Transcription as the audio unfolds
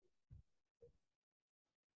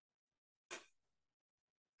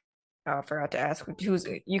I forgot to ask who's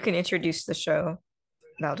you can introduce the show.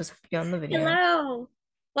 That'll just be on the video. Hello.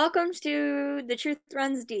 Welcome to The Truth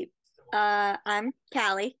Runs Deep. I'm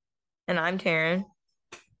Callie. And I'm Taryn.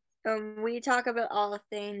 We talk about all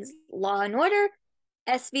things law and order,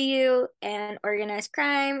 SVU, and organized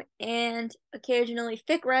crime, and occasionally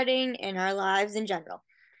fic writing in our lives in general.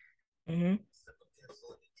 Hmm.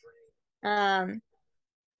 Um,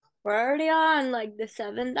 we're already on like the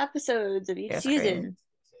 7th episodes of each That's crazy. season.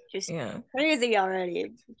 Just Yeah, crazy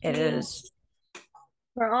already. Which it means is.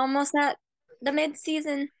 we're almost at the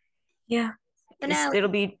mid-season Yeah. finale. It'll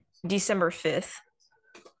be December 5th.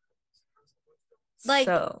 Like,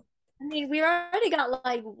 So, I mean, we already got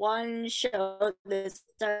like one show that's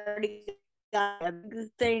already got a big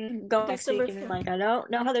thing going next December week, and 5th. like I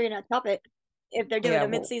don't know how they're gonna top it if they're doing Yeah, a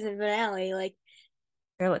well, mid-season finale. Like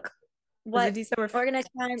they're like, was it what December? Organized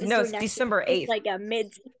Crime is No, doing it's next week December is 8th. like a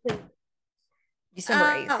mid-season. December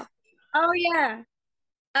Oh, 8th. oh yeah,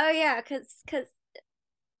 oh yeah, cause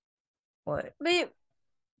What? we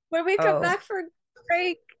when we come Oh, back for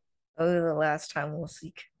break. oh, the last time we'll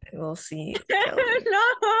see Kelly before we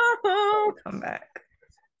No. come back.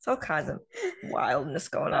 It's all kinds of wildness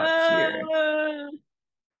going on here. Uh,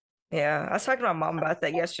 Yeah, I was talking to my mom about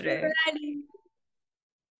that yesterday. ready.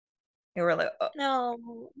 And we're like, No,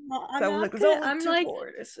 so I'm I was like, not there's gonna. only I'm two like,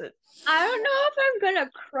 more. I said, I don't know if I'm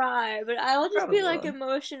gonna cry, but I'll just probably be like will.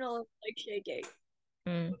 emotional, like shaking.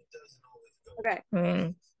 Mm. Okay.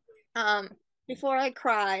 Mm. Before I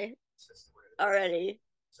cry already,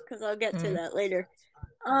 because I'll get to Mm. that later.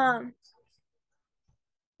 Um,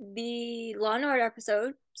 the Law and Order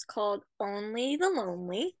episode is called "Only the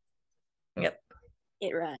Lonely." Yep.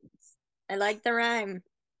 It rhymes. I like the rhyme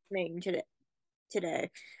making today. Today,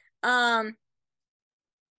 um,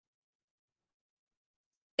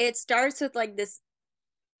 it starts with like this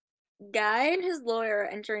guy and his lawyer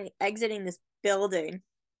exiting this building.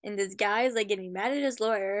 And this guy is like getting mad at his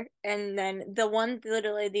lawyer. And then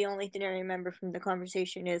literally the only thing I remember from the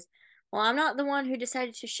conversation is, well, I'm not the one who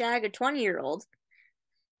decided to shag a 20-year-old.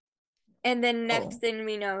 And then next Oh, thing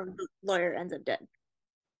we know, the lawyer ends up dead.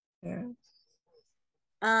 yeah.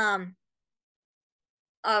 Um,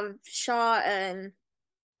 Shaw and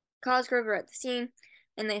Cosgrove are at the scene,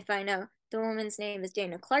 and they find out the woman's name is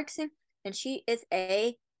Dana Clarkson, and she is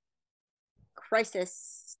a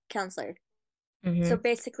crisis counselor. So Mm-hmm.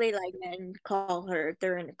 basically, like men call her if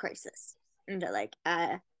they're in a crisis and they're like,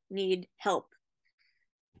 I need help.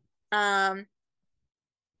 Um,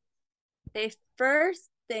 they first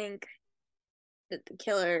think that the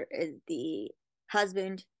killer is the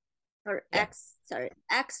husband or Yeah.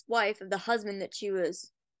 ex-wife of the husband that she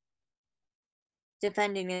was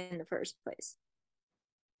defending in the first place.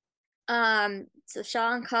 So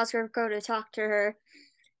Shaw and Cosgrove go to talk to her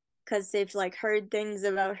because they've like heard things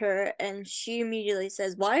about her, and she immediately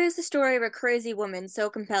says, "Why is the story of a crazy woman so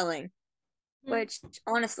compelling?" Which,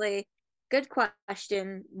 honestly, good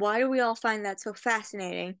question. Why do we all find that so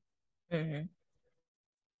fascinating? Mm-hmm.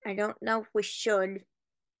 I don't know if we should.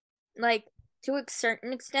 Like, to a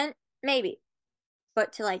certain extent, maybe.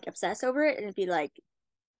 But to, like, obsess over it and be like,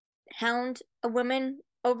 hound a woman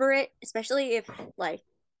over it, especially if, like,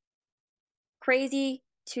 crazy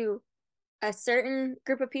to a certain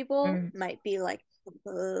group of people Mm. might be, like,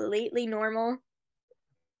 completely normal,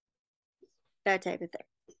 that type of thing.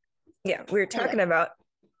 Yeah, we were talking Anyway. about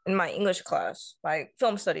in my English class, my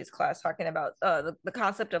film studies class, talking about the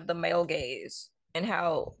concept of the male gaze and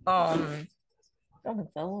how someone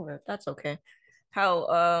fell over. That's okay.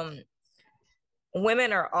 How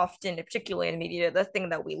women are often, particularly in media, the thing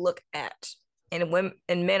that we look at, and women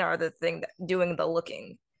and men are the thing that doing the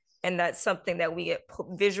looking, and that's something that we get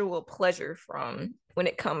visual pleasure from when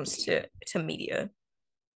it comes to media.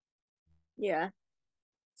 Yeah.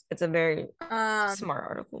 It's a very Um, smart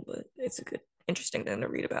article, but it's a good, interesting thing to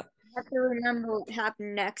read about. I have to remember what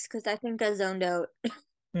happened next because I think I zoned out.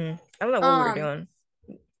 I don't know what we were Um,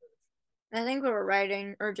 doing. I think we were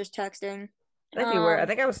writing or just texting. I think we were. I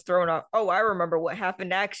think I was thrown off. Oh, I remember what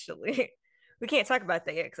happened actually. We can't talk about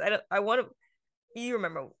that yet because I don't. I want to. You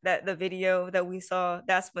remember that the video that we saw?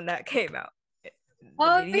 That's when that came out. The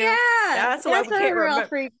Oh video. yeah, That's why that's we why we can't were all remember.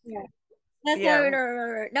 freaked out. That's why Yeah, we don't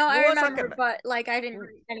remember. No, we I won't talk remember, about. but like I didn't write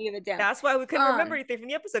any of it down. That's why we couldn't remember Um, anything from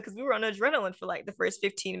the episode because we were on adrenaline for like the first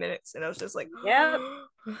 15 minutes, and I was just like, yep,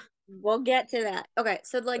 we'll get to that. Okay,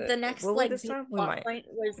 so like the next "Will we like this big time? We plot might." point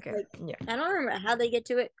was Okay, like yeah. I don't remember how they get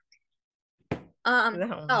to it. Oh,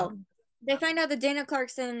 No. they find out that Dana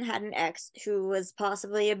Clarkson had an ex who was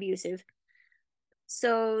possibly abusive.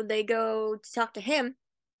 So they go to talk to him,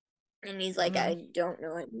 and he's like, Mm-hmm. I don't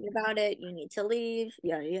know anything about it. You need to leave,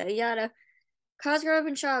 yada yada yada. Cosgrove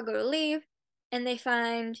and Shaw go to leave, and they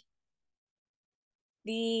find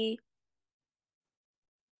the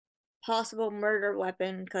possible murder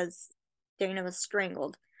weapon because Dana was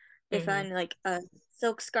strangled. They find like a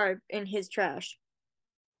silk scarf in his trash.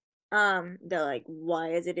 They're like,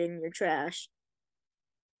 why is it in your trash?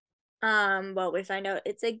 Well, we find out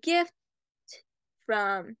it's a gift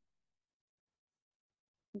from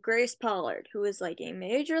Grace Pollard, who is like a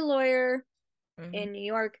major lawyer in New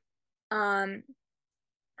York,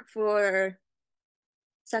 for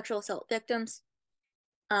sexual assault victims,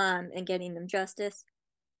 and getting them justice.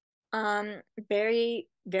 Very,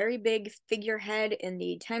 very big figurehead in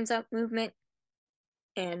the Time's Up movement.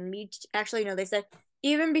 And actually, no, they said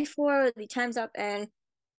even before the Time's Up and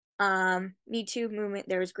Me Too movement,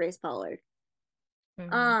 there was Grace Pollard.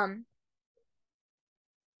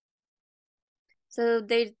 So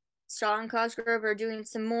Shaw and Cosgrove are doing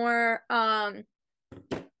some more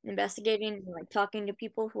investigating, like talking to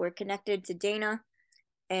people who are connected to Dana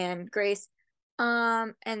and Grace.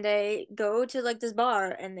 And they go to like this bar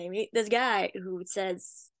and they meet this guy who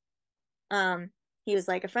says he was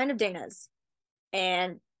like a friend of Dana's,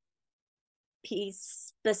 and he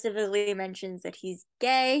specifically mentions that he's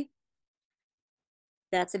gay.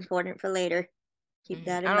 That's important for later. Keep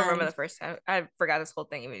that in mind. I don't remember the first time. I forgot this whole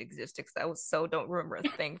thing even existed because I was so don't remember a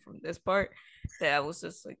thing from this part that I was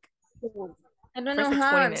just like, I don't know like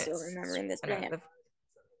how 20 I'm minutes. still remembering this man.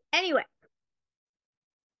 Anyway,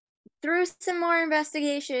 through some more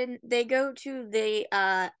investigation, they go to the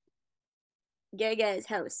gay guy's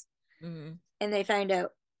house, and they find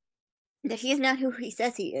out that he's not who he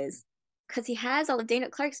says he is, because he has all of Dana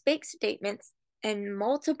Clark's bank statements and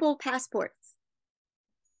multiple passports.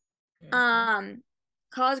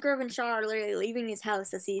 Cosgrove and Shaw are literally leaving his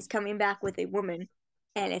house as he's coming back with a woman,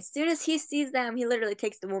 and as soon as he sees them, he literally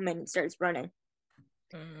takes the woman and starts running.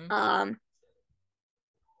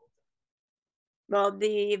 Well,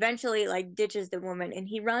 he eventually like ditches the woman, and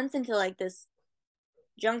he runs into like this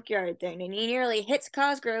junkyard thing, and he nearly hits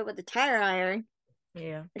Cosgrove with a tire iron.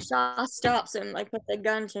 Yeah. Shaw stops him, like puts a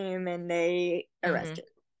gun to him, and they arrest him.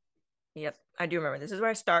 Yep, I do remember. This is where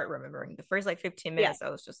I start remembering. The first like 15 minutes, I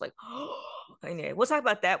was just like, oh, I know. We'll talk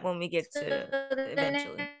about that when we get to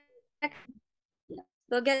eventually.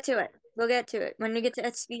 We'll get to it. We'll get to it when we get to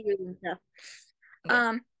SV and stuff.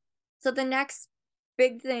 Yeah. So the next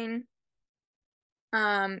big thing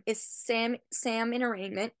is Sam in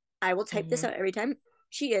arraignment. I will type this out every time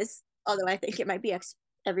she is, although I think it might be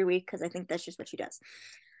every week because I think that's just what she does.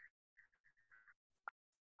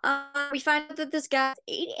 We find out that this guy has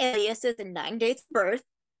 8 aliases and 9 dates of birth.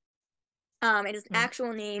 And his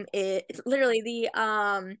actual name is literally the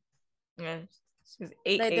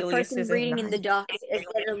the person reading in the doc is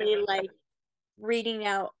literally like reading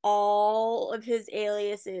out all of his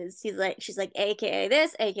aliases. She's like, AKA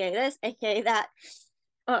this, AKA this, AKA that.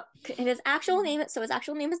 And his actual name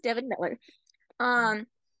is Devin Miller.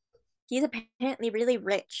 He's apparently really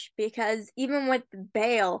rich because even with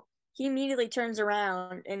bail, he immediately turns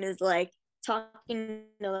around and is like talking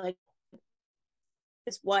to like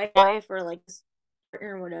his wife or like his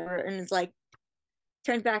partner or whatever, and is like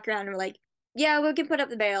turns back around and we're like, yeah, we can put up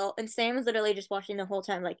the bail. And Sam is literally just watching the whole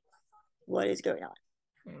time, like, what is going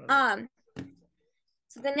on?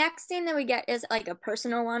 So the next scene that we get is like a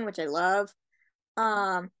personal one, which I love.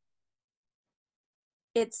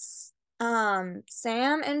 It's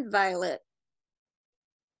Sam and Violet.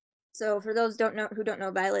 So for those who don't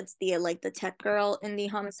know, Violet's the like the tech girl in the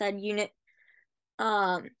homicide unit.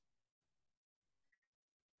 Sam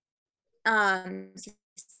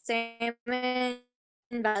and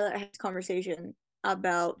Violet has a conversation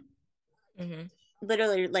about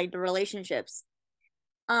literally like the relationships.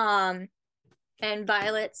 And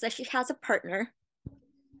Violet says she has a partner.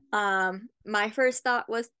 My first thought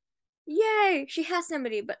was, yay, she has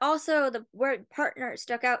somebody, but also the word partner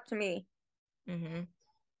stuck out to me.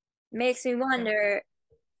 Makes me wonder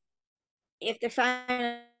if they're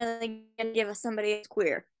finally gonna give us somebody who's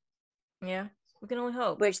queer. Yeah, we can only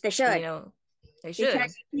hope. Which they should. You know, they should.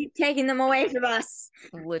 Because keep taking them away from us.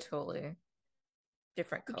 Literally.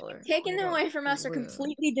 Different color. Taking them away from us or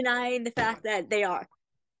completely denying the fact that they are.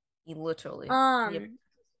 Literally. Yep.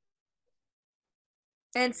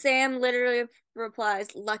 And Sam literally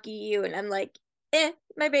replies, "Lucky you," and I'm like,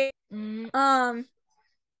 maybe.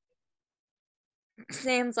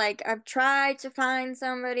 Sam's like, I've tried to find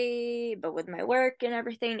somebody, but with my work and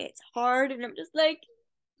everything, it's hard. And I'm just like,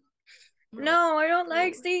 no, I don't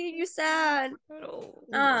like seeing you sad.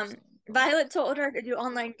 Violet told her to do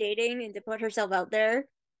online dating and to put herself out there,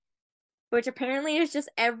 which apparently is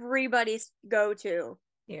just everybody's go-to.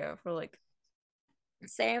 Yeah, for like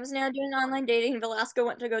Sam's now doing online dating. Velasco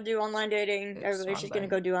went to go do online dating. Oops, Everybody's wrong just gonna button.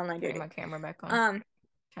 go do online Turning dating. my camera back on. Um,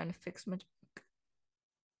 Trying to fix my.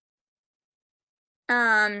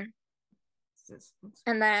 um,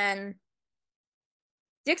 and then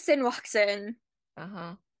Dixon walks in.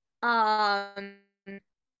 Uh-huh. Um,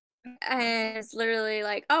 and it's literally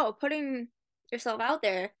like, oh, putting yourself out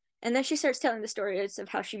there. And then she starts telling the stories of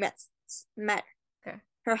how she met Okay.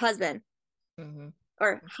 her husband, Mm-hmm.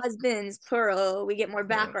 or husbands plural. We get more Right.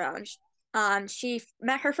 background. She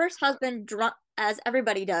met her first husband drunk, as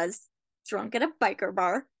everybody does, drunk at a biker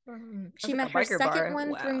bar. I was She like a met her biker second bar.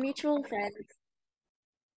 one through Wow. mutual friends,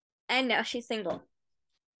 and now she's single.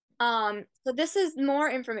 So this is more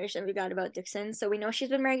information we got about Dixon. So we know she's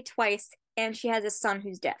been married twice, and she has a son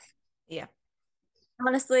who's deaf. Yeah.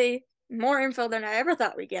 Honestly, more info than I ever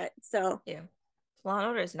thought we'd get. So Yeah. Law and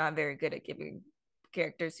Order is not very good at giving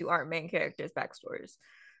characters who aren't main characters backstories.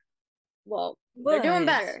 well, they're doing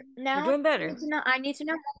But better. they're Now doing better. I need to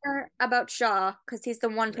know more about Shaw because he's the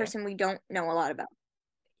one Yeah. person we don't know a lot about.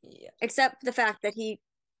 Yeah. Except the fact that he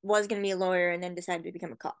was gonna be a lawyer and then decided to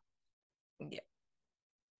become a cop. Yeah.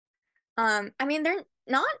 I mean they're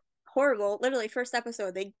not horrible. Literally, first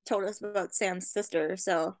episode they told us about Sam's sister,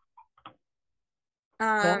 so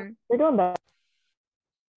Well, um they're doing better.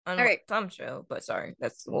 all Unlike right. some show, but sorry,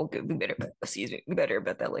 that's we'll get we better excuse me, we better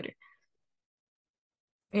about that later.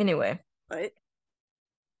 Anyway, What?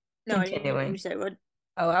 No, you continuing. said what?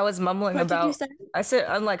 Oh, I was mumbling What did you about. say? I said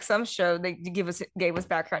unlike some show, they gave us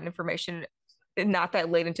background information, not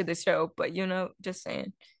that late into the show, but just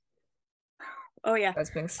saying. Oh yeah. That's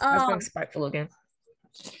being Um. spiteful again.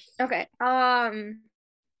 Okay.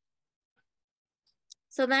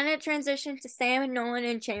 So then it transitioned to Sam and Nolan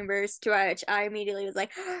in chambers, to which I immediately was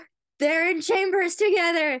like, they're in chambers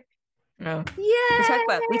together. No,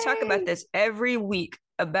 we talk about Yay! this every week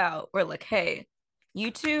about we're like, hey,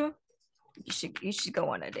 you two, you should go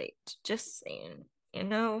on a date. Just saying,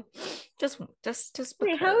 just Wait,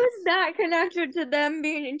 because. how is that connected to them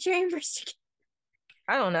being in chambers together?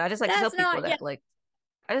 I don't know. I just like to tell That's people not yet. that like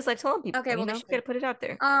I just like telling people, Okay, well they we gotta should. put it out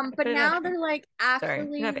there. But Put it out now there. they're like Sorry, you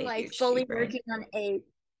actually have like ADHD, fully Brian. working on a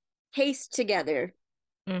case together.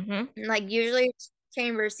 Mm-hmm. And, like usually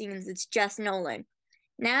chamber scenes, it's just Nolan.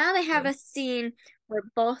 Now they have Yeah. a scene where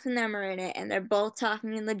both of them are in it and they're both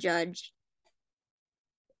talking to the judge,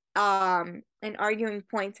 and arguing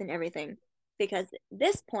points and everything. Because at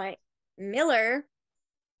this point, Miller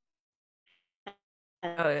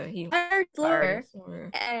Oh yeah, he hired a fired lawyer his lawyer.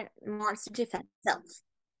 and wants to defend himself.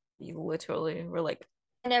 You literally And we're like,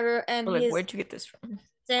 his where'd you get this from?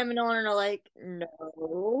 Sam and Nolan are like,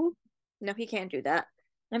 no, he can't do that.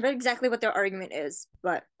 I forget exactly what their argument is,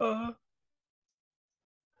 but Uh,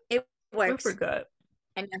 it I works, forgot.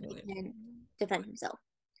 and now he Anyway. can defend himself.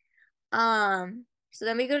 So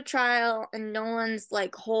then we go to trial, and Nolan's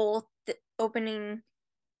like whole opening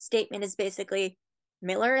statement is basically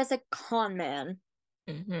Miller is a con man.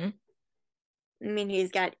 Mm-hmm. I mean, he's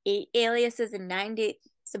got 8 aliases and 9 dates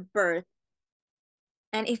of birth.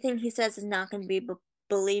 Anything he says is not going to be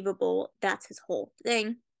believable. That's his whole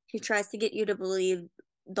thing. He tries to get you to believe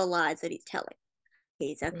the lies that he's telling.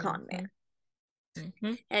 He's a con man.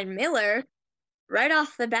 Mm-hmm. And Miller, right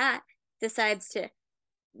off the bat, decides to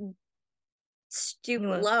stoop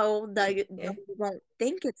low. You won't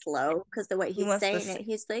think it's low because the way he's saying it,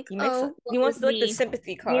 he's like, "Oh, he wants look to at like the me."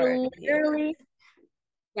 sympathy He card. literally,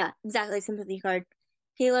 yeah, exactly, sympathy card.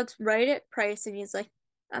 He looks right at Price and he's like,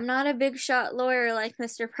 "I'm not a big shot lawyer like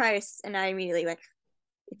Mr. Price," and I immediately went,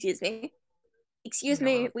 "Excuse me." Excuse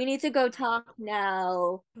me, we need to go talk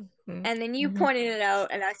now. Mm-hmm. And then you pointed it out,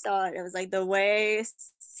 and I saw it. It was like the way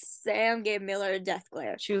Sam gave Miller a death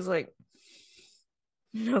glare. She was like,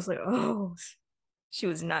 I was like, oh, she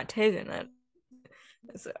was not taking that.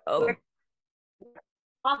 I said, oh. We're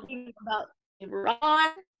talking about Ron,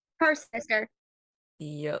 her sister.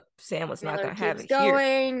 Yep, Sam was not Miller gonna have keeps it here.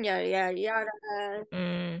 going, yada yada yada.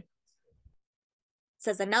 Mm.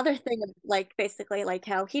 Says another thing, like basically like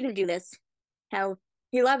how he didn't do this, how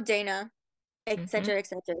he loved Dana, etc.,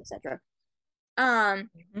 etc., etc.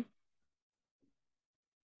 Mm-hmm.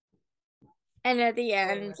 And at the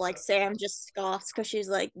end, like Sam just scoffs because she's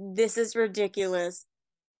like, "This is ridiculous.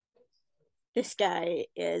 This guy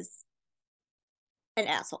is an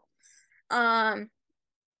asshole." Um,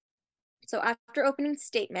 so after opening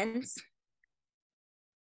statements,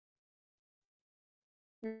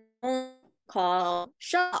 call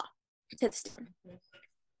Shaw to the stand.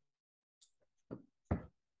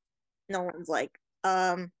 No one's like,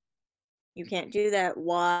 you can't do that.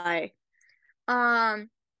 Why?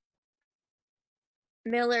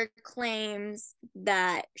 Miller claims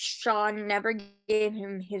that Shaw never gave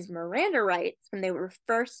him his Miranda rights when they were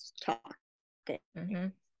first talking. Mm-hmm.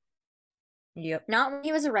 Yep. Not when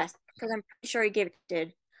he was arrested, because I'm pretty sure he gave it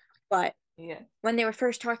did, but Yeah. when they were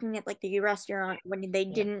first talking at like the restaurant when they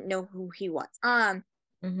Yeah. didn't know who he was.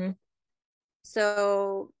 Mm-hmm.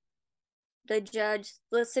 So the judge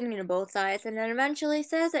listening to both sides and then eventually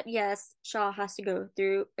says that yes, Shaw has to go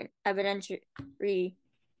through an evidentiary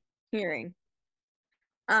hearing.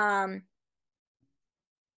 Um,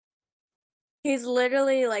 he's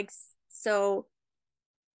literally like, so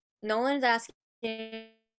Nolan's asking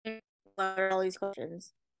all these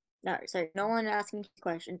questions. No, sorry, Nolan asking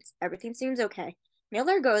questions. Everything seems okay.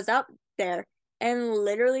 Miller goes up there and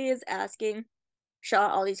literally is asking Shaw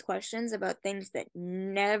all these questions about things that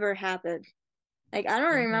never happened. Like, I don't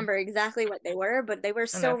Mm-hmm. remember exactly what they were, but they were I know,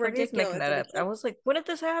 so I feel like he's making ridiculous. that And up. it's I like, was like, when did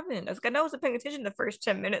this happen? I was like, I wasn't paying attention the first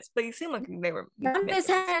 10 minutes, but you seem like they were none of this making this.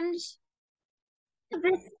 happened. None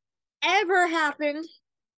of this ever happened.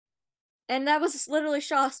 And that was literally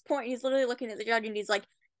Shaw's point. He's literally looking at the judge and he's like,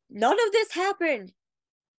 none of this happened.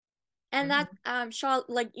 And that Mm-hmm. Shaw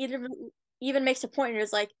like even makes a point and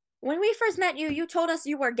is like, when we first met you, you told us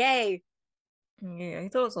you were gay. Yeah, he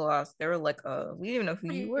told us a lot. They were like, we didn't even know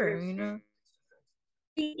who you were, you know?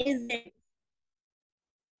 He isn't.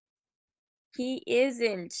 He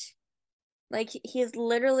isn't. Like he's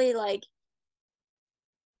literally like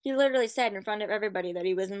he literally said in front of everybody that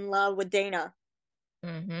he was in love with Dana.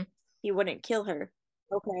 Mm-hmm. He wouldn't kill her.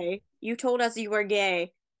 Okay. You told us you were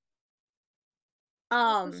gay. What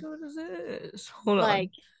Um, episode is this? Hold on.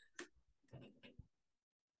 like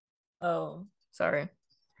Oh, sorry.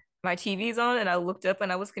 My TV's on and I looked up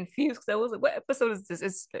and I was confused because I was like, what episode is this?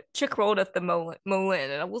 It's Chick rolled at the Molen.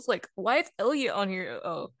 And I was like, why is Elliot on here?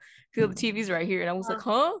 Oh, feel the TV's right here. And I was like,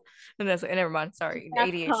 huh? And that's like, never mind. Sorry.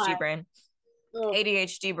 that's ADHD hot. brain. Ugh.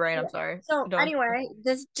 ADHD brain. I'm Yeah. sorry. So Don't. anyway,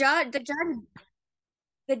 the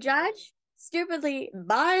judge stupidly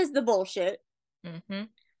buys the bullshit, Mm-hmm.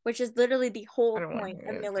 which is literally the I whole don't want to point hear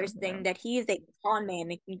of it. Miller's Yeah. thing that he is a con man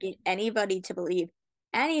that can get anybody to believe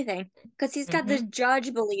anything because he's got Mm-hmm. this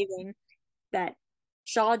judge believing that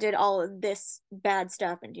Shaw did all of this bad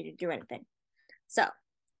stuff and didn't do anything. So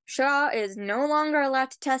Shaw is no longer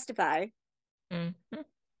allowed to testify. Mm-hmm.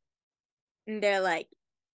 And they're like,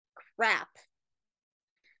 crap,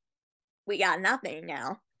 we got nothing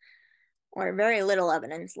now, or very little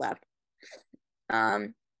evidence left.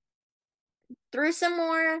 Um, through some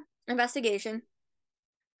more investigation,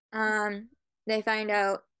 um, they find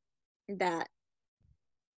out that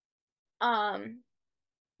um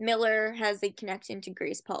Miller has a connection to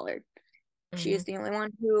Grace Pollard. She Mm-hmm. is the only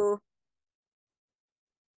one who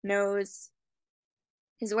knows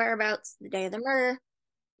his whereabouts, the day of the murder,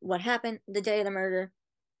 what happened the day of the murder,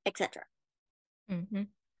 etc. Mm-hmm.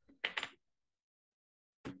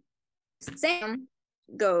 Sam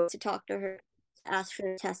goes to talk to her, ask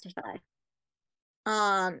her to testify.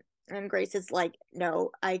 And Grace is like,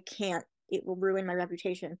 no, I can't. It will ruin my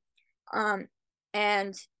reputation.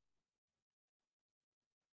 And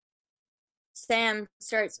Sam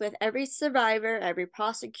starts with every survivor, every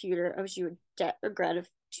prosecutor owes you a debt of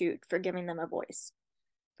gratitude for giving them a voice,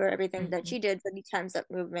 for everything that Mm-hmm. she did for the Time's Up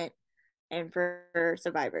movement and for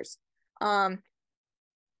survivors. Um,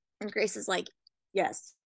 and Grace is like,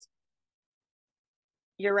 yes,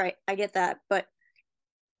 you're right. I get that. But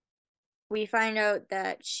we find out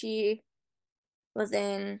that she was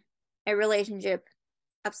in a relationship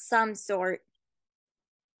of some sort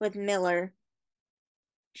with Miller.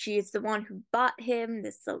 She's the one who bought him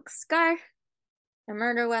the silk scarf, the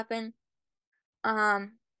murder weapon.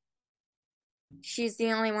 Um, she's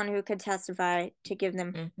the only one who could testify to give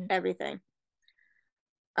them Mm-hmm. everything.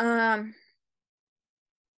 Um,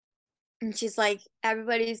 and she's like,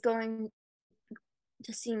 everybody's going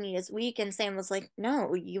to see me as weak. And Sam was like,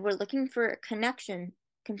 no, you were looking for a connection,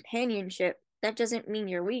 companionship. That doesn't mean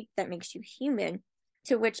you're weak. That makes you human.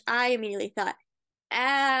 To which I immediately thought,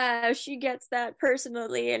 she gets that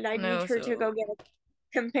personally, and I need No, her to go so get a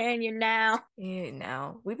companion now. yeah,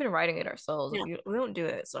 now we've been writing it ourselves. Yeah, We don't do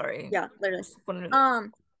it. Sorry. yeah, literally. Just put it in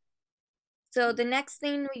Um, so the next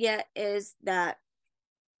thing we get is that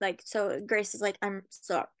like so Grace is like, I'm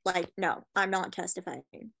so like, no, I'm not testifying.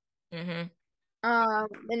 Mm-hmm.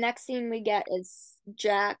 The next scene we get is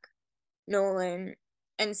Jack, Nolan,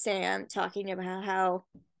 and Sam talking about how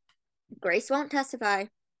Grace won't testify.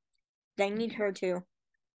 They need her to,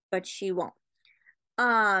 but she won't.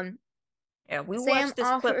 Um, Yeah, we Sam watched this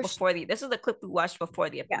clip offers, before the. This is the clip we watched before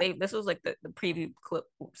the. yeah, This was like the preview clip,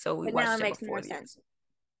 so we but now watched it it makes before more the sense.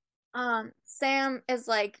 episode. Sam is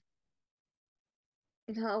like,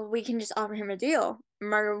 no, we can just offer him a deal.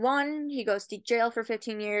 Murder one, he goes to jail for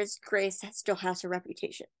 15 years. Grace still has her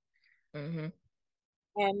reputation. Mm-hmm.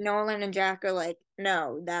 And Nolan and Jack are like,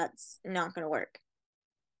 no, that's not gonna work.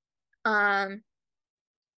 Um,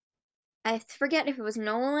 I forget if it was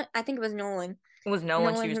Nolan. I think it was Nolan. It was no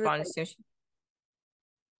one she Nolan who was responded like, to.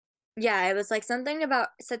 yeah, it was like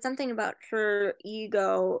said something about her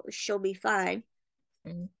ego. She'll be fine.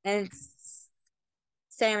 Mm-hmm. And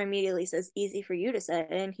Sam immediately says, easy for you to say.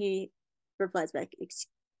 And he replies back,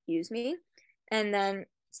 excuse me. And then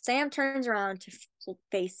Sam turns around to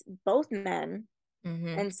face both men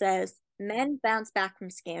Mm-hmm. and says, men bounce back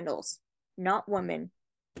from scandals, not women.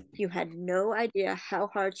 You had no idea how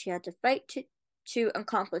hard she had to fight to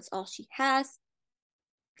accomplish all she has.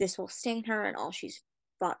 This will stain her and all she's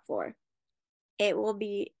fought for. It will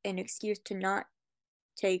be an excuse to not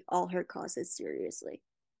take all her causes seriously,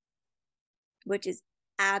 which is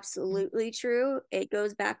absolutely true. It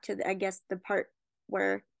goes back to I guess the part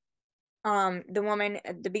where the woman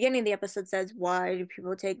at the beginning of the episode says, why do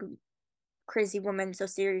people take crazy women so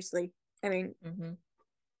seriously? I mean, Mm-hmm.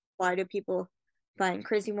 why do people find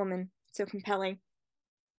crazy women so compelling?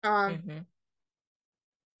 Mm-hmm.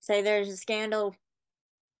 Say there's a scandal,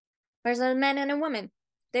 there's a man and a woman,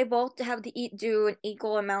 they both have to do an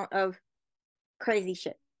equal amount of crazy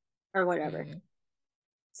shit or whatever. Mm-hmm.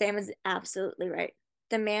 Sam is absolutely right.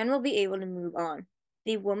 The man will be able to move on.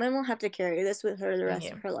 The woman will have to carry this with her the rest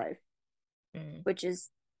Yeah. of her life, which is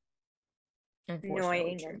Unfortunately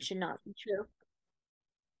annoying true. and should not be true.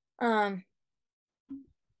 Um,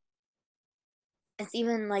 it's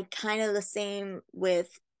even like kind of the same with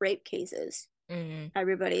rape cases. Mm-hmm.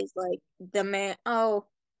 Everybody's like, the man, oh,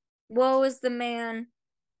 woe is the man.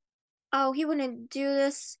 Oh, he wouldn't do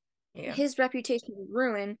this. Yeah. His reputation is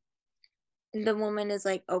ruined. And the woman is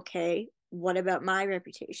like, okay, what about my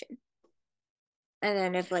reputation? And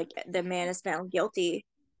then if like the man is found guilty,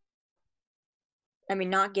 I mean,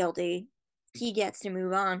 not guilty, he gets to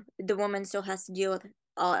move on. The woman still has to deal with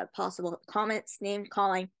possible comments, name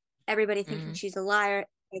calling, everybody thinking Mm-hmm. she's a liar,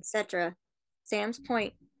 etc. Sam's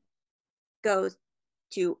point goes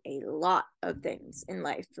to a lot of things in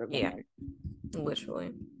life for Yeah. women.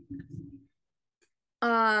 Literally.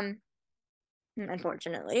 Um,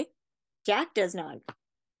 Unfortunately, Jack does not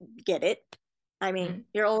get it. I mean, Mm-hmm.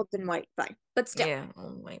 you're old and white, fine, but still. Yeah. Oh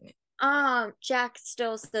my god. Jack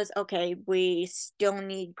still says, okay, we still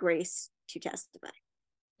need Grace to testify.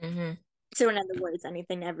 Mm-hmm. So in other words,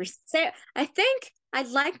 anything ever say, I'd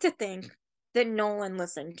like to think that Nolan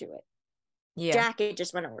listened to it. Yeah. Jack, it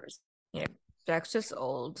just went over. Yeah. Jack's just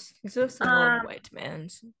old. He's just an old Um, white man.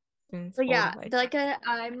 He's but old yeah, white. like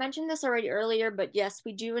I mentioned this already earlier, but yes,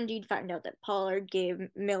 we do indeed find out that Pollard gave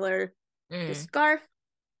Miller the Mm. scarf.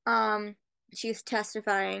 She's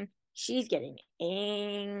testifying. She's getting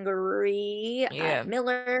angry Yeah. at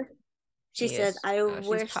Miller. She says, Yes. I She's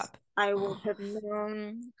wish pop. I would have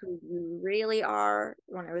known who you really are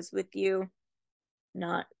when I was with you,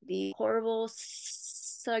 not the horrible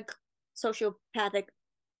sociopathic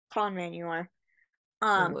con man you are.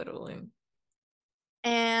 Literally.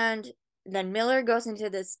 And then Miller goes into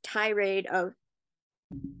this tirade of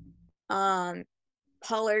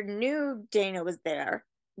Pollard knew Dana was there,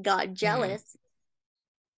 got Mm-hmm. jealous,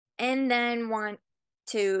 and then want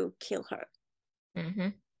to kill her. Mm-hmm.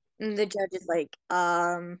 And the judge is like,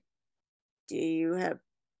 do you have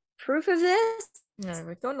proof of this? Yeah,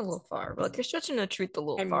 we're going a little far. But like you're stretching the truth a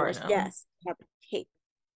little And far Miller's, now. yes, I have tape.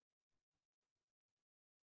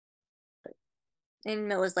 And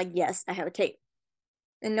Miller's like, yes, I have a tape.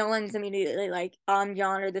 And Nolan's immediately like, Your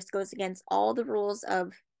Honor, this goes against all the rules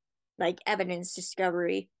of like evidence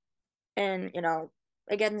discovery. And,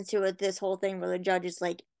 I get into it, this whole thing where the judge is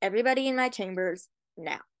like, everybody in my chambers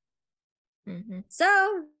now. Mm-hmm.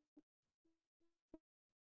 So,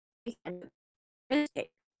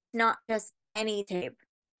 tape. Not just any tape,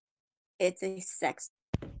 it's a sex.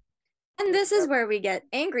 And this is where we get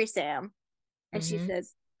Angry Sam. And she Mm-hmm.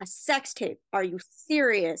 says, a sex tape. Are you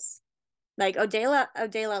serious? Like Odela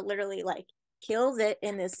literally like kills it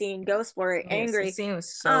in this scene, goes for it, Yes, the angry. scene was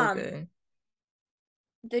so good.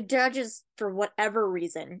 The judges, for whatever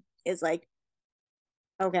reason, is like,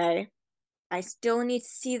 okay, I still need to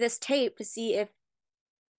see this tape to see if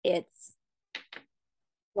it's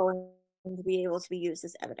going to be able to be used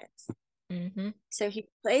as evidence. Mm-hmm. So he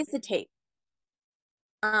plays the tape.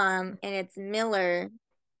 And it's Miller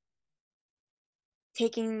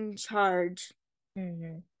taking charge,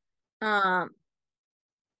 Mm-hmm.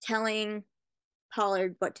 telling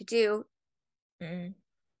Pollard what to do,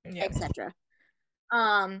 Mm-hmm. Yeah. etc.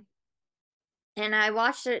 And I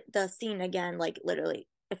watched the scene again, like literally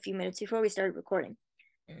a few minutes before we started recording.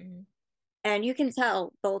 Mm-hmm. And you can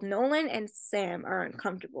tell both Nolan and Sam are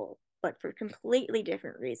uncomfortable, but for completely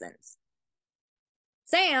different reasons.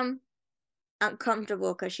 Sam,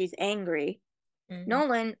 uncomfortable because she's angry. Mm-hmm.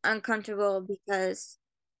 Nolan, uncomfortable because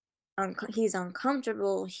he's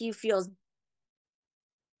uncomfortable. He feels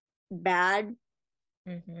bad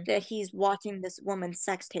Mm-hmm. that he's watching this woman's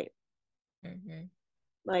sex tape. Mm-hmm.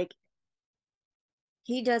 Like,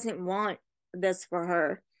 he doesn't want this for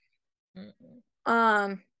her. Mm-hmm.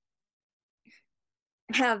 Um,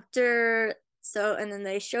 and then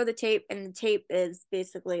they show the tape, and the tape is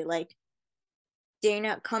basically like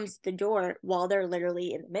Dana comes to the door while they're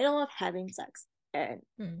literally in the middle of having sex. And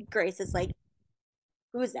Mm-hmm. Grace is like,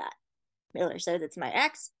 "Who's that?" Miller says, "It's my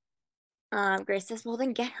ex." Grace says, "Well,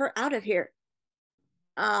 then get her out of here."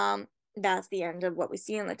 Um, that's the end of what we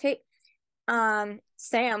see on the tape.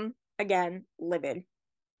 Sam, again, livid.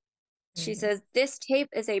 She Mm-hmm. says, "This tape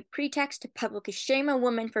is a pretext to publicly shame a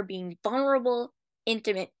woman for being vulnerable,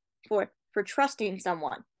 intimate, for trusting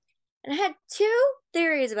someone." And I had two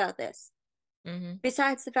theories about this. Mm-hmm.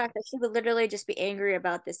 Besides the fact that she would literally just be angry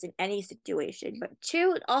about this in any situation. But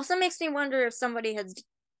two, it also makes me wonder if somebody has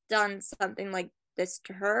done something like this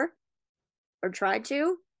to her or tried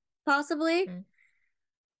to, possibly. Mm-hmm.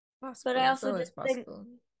 But I Possible. It's also always just possible.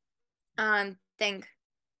 think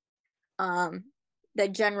um the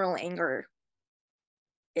general anger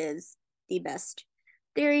is the best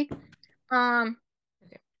theory. Um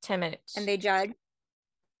Okay. 10 and minutes. they judge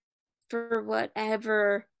for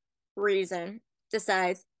whatever reason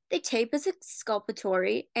decides the tape is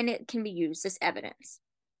exculpatory and it can be used as evidence.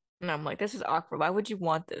 And I'm like, this is awkward. Why would you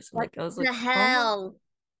want this? What Like, I was like, the huh? hell?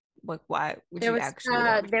 Like, why would There you was actually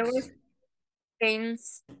want there this? was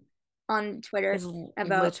things on Twitter It's about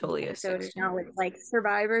the literally a episode sex and how tape. it's like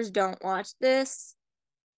survivors don't watch this.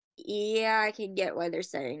 Yeah, I can get why they're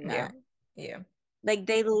saying Yeah. that. Yeah. Like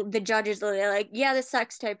the judges they're like, yeah, the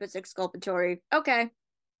sex tape is exculpatory. Okay.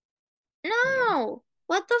 Yeah. No.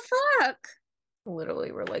 What the fuck?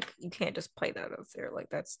 Literally, we're like, you can't just play that up there. Like,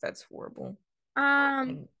 that's horrible.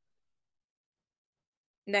 Um,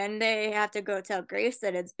 And then they have to go tell Grace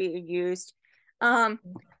that it's being used. Um,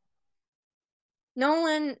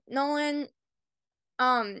 Nolan,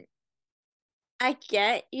 um, I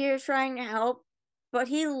get you're trying to help, but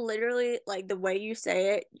he literally, like the way you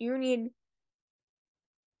say it, you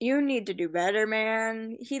need to do better,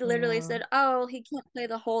 man. He literally yeah, said, "Oh, he can't play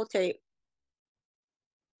the whole tape."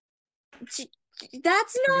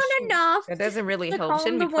 That's it not should, enough that doesn't really to help. calm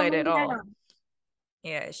Shouldn't the be played at woman all. down.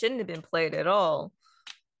 Yeah, it shouldn't have been played at all.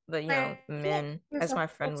 But I can't men, use as the my whole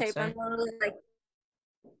friend would tape. I'm say. literally like,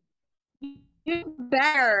 you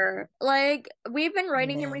better. Like, we've been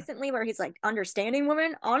writing him Man. recently where he's like understanding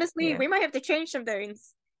women. Honestly, Yeah. we might have to change some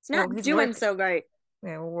things. It's Well, not he's doing working. so great.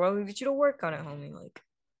 Yeah, well, we get you to work on it, homie. Like,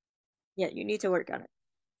 Yeah, you need to work on it.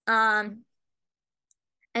 Um,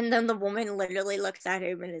 and then the woman literally looks at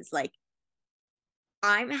him and is like,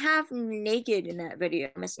 "I'm half naked in that video,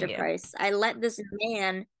 Mr. yeah. Price. I let this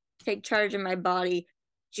man take charge of my body.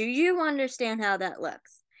 Do you understand how that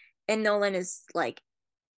looks?" And Nolan is like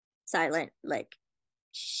silent, like,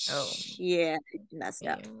 Oh, yeah, messed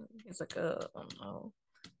yeah. up. It's like, oh no.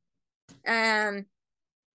 Um,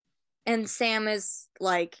 and Sam is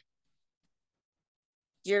like,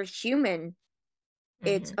 "You're human.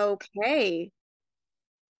 It's Mm-hmm. okay."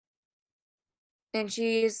 And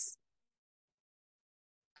she's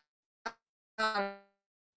um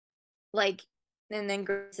like, and then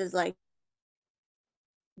Grace is like,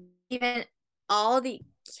 "Even all the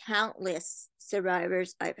countless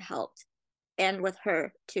survivors I've helped, and with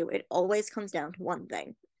her too, it always comes down to one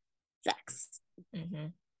thing: sex." Mm-hmm.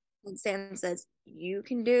 And Sam says, "You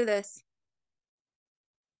can do this."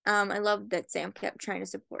 I love that Sam kept trying to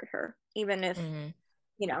support her, even if, Mm-hmm.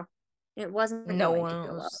 you know, it wasn't No going one to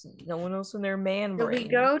go well. else, no one else in their man So we brain.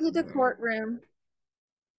 go to the Mm-hmm. courtroom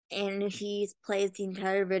and he plays the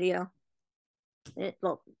entire video.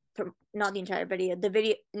 Well, not the entire video, the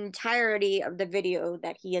video entirety of the video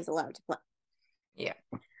that he is allowed to play. Yeah.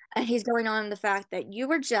 And he's going on the fact that you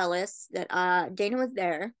were jealous that Dana was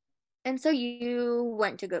there, and so you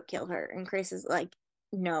went to go kill her. And Grace is like,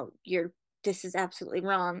 "No, this is absolutely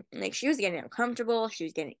wrong." And like, she was getting uncomfortable, she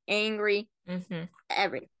was getting angry. Mm-hmm.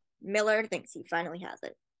 Everything. Miller thinks he finally has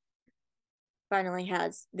it. Finally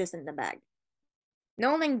has this in the bag.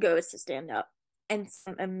 Nolan goes to stand up and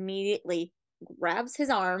immediately grabs his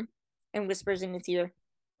arm and whispers in his ear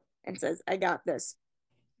and says, "I got this."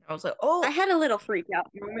 I was like, I oh, had a little freak out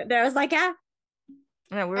moment there. I was like, and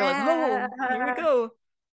we were like, ah, oh, here we go.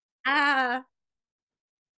 ah.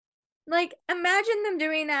 Like, imagine them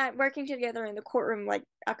doing that, working together in the courtroom like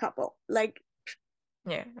a couple. Like,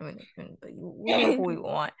 Yeah, I mean, we get what we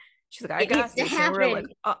want. She's like, I It got needs to this, and we're like,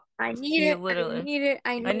 happen. I need yeah, it. I literally, need it.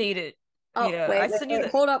 I need it. Oh, Yeah, I wait, wait, sent you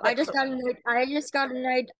wait. Hold up. that. Just got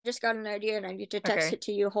an idea, and I need to text Okay, it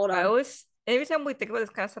to you. Hold I on. always every time we think about this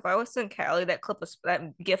kind of stuff, I always send Callie that clip of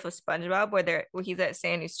that gif of SpongeBob where he's at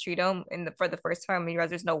Sandy's Street Home and for the first time and he realizes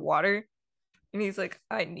there's no water and he's like,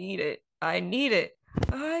 I need it, I need it,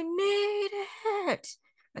 I need it.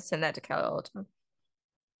 I send that to Callie all the time.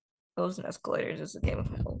 Those and escalators is a game of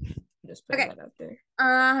hell. I'm just putting Okay. that out there.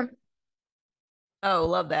 Um. Oh,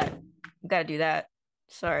 love that. Gotta do that.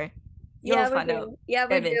 Sorry, you'll Yeah, we find out do. Yeah,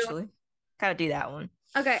 we do. eventually. Gotta do that one.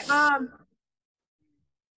 Okay.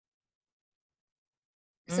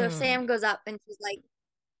 So Mm. Sam goes up and she's like,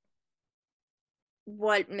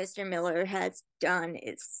 "What Mr. Miller has done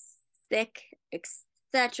is sick,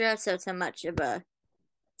 etc. So much of a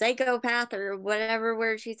psychopath or whatever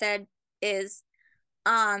word she said is."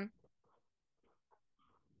 Um.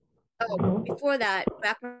 Oh, before that,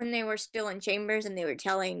 back when they were still in chambers and they were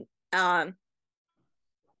telling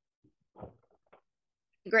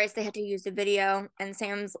Grace they had to use the video,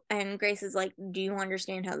 and Grace is like, "Do you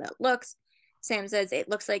understand how that looks?" Sam says it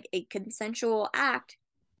looks like a consensual act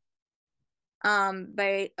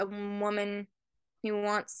by a woman who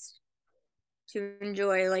wants to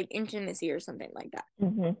enjoy like intimacy or something like that.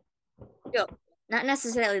 Mm-hmm. So, not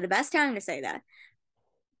necessarily the best time to say that,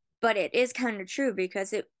 but it is kind of true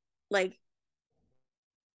because it like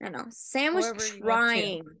I don't know, Sam was However you want to.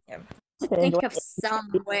 trying Yeah. to think of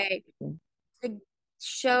some way to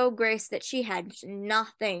show Grace that she had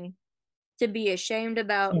nothing to be ashamed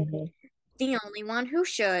about. Mm-hmm. The only one who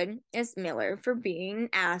should is Miller for being an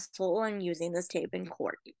asshole and using this tape in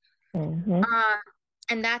court. Mm-hmm.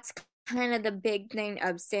 And that's kind of the big thing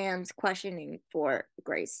of Sam's questioning for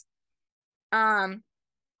Grace. One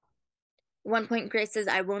point Grace says,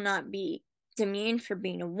 "I will not be demeaned for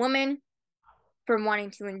being a woman, for wanting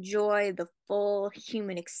to enjoy the full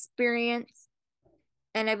human experience."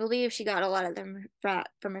 And I believe she got a lot of them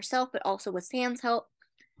from herself, but also with Sam's help.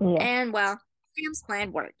 Yeah. And well, Sam's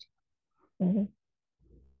plan worked. Mm-hmm.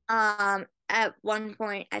 At one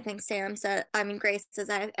point, I think Grace says,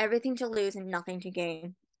 "I have everything to lose and nothing to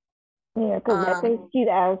gain." Yeah, because I think she'd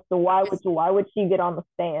asked, so why would she get on the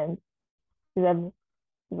stand? She's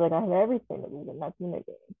like, I have everything to lose and nothing to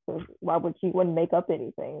gain. So why would she wouldn't make up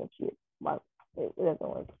anything if it doesn't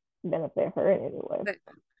like benefit her in any way? But,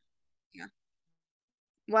 yeah.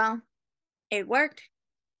 Well, it worked.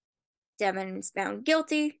 Devin's found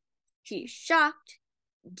guilty. He's shocked.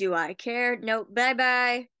 Do I care? Nope. Bye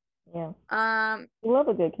bye. Yeah. I love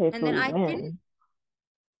a good case. And then I didn't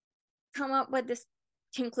come up with this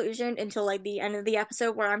conclusion until like the end of the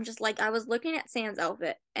episode where I'm just like, I was looking at Sam's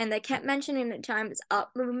outfit and they kept mentioning the Time's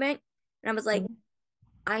Up movement. And I was like,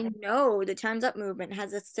 I know the Time's Up movement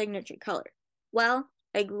has a signature color. Well,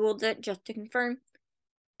 I Googled it just to confirm.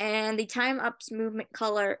 And the Time Up's movement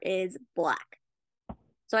color is black.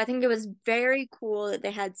 So I think it was very cool that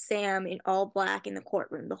they had Sam in all black in the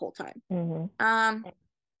courtroom the whole time. Mm-hmm.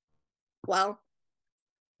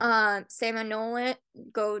 Sam and Nolan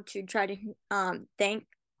go to try to thank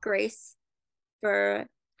Grace for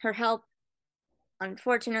her help.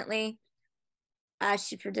 Unfortunately, as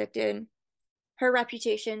she predicted, her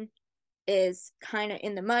reputation is kind of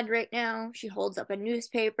in the mud right now. She holds up a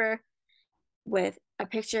newspaper with a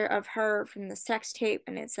picture of her from the sex tape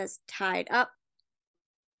and it says "tied up."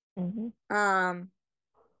 Mm-hmm.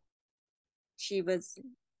 She was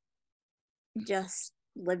just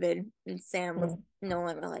livid, and Sam was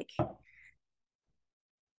Nolan were like,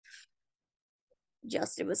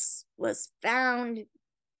 it was found,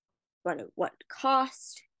 but at what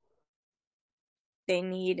cost? They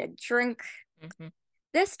need a drink. Mm-hmm.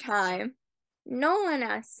 This time, Nolan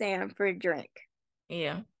asked Sam for a drink.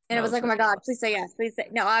 Yeah. And it was like, oh my God, please say yes. Please say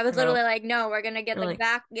no. I was literally like, no, we're gonna get the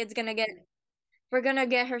back. We're gonna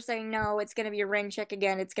get her saying no. It's gonna be a rain check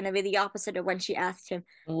again. It's gonna be the opposite of when she asked him.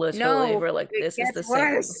 Literally, no, we're like, this is the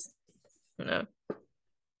worse. Same. No,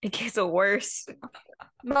 it gets worse.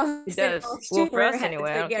 It does. Well, for us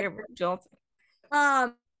anyway. I don't care about Joel.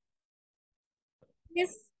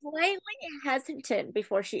 He's slightly hesitant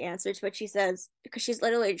before she answers what she says because she's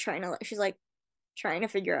literally trying to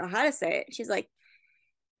figure out how to say it. She's like,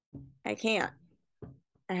 I can't.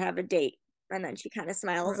 I have a date. And then she kind of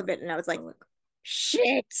smiles a bit, and I was like,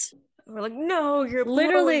 shit. We're like, no, you're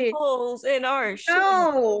literally blowing holes in our shit.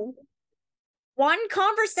 No. One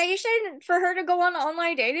conversation for her to go on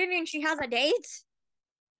online dating and she has a date.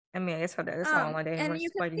 I mean, I guess that's online dating. And you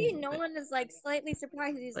can see Nolan is like slightly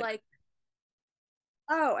surprised. He's like,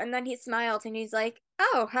 oh, and then he smiles and he's like,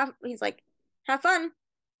 oh, have fun.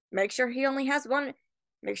 Make sure he only has one.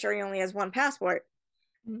 make sure he only has one passport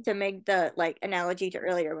to make the like analogy to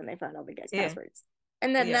earlier when they found all the guys' passwords.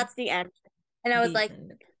 And then that's the end. And I was like,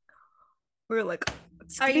 we were like,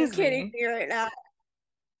 are you kidding me right now?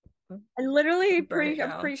 I literally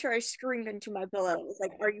I'm pretty sure I screamed into my pillow. I was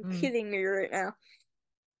like, are you kidding me right now?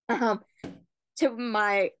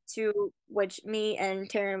 To which me and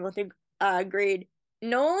Taryn both agreed.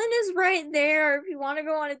 Nolan is right there if you want to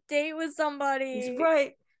go on a date with somebody. He's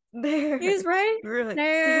right there. He's right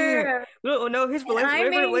there. No, his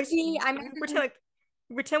relationship.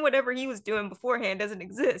 Pretend whatever he was doing beforehand doesn't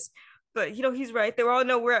exist. But he's right there. Oh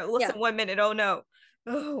no, we're at less than 1 minute. Oh no.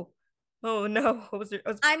 Oh no.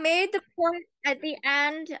 I made the point at the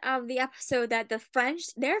end of the episode that their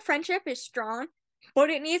friendship is strong, but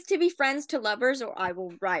it needs to be friends to lovers or I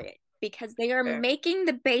will riot. Because they are making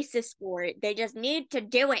the basis for it. They just need to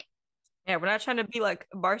do it. Yeah, we're not trying to be like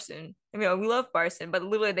Barson. I mean, we love Barson, but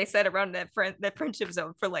literally they sat around that friendship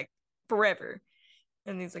zone for like forever.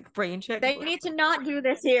 And he's like, brain check. They need to not do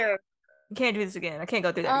this here. You can't do this again. I can't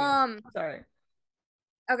go through that again. Sorry.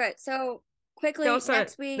 Okay, so quickly,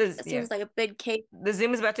 next week seems like a big cake. The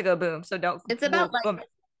Zoom is about to go boom, so don't. It's about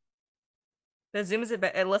the Zoom is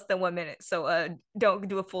at less than 1 minute, so don't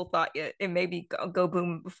do a full thought yet. It maybe go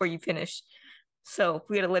boom before you finish. So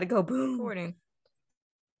we gotta let it go boom. Recording.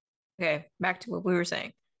 Okay, back to what we were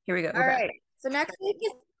saying. Here we go. All right. So next week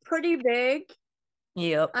is pretty big.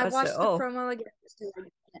 Yep. I watched the promo again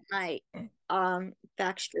at night.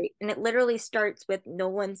 Backstreet, and it literally starts with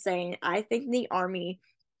Nolan saying, "I think the army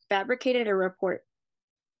fabricated a report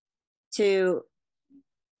to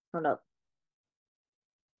hold up."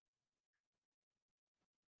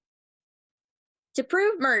 To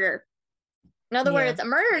prove murder. In other words, a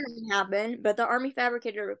murder didn't happen, but the army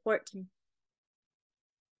fabricated a report to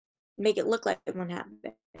make it look like one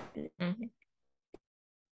happened.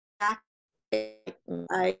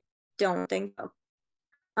 I don't think so.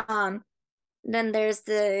 Then there's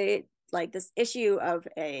this issue of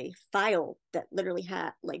a file that literally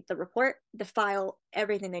had like the report, the file,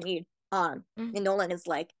 everything they need on. And Nolan is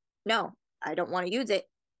like, no, I don't want to use it.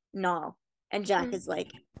 No. And Jack is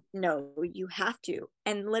like, no, you have to.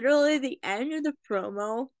 And literally the end of the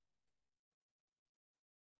promo.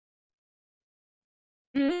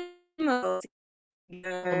 Hold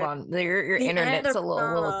on, your internet's a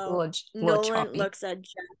little Nolan choppy. Looks at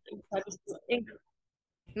Jack.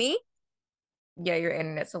 Me? Yeah, your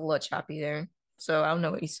internet's a little choppy there. So I don't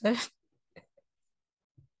know what you said.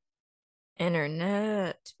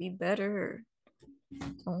 Internet, be better.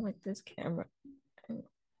 Don't like this camera.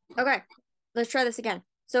 Okay, let's try this again.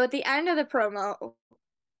 So at the end of the promo,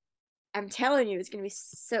 I'm telling you, it's gonna be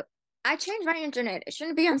so. I changed my internet. It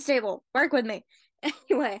shouldn't be unstable. Work with me.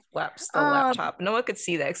 Anyway, slaps the laptop. No one could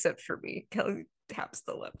see that except for me. Kelly taps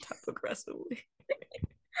the laptop aggressively.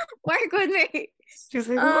 Work with me. She's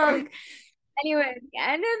like, work. Anyway, the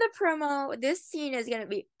end of the promo, this scene is gonna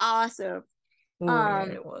be awesome. Ooh, yeah,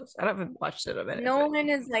 it was. I haven't watched it a minute. Nolan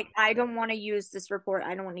is like, I don't want to use this report.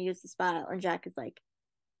 I don't want to use this file. And Jack is like,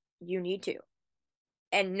 you need to.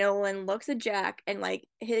 And Nolan looks at Jack and like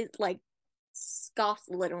his like scoffs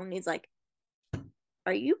a little, and he's like,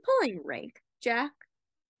 "Are you pulling rank, Jack?"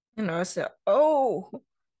 You know, I said, oh,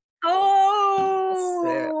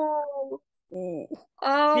 we're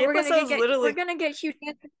gonna get Hugh.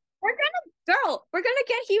 We're gonna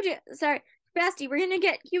get Hugh. Sorry, Basti, we're gonna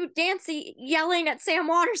get Hugh Dancy yelling at Sam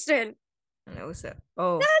Waterston. And I was that's gonna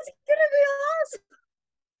be awesome.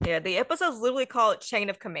 Yeah, the episode's literally called Chain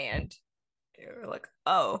of Command. You're like,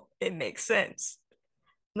 oh, it makes sense.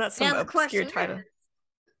 Not some obscure title.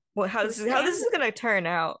 Well, how this is gonna turn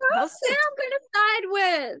out? How's Sam gonna side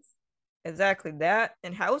with? Exactly that.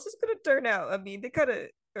 And how is this gonna turn out? I mean, they kinda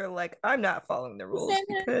are like, I'm not following the rules. Sam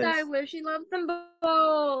gonna side with. She loves them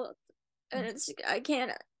both. And I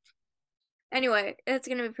can't. Anyway, it's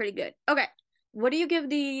gonna be pretty good. Okay. What do you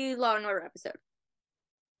give the Law and Order episode?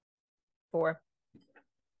 4.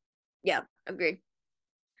 Yeah, agreed.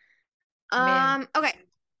 Okay.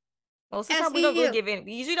 Well, sometimes we don't really give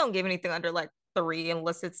we usually don't give anything under like 3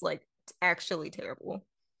 unless it's like actually terrible.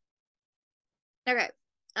 Okay.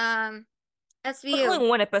 SVU. Only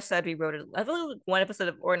one episode we wrote it. I feel like one episode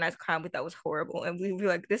of Organized Crime we thought was horrible, and we were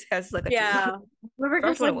like, this has like a we were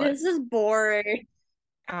just like, this is boring.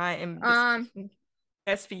 I am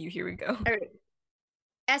SVU. Here we go. Right.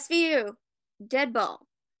 SVU, Deadball.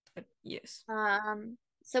 Yes.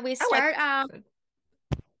 So we start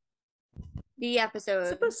the episode.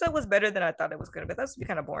 This episode was better than I thought it was gonna be. That would be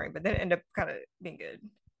kind of boring, but then it ended up kind of being good.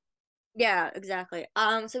 Yeah, exactly.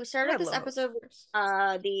 So we started this episode with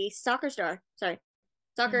the soccer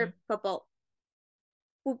football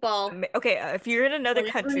football. Okay, if you're in another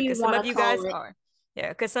Whatever country, you because some wanna of you call guys it. are, yeah,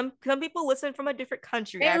 because some people listen from a different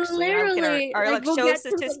country And actually, and I look at literally, our like like we'll show get to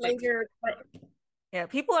it statistics. later, but Yeah,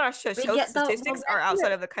 people in our we show get the we'll statistics get are to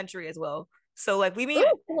outside it. of the country as well. So like Ooh,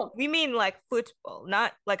 cool. we mean like football,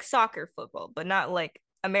 not like soccer football, but not like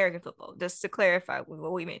American football. Just to clarify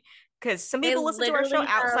what we mean, because some They people listen to our show literally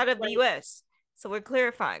have outside of the like U.S., so we're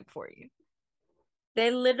clarifying for you.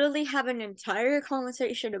 they literally have an entire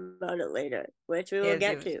conversation about it later, which we will Yes,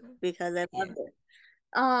 get yes, to because I yeah. loved it.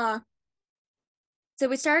 Uh so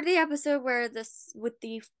we started the episode where this with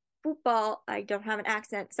the football, I don't have an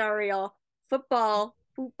accent, sorry y'all. Football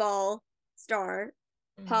star,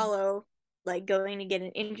 Paulo, like going to get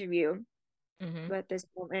an interview with this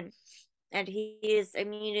woman. And he is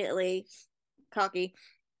immediately cocky,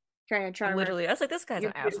 trying to charm her. Literally, I was like, this guy's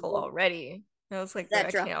You're an asshole beautiful, already. I was like, bro, I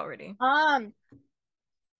etc. can't already.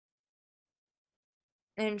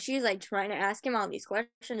 And she's like trying to ask him all these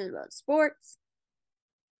questions about sports.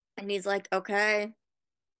 And he's like, okay,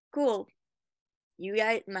 cool. You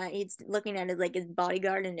guys, he's looking at his like his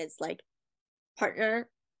bodyguard and his like partner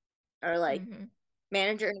or like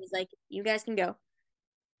manager, and he's like, you guys can go.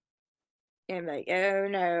 And I'm like, oh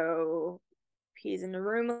no, he's in the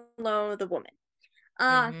room alone with a woman.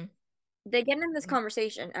 They get in this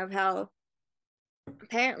conversation of how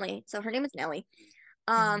apparently, so her name is Nellie.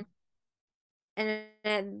 And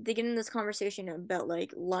they get in this conversation about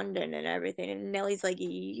like London and everything, and Nellie's like,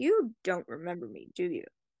 you don't remember me, do you?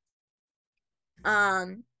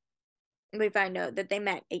 We find out that they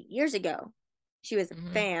met 8 years ago. She was a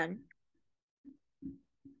fan.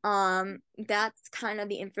 That's kind of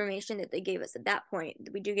the information that they gave us at that point.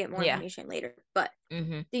 We do get more information later, but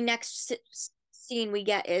the next scene we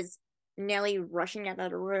get is Nellie rushing out of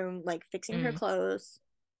the room, like fixing her clothes,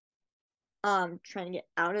 trying to get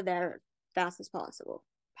out of there as fast as possible.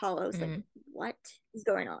 Paulo's like, what is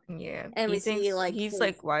going on? Yeah, and we see like he's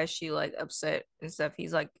like, why is she like upset and stuff?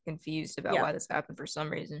 He's like confused about why this happened for some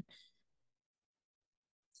reason.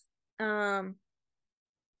 Then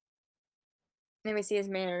we see his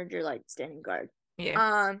manager like standing guard.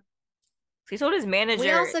 Yeah. He told his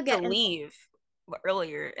manager also get to leave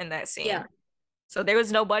earlier in that scene. Yeah. So there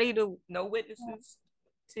was no witnesses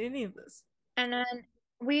to any of this. And then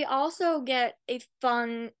we also get a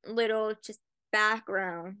fun little just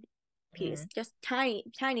background piece, just tiny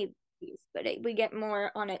piece, but we get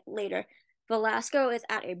more on it later. Velasco is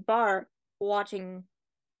at a bar watching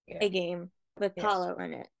a game with Paulo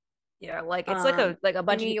in it. Yeah, like it's like a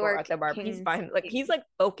bunch of people at the bar. He's fine. Like he's like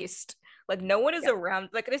focused. Like no one is around.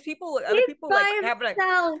 Like there's people, other people like having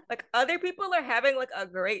like other people are having like a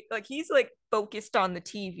great, like he's like focused on the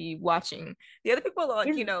TV watching. The other people are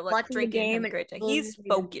like, you know, like drinking and great time. He's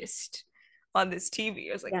focused on this TV.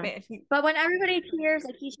 I was like, man. But when everybody cheers,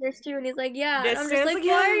 like he cheers too, and he's like, yeah. And I'm just like,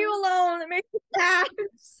 why are you alone? It makes me sad.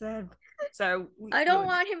 Sad. So I don't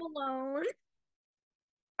want him alone.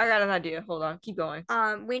 I got an idea. Hold on, keep going.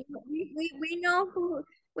 We know who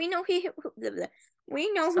he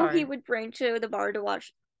would bring to the bar to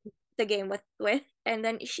watch the game with, and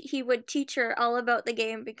then he would teach her all about the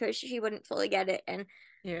game because she wouldn't fully get it. And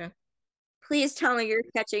please tell me you're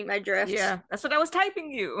catching my drift. Yeah, that's what I was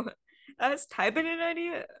typing you. I was typing an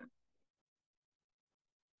idea.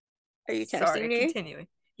 Are you texting me? Continuing.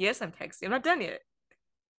 Yes, I'm texting. I'm not done yet.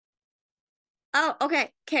 Oh,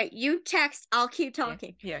 okay. You text. I'll keep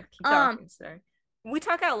talking. Yeah, keep talking. Sorry. We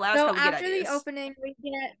talk out loud. So how we after get the opening, we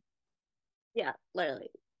get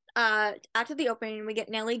literally. After the opening, we get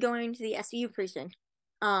Nellie going to the SVU precinct,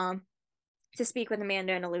 to speak with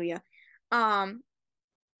Amanda and Olivia.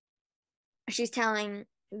 She's telling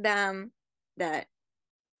them that,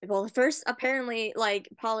 well, first apparently like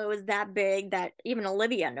Paulo is that big that even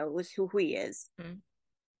Olivia knows who he is.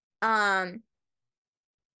 And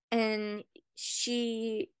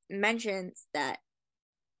she mentions that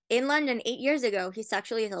in London 8 years ago, he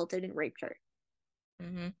sexually assaulted and raped her.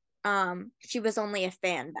 She was only a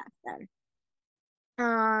fan back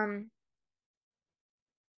then.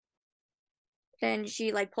 Then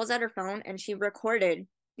she like pulls out her phone and she recorded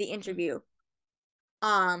the interview.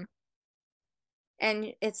 And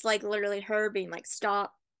it's like literally her being like,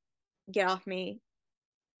 stop, get off me,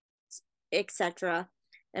 etc.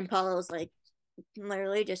 And Paulo's like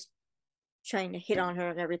literally just trying to hit on her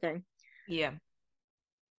and everything. Yeah.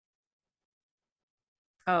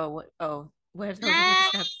 Oh, where's so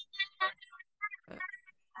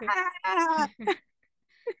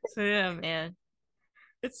yeah, man.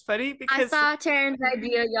 It's funny because I saw Taryn's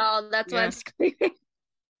idea, y'all. That's why I'm screaming.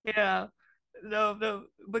 Yeah. No,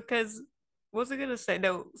 because what was I gonna say?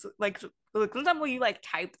 No, like sometimes when you like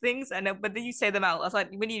type things, I know, but then you say them out loud.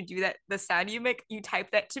 Like when you do that, the sound you make, you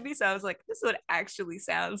type that to me. So I was like, this is what it actually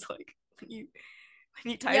sounds like when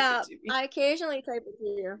you type it Yeah, to me. I occasionally type it to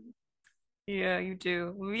you. Yeah, you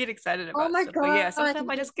do. We get excited Oh about my stuff, but yeah, God, I sometimes can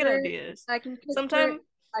I just get picture it. ideas. I can picture it. Sometimes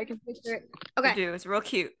I can picture it. you Okay. do. It's real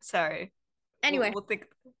cute. Sorry. We'll, Anyway. we'll think.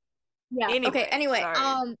 Yeah. Okay. Anyway, Anyway.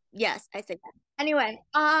 sorry. Yes, I think that. Anyway.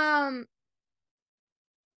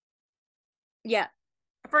 Yeah.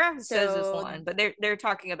 I forgot who says this So line, but they're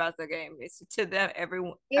talking about the game. It's to them, it's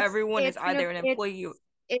everyone is it's either an employee.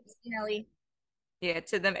 it's Nelly. Yeah,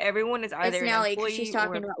 to them, everyone is It's either an Nelly because she's employee or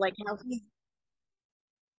talking about like how he's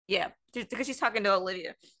yeah, because she's talking to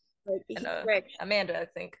Olivia like and he's rich, Amanda, I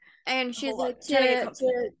think. and she's Hold on, like trying to get comfy.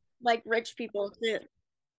 to like rich people to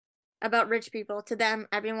about rich people to them.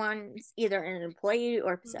 Everyone's either an employee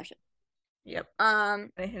or possession. Yep.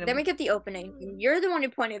 Then we get the opening. And you're the one who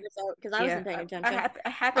pointed this out because I wasn't paying attention. I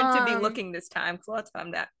happened to be looking this time because a lot of time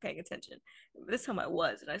I'm not paying attention. This time I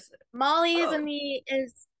was, and I said, Molly "Oh,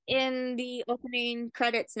 is in the opening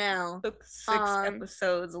credits now. took 6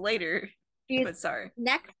 episodes later." She's But sorry,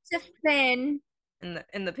 next to Finn.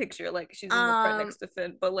 In the picture, like she's in the front next to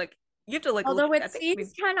Finn, but like you have to like although look. it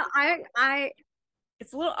seems kind of I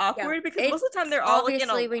it's a little awkward yeah, because most of the time they're all like in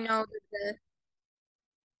a. obviously we know that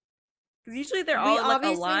because usually they're we all in like a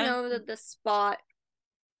obviously line. know that the spot.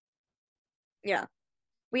 Yeah,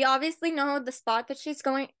 we obviously know the spot that she's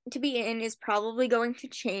going to be in is probably going to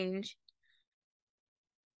change.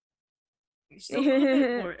 Still a little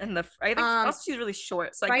bit more in the. I think also she's really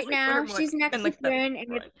short. So right now she's next to like Finn,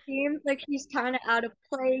 and it seems like she's kind of out of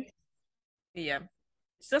place. Yeah,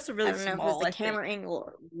 it's just a really I don't know small. if it's the camera angle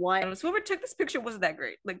or what. So whoever took this picture wasn't that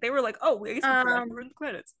great. Like they were like, oh, I guess we're in the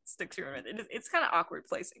credits. Sticks here. It's kind of awkward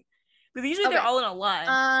placing. Because usually they're all in a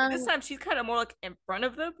line. This time she's kind of more like in front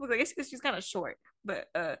of them. Because I guess because she's kind of short. But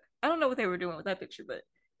I don't know what they were doing with that picture. But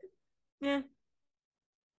yeah.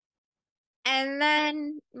 And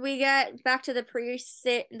then we get back to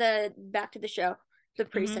the back to the show, the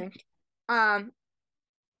precinct. I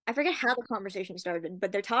forget how the conversation started,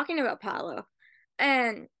 but they're talking about Paolo,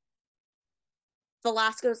 and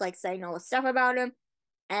Velasco's like saying all this stuff about him,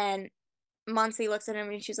 and Muncie looks at him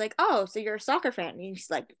and she's like, "Oh, so you're a soccer fan?" And he's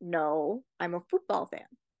like, "No, I'm a football fan."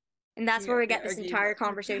 And that's where we get this entire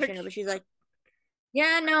conversation. But she's like,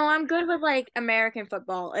 "Yeah, no, I'm good with like American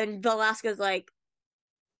football," and Velasco's like,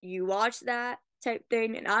 "You watch that type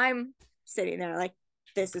thing," and I'm sitting there like,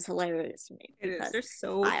 this is hilarious to me. It is. They're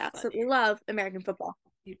so I absolutely love American football.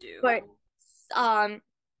 You do. But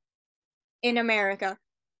in America,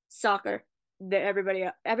 soccer,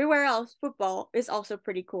 everywhere else, football is also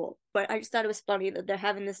pretty cool. But I just thought it was funny that they're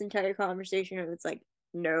having this entire conversation and it's like,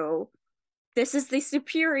 no, this is the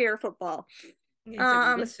superior football. Yeah,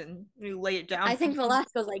 like, listen, you lay it down. I think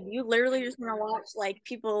Velasco's like, you literally just want to watch like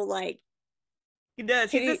people like. He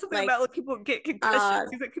does. He said something about like people get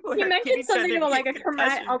concussions. He's like people. He mentioned something about like a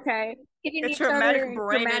traumatic. Okay, a traumatic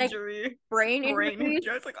brain injury. Brain injury.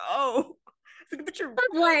 I was like, oh, it's like, but you're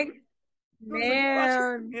like,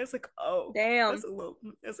 man. It's like, oh, damn. That's a little.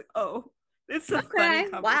 It's like, oh, it's a funny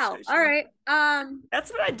conversation. Wow. All right.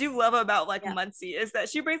 That's what I do love about like Muncie is that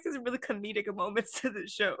she brings these really comedic moments to the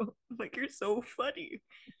show. Like you're so funny.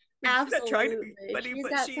 Absolutely. She's not trying to be funny, she's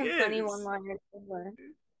but got she some is. funny one-liners.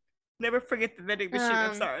 Never forget the vending machine.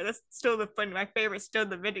 I'm sorry. That's still my favorite. Still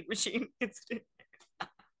the vending machine incident.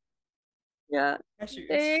 Yeah.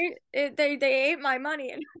 They ate my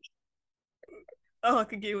money. All I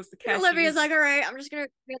could get was the cashews. Olivia's like, all right, I'm just gonna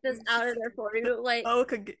get this out of there for you. Like, all I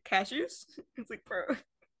could get cashews. It's like, bro.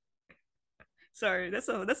 Sorry, that's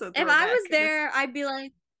a. If I was there, I'd be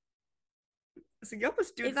like. So y'all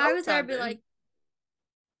must do this. If I was there, I'd be like.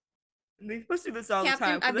 They're supposed to do this all the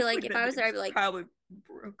time. I'd be like, if I was there, I'd be like, probably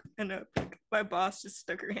broke, and my boss just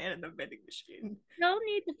stuck her hand in the vending machine. No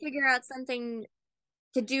need to figure out something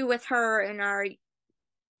to do with her and our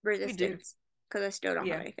resistance because I still don't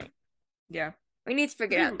have anything. Yeah, we need to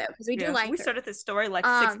figure it out though because we do like. We started this story like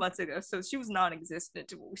 6 months ago, so she was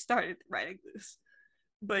non-existent when we started writing this.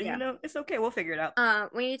 But you know, it's okay. We'll figure it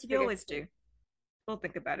out. We need to. We always do. We'll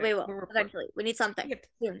think about it. We will eventually. We need something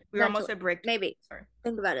soon. We're almost at break. Maybe. Sorry.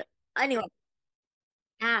 Think about it. Anyway.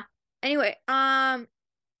 Anyway. Oh,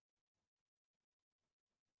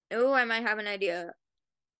 I might have an idea.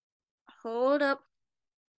 Hold up.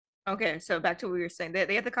 Okay, so back to what we were saying.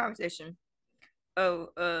 They had the conversation. Oh,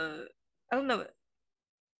 I don't know.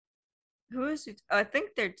 Who is it? I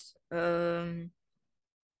think there's I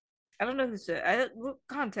don't know who's what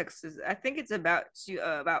context is. I think it's about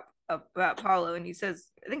about Paulo, and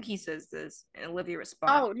I think he says this, and Olivia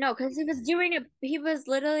responds. Oh no, because he was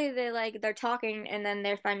literally they're talking, and then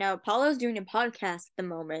they find out Paulo's doing a podcast at the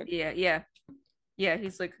moment. Yeah.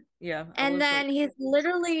 He's like, yeah. And then he's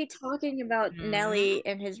literally talking about Nelly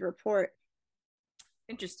in his report.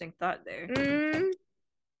 Interesting thought there.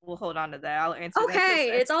 We'll hold on to that. I'll answer. Okay,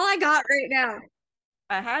 it's all I got right now.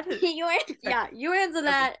 I had to. you answer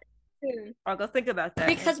that soon. I'll go think about that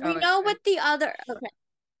because we know what the other. Okay.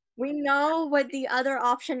 We know what the other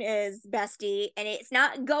option is, bestie, and it's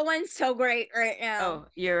not going so great right now. Oh,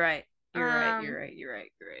 you're right. You're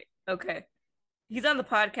right. Okay. He's on the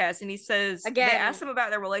podcast and he says again, they asked him about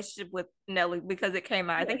their relationship with Nelly because it came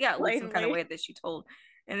out. I think he got some kind of way that she told.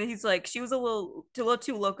 And then he's like, she was a little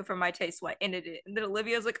too local for my taste, so I ended it. And then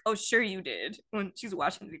Olivia's like, oh, sure you did. When she's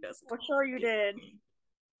watching the videos. Oh, sure you did.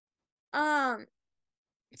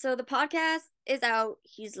 So the podcast is out.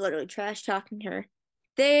 He's literally trash talking her.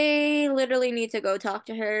 They literally need to go talk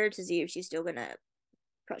to her to see if she's still gonna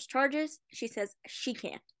press charges. She says she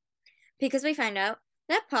can't. Because we find out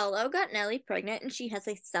that Paulo got Nelly pregnant and she has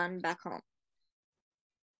a son back home.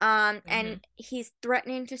 And he's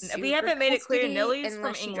threatening to sue. We haven't made it clear Nelly's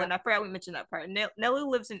from England. I forgot we mentioned that part. Nelly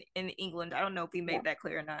lives in England. I don't know if we made that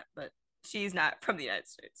clear or not, but she's not from the United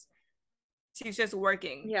States. She's just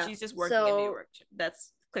working. Yeah. She's just working in New York.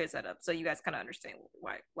 That's clears that up. So you guys kind of understand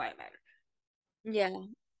why it mattered. Yeah.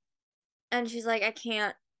 And she's like, I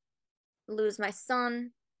can't lose my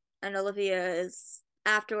son. And Olivia is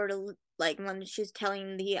afterward, like when she's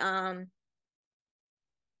telling the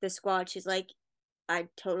squad, she's like, I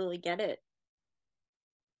totally get it.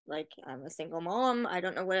 Like, I'm a single mom. I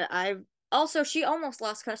don't know what she almost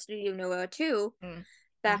lost custody of Noah too.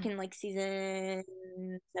 Back in like season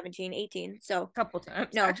 17, 18. So a couple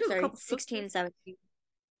times. No, actually, 16, 17.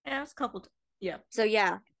 Yeah, it's a couple times. Yeah. So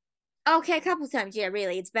yeah. Okay, a couple times. Yeah,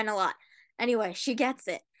 really. It's been a lot. Anyway, she gets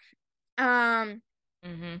it. So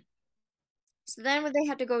then they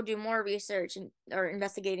have to go do more research or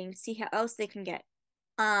investigating to see how else they can get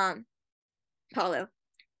Paulo.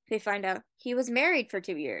 They find out he was married for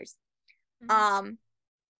 2 years.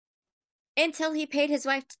 Until he paid his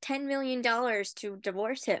wife $10 million to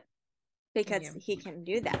divorce him because he can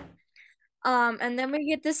do that. And then we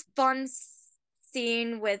get this fun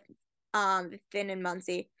scene with Finn and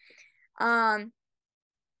Muncie.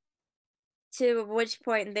 To which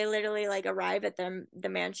point they literally like arrive at the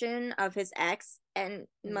mansion of his ex, and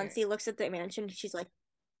Muncie looks at the mansion and she's like,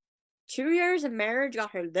 2 years of marriage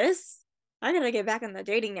got her this? I gotta get back on the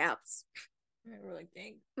dating apps. We're like,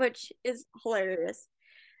 dang. Which is hilarious.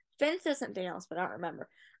 Finn says something else, but I don't remember.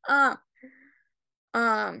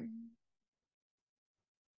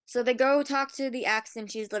 So they go talk to the ex,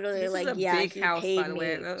 and she's literally this like, is a "Yeah, big house, by the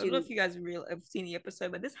way. I don't know if you guys have seen the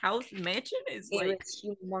episode, but this house mansion is like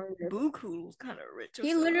buku's kind of rich.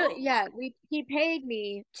 He literally, he paid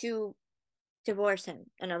me to divorce him,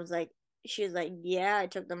 and I was like, she was like, yeah, I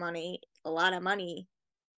took the money, a lot of money,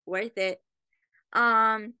 worth it.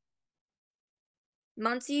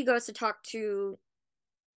 Muncie goes to talk to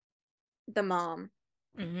the mom,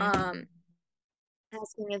 asking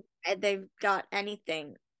if they've got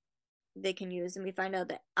anything they can use, and we find out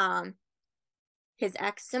that his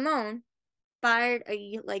ex Simone fired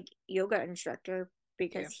a yoga instructor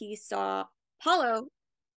because he saw Paulo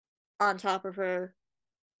on top of her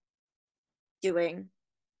doing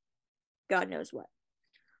God knows what.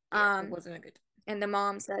 It wasn't a good time. And the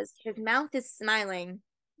mom says his mouth is smiling,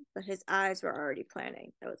 but his eyes were already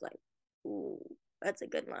planning. I was like, ooh, that's a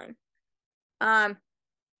good line.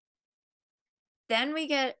 Then we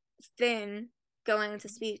get Finn going to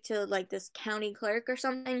speak to like this county clerk or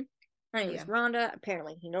something. Her name is Rhonda.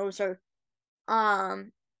 Apparently he knows her.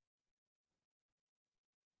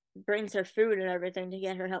 Brings her food and everything to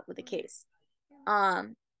get her help with the case.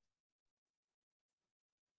 Because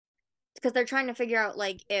they're trying to figure out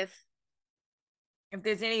like if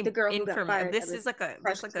there's any the girl who got fired, this is like a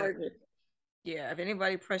if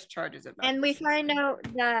anybody pressed charges about and we find out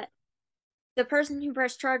that the person who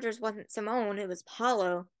pressed charges wasn't Simone, it was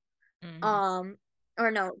Paulo. Or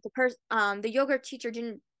no, the yoga teacher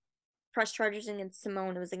didn't press charges against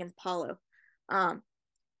Simone, it was against Paulo.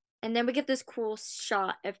 And then we get this cool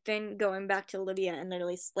shot of Finn going back to Olivia and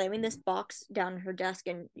literally slamming this box down her desk,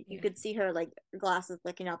 and you could see her like glasses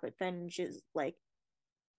looking up at Finn, and she's like,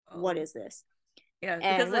 what is this? Yeah,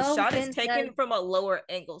 because the shot is taken from a lower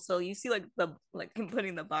angle, so you see like him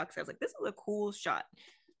putting the box. I was like, this is a cool shot.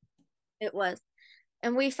 It was.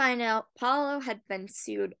 And we find out Paulo had been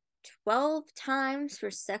sued 12 times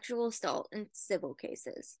for sexual assault in civil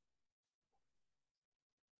cases.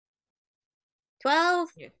 12?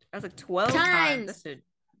 Yeah, I was like 12 times.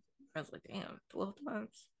 I was like, damn, 12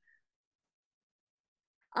 times.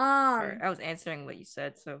 Um, I was answering what you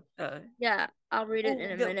said, so yeah, I'll read it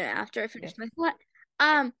in a minute after I finish my thought.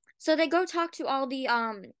 So they go talk to all the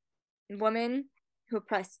women who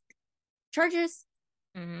pressed charges.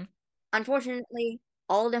 Mm-hmm. Unfortunately,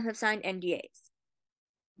 all of them have signed NDAs.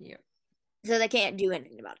 Yeah. So they can't do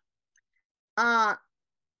anything about it.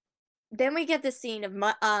 Then we get the scene of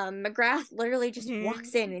McGrath literally just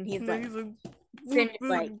walks in and he's like,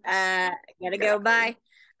 gotta go, bye.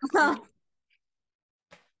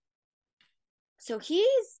 So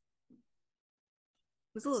he's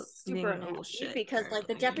super unhappy because like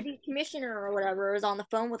the deputy commissioner or whatever is on the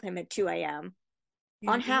phone with him at 2 a.m.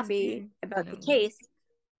 unhappy about the case.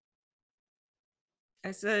 I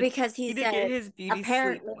said because he said get his beauty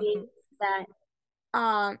apparently that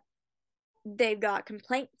they've got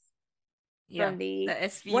complaints from the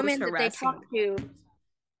women that they talked to.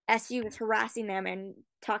 SU was harassing them and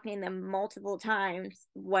talking to them multiple times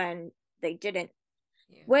when they didn't.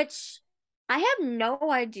 Yeah. Which I have no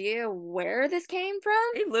idea where this came from.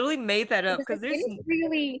 They literally made that up because there's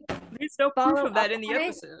no proof of that in the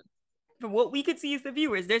episode. From what we could see as the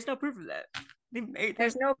viewers, there's no proof of that.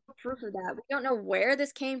 There's no proof of that. We don't know where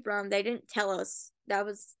this came from. They didn't tell us. That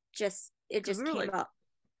was just came up.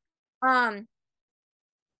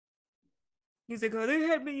 He's like, oh, they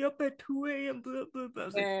had me up at 2 a.m. Blah blah blah.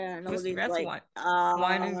 Yeah, no, that's like,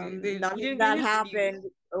 none of that happened.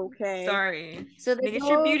 Okay. Sorry. So they get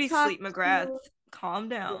your beauty sleep, McGrath. Calm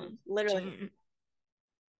down. Yeah, literally.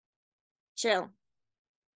 Chill.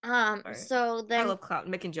 So then I love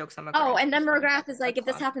making jokes on McGrath. Oh, and then McGrath is like, if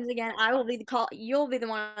this happens again, I will be the call. You'll be the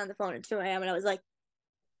one on the phone at 2 a.m. And I was like,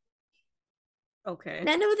 okay.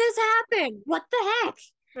 None of this happened. What the heck?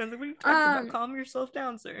 What are you talking about? Calm yourself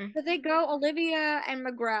down, sir. So they go. Olivia and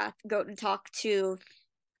McGrath go to talk to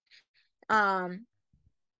Paulo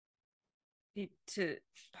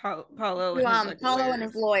and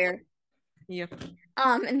his lawyer. Yeah.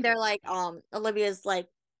 And they're like, Olivia's like,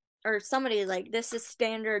 or somebody's like, this is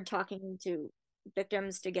standard talking to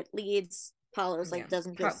victims to get leads. Paulo's like,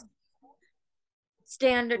 doesn't this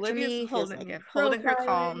standard Olivia's to me? holding her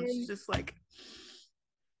calm. She's just like,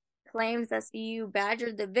 claims that you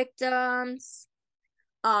badgered the victims.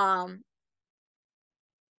 They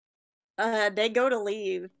go to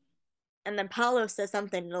leave, and then Paulo says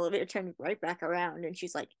something, and Olivia turns right back around, and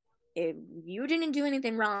she's like, if you didn't do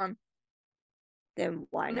anything wrong, then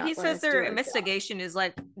why not? He says their investigation is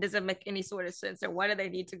like, doesn't make any sort of sense, or why do they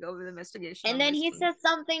need to go with the investigation? And then he says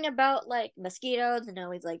something about like mosquitoes, and now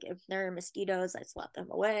he's like, if there are mosquitoes, I swat them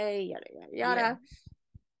away, yada yada yada. Yeah.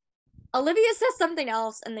 Olivia says something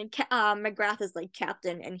else, and then McGrath is like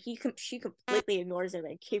captain, and she completely ignores him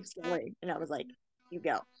and keeps going. And I was like, you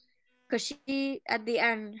go. Because she, at the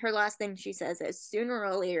end, her last thing she says is, sooner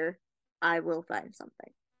or later, I will find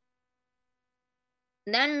something.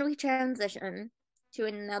 And then we transition to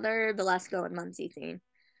another Velasco and Muncie scene.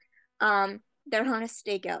 They're on a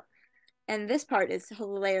stakeout. And this part is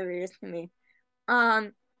hilarious to me.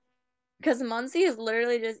 Because Muncie is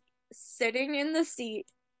literally just sitting in the seat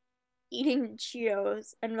eating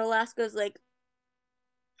Cheetos, and Velasco's like,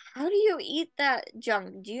 how do you eat that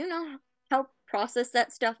junk? Do you know how processed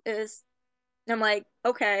that stuff is? And I'm like,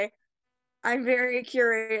 okay, I'm very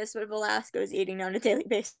curious what Velasco's eating on a daily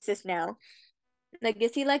basis now. Like,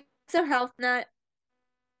 is he like a health nut?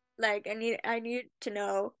 Like, I need to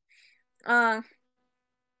know. And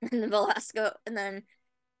then Velasco, and then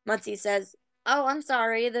Muncie says, oh, I'm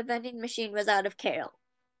sorry, the vending machine was out of kale.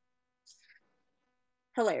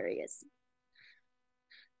 Hilarious.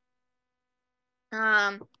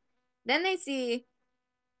 Then they see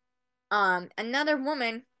another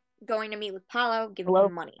woman going to meet with Paulo, giving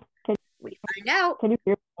him money. We find out can you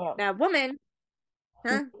hear me? That woman,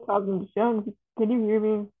 huh? Can you hear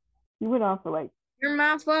me? You went on for like.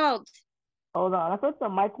 Your fault. Hold on, I thought the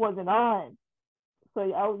mic wasn't on. So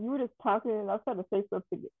you were just talking, and I was trying to say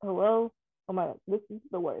something. Hello? Oh my God, this is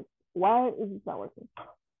the worst. Why is this not working?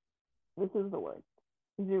 This is the worst.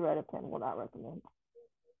 0 out of 10 will not recommend.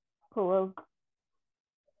 Hello?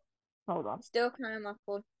 Hold on. Still kind of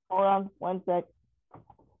muffled. Hold on, 1 sec.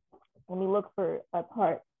 Let me look for a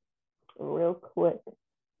part real quick.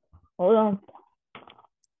 Hold on.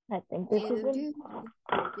 I think this is it.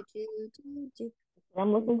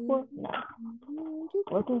 I'm looking for? No.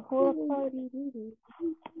 Looking for a part.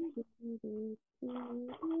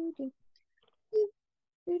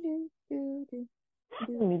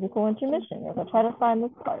 Musical intermission. If I try to find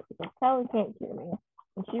this part, because Callie can't hear me.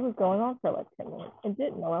 And she was going on for like 10 minutes and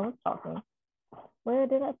didn't know I was talking. Where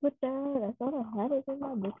did I put that? I thought I had it in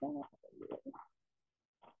my book.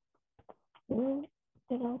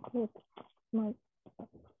 did I put my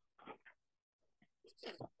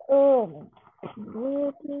oh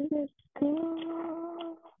where did it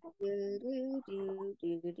go?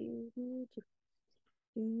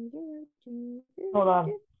 Hold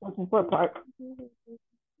on, looking for a part.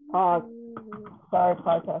 Pause. Sorry,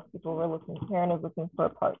 podcast people. We're looking. Karen is looking for a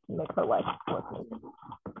part to make her life worth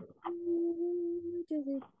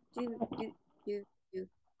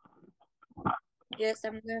Yes,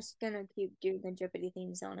 I'm just gonna keep doing the Jeopardy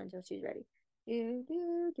theme song until she's ready. It's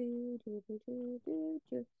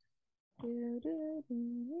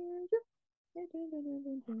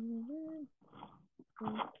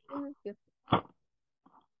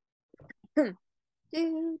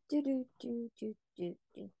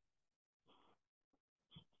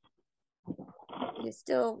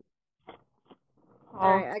still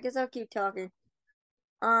all right. I guess I'll keep talking.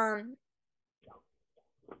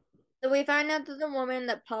 So we find out that the woman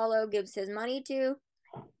that Paulo gives his money to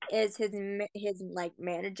is his like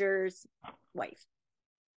manager's wife.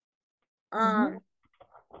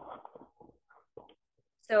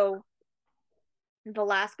 So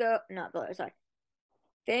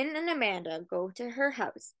Finn and Amanda go to her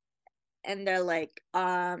house and they're like,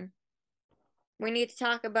 we need to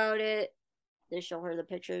talk about it. They show her the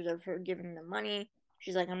pictures of her giving the money.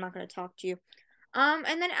 She's like, I'm not gonna talk to you.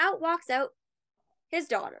 And then walks out his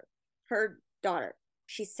daughter. Her daughter.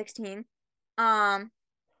 She's 16. And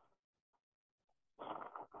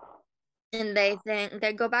they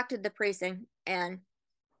go back to the precinct, and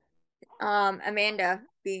Amanda,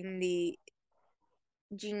 being the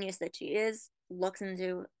genius that she is, looks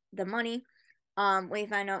into the money. We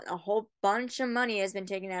find out a whole bunch of money has been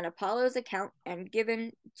taken out of Paulo's account and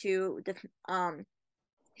given to the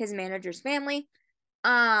his manager's family.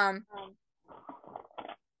 Not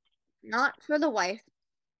for the wife,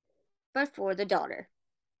 but for the daughter.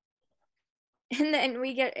 And then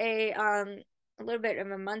we get a little bit of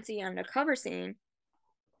a Muncie undercover scene.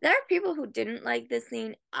 There are people who didn't like this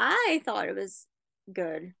scene. I thought it was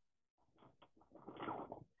good.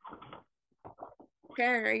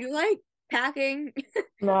 Karen, are you like packing?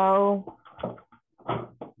 No. I'm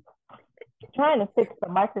trying to fix the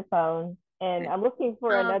microphone, and I'm looking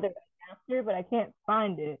for another adapter, but I can't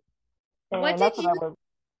find it. And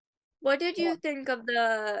what did you think of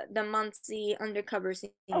the Muncie undercover scene?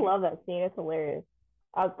 I love that scene. It's hilarious.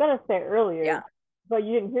 I was gonna say it earlier, but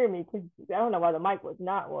you didn't hear me because I don't know why the mic was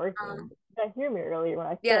not working. You didn't hear me earlier when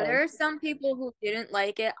I said. There are some people who didn't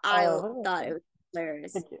like it. I thought it was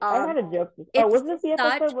hilarious. I had a joke. Was this the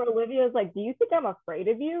episode where Olivia was like, "Do you think I'm afraid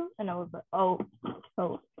of you?" And I was like, "Oh,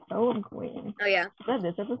 Gwen." Oh yeah.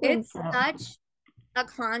 This episode it's such a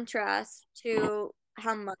contrast to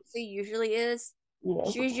how Muncie usually is.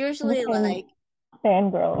 Yes. She's usually like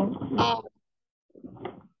fangirl.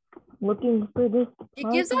 Looking for this. She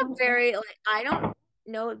gives off very like, I don't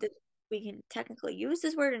know that we can technically use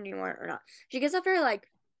this word anymore or not. She gives off very like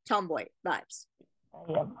tomboy vibes.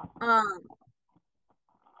 Yeah.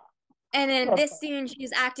 And in this scene,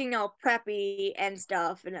 she's acting all preppy and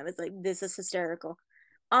stuff, and I was like, this is hysterical.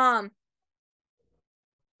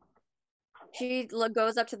 She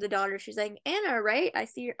goes up to the daughter. She's like, Anna, right? I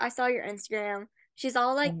saw your Instagram. She's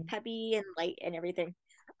all like peppy and light and everything.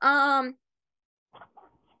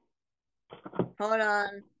 Hold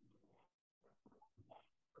on.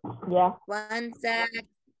 Yeah. 1 sec.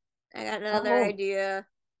 I got another idea.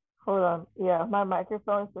 Hold on. Yeah, my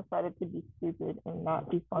microphone's decided to be stupid and not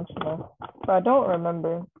be functional. So I don't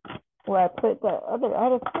remember where I put that other. I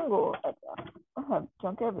had a single. I have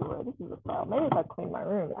junk everywhere. This is a file. Maybe if I clean my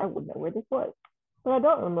room, I would know where this was. But I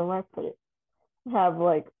don't remember where I put it. I have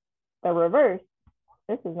like a reverse.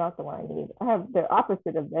 This is not the one I need. I have the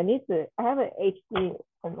opposite of that. I have an HD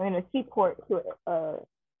and a C port to it.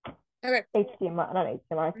 Okay. HDMI, not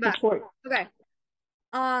HDMI, C port. Okay.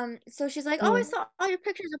 So she's like, "Oh, I saw all your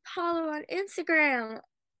pictures of Paulo on Instagram.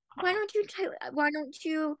 Why don't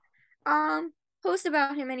you post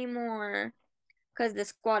about him anymore?" Because the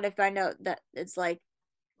squad, I find out that it's like,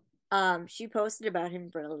 she posted about him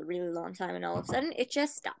for a really long time, and all of a sudden it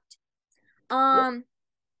just stopped.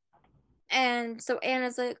 And so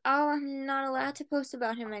Anna's like, "Oh, I'm not allowed to post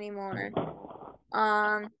about him anymore."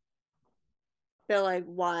 They're like,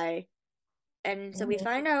 "Why?" And so we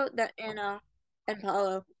find out that Anna and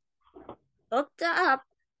Paulo hooked up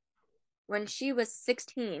when she was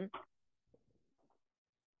 16.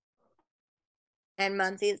 And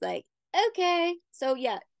Muncie's like, okay. So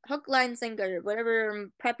yeah, hook, line, sinker,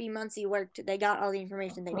 whatever preppy Muncie worked, they got all the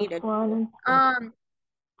information they needed.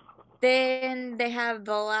 Then they have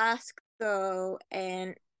Velasco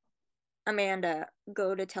and Amanda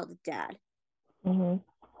go to tell the dad.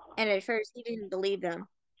 And at first he didn't believe them.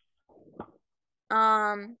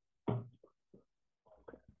 And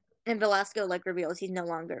Velasco like reveals he's no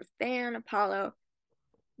longer a fan of Paulo.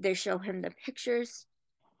 They show him the pictures.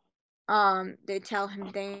 They tell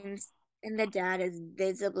him things, and the dad is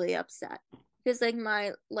visibly upset. Because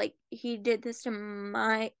he did this to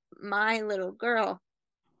my little girl.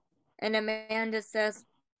 And Amanda says,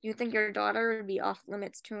 "You think your daughter would be off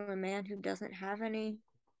limits to a man who doesn't have any?"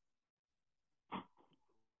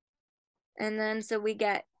 And then so we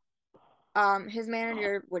get his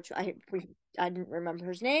manager, which I didn't remember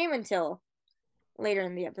his name until later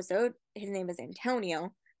in the episode. His name is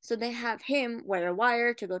Antonio. So they have him wear a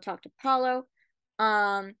wire to go talk to Paulo.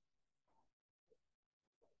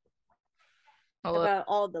 About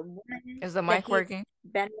all the women. Is the mic working?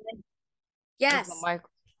 Been with. Yes. The mic.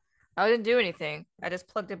 I didn't do anything. I just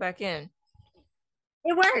plugged it back in.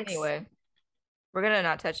 It works. Anyway, we're gonna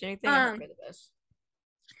not touch anything. For the best.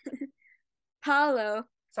 Paulo.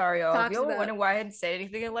 Sorry, y'all. If you ever wonder why I hadn't said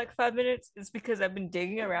anything in like 5 minutes, it's because I've been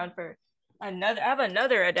digging around for another. I have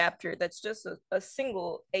another adapter that's just a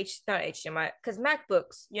single not HDMI, because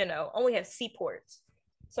MacBooks, only have C ports.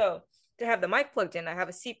 So to have the mic plugged in, I have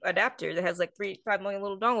a C adapter that has like 5 million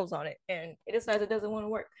little dongles on it, and it decides it doesn't want to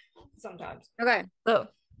work sometimes. Okay. So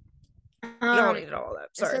you don't need all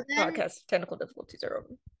that. Sorry, so podcast technical difficulties are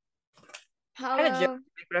over. Paulo, I had a joke,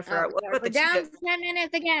 but I forgot. We're down to 10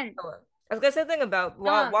 minutes again. I was gonna say something about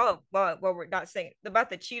while we're not saying about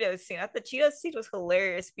the Cheetos scene. I thought the Cheetos scene was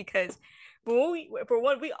hilarious because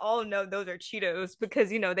we all know those are Cheetos because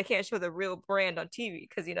they can't show the real brand on TV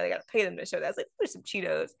because they gotta pay them to show that. I was like, there's some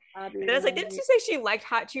Cheetos. And I was like, didn't she say she liked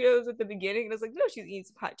hot Cheetos at the beginning? And I was like, no, she's eating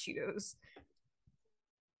some hot Cheetos.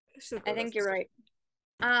 I think you're right.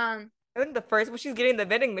 I think the first when she's getting the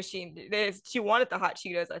vending machine, she wanted the hot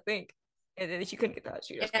Cheetos, I think, and then she couldn't get the hot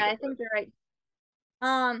Cheetos. Yeah, I think you're right.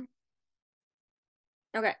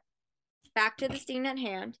 Okay, back to the scene at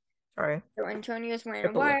hand. Sorry. So Antonio's wearing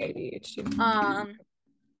a wire.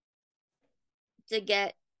 To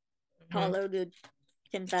get Paulo to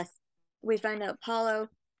confess. We find out Paulo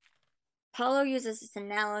uses this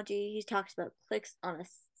analogy. He talks about clicks on a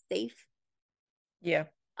safe. Yeah.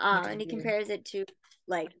 And he compares it to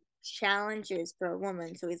like challenges for a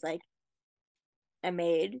woman. So he's like, a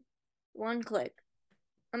maid, 1 click,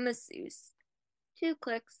 a masseuse, 2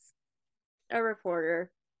 clicks, a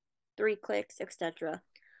reporter, 3 clicks, etc.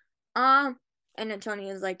 And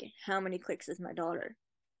Antonio is like, how many clicks is my daughter?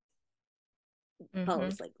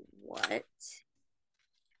 Paulo's like, what?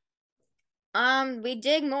 We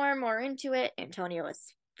dig more and more into it. Antonio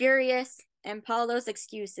is furious, and Paulo's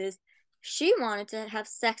excuse is, she wanted to have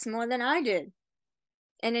sex more than I did.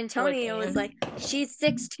 And Antonio is like, she's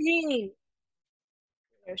 16.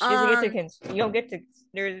 She doesn't get to. You don't get to.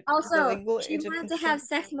 There's also, she wanted to have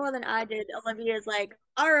sex more than I did. Olivia's like,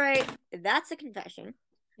 all right, that's a confession.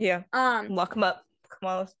 Yeah. Lock him up. Come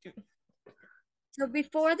on, let's do. So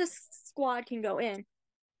before the squad can go in,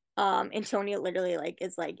 Antonio literally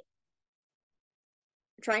is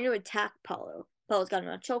trying to attack Paulo. Paulo's got him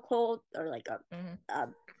in a chokehold or a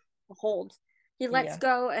hold. He lets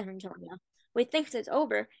go, and Antonio. We think it's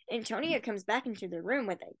over. Antonio comes back into the room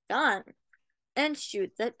with a gun and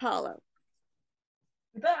shoots at Paulo.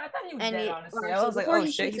 I thought he was dead, honestly. I was like, oh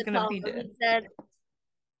shit, he's gonna be dead. He said,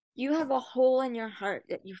 you have a hole in your heart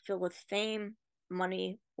that you fill with fame,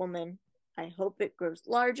 money, woman. I hope it grows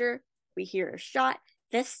larger. We hear a shot.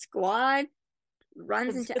 This squad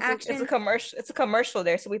runs into action. It's a commercial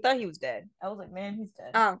there, so we thought he was dead. I was like, man, he's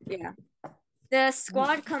dead. Oh, yeah. The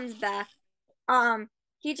squad comes back.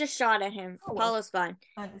 He just shot at him. Paulo's fine.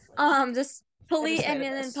 This police, and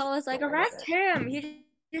then Paulo's like, arrest him. He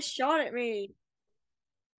just shot at me.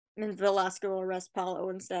 And Velasco arrests Paulo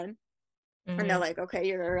instead. And they're like, okay,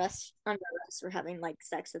 you're under arrest for having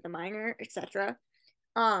sex with a minor, etc.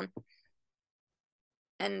 And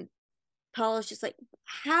Paulo's just like,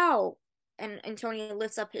 how? And Antonio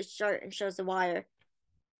lifts up his shirt and shows the wire.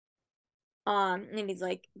 And he's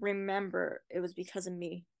like, remember, it was because of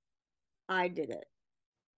me. I did it.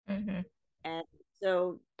 And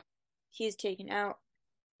so he's taken out.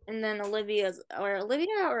 And then Olivia or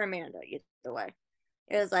Amanda, either way,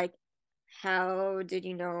 it was like, how did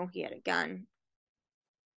you know he had a gun?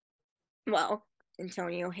 Well,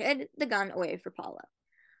 Antonio hid the gun away for Paulo.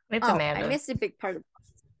 It's Amanda. I missed a big part of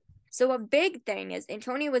this. So a big thing is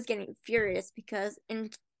Antonio was getting furious because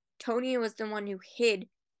Antonio was the one who hid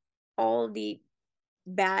all the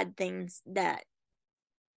bad things that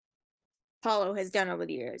Paulo has done over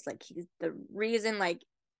the years. He's the reason,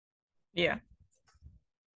 yeah.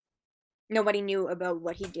 nobody knew about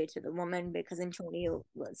what he did to the woman because Antonio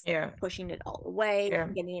was pushing it all away,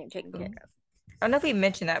 getting it taken care of. I don't know if we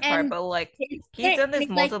mentioned that part, but like he's done this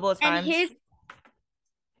multiple times.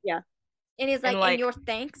 And he's like, and your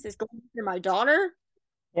thanks is going to my daughter.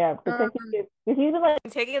 Yeah, because he's like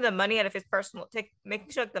taking the money out of his personal, making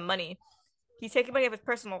sure like the money, he's taking money out of his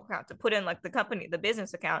personal account to put in like the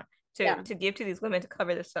business account to give to these women to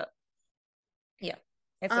cover this up. Yeah.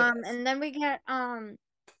 And then we get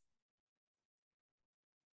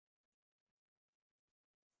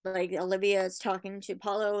like Olivia is talking to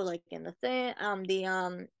Paulo like in the thing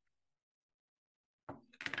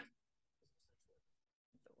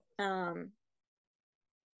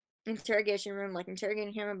interrogation room, like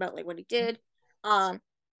interrogating him about like what he did. They're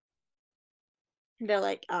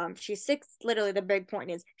like she's 6, literally the big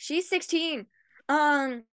point is she's 16.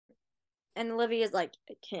 And Olivia's like,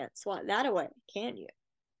 I can't swat that away, can you?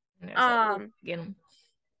 I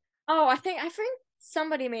think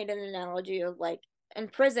somebody made an analogy of like in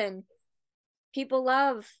prison people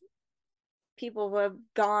love people who have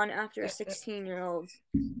gone after 16-year-olds.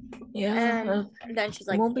 And then she's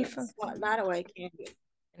like, won't be fun. Swat that away, can you?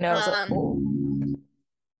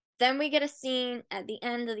 Then we get a scene at the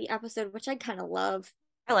end of the episode which I kind of love.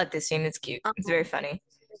 I like this scene, it's cute. It's very funny.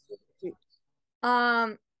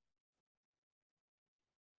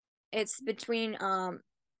 It's between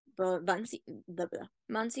Muncie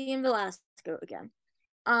and Velasco again.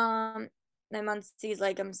 And Muncie's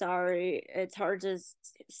like, I'm sorry, it's hard to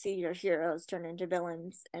see your heroes turn into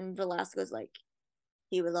villains. And Velasco's like,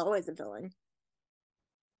 he was always a villain.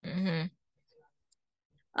 Mm-hmm.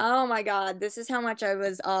 Oh my god, this is how much I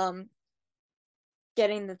was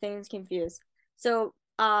getting the things confused. So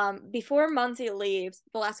before Muncie leaves,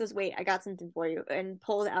 Velasco's, wait, I got something for you, and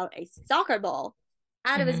pulls out a soccer ball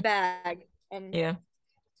out of his bag. And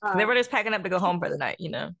everybody's packing up to go home for the night, you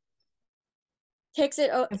know. Kicks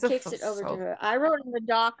it over to her. I wrote on the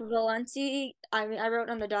doc I wrote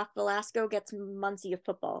on the doc Velasco gets Muncie a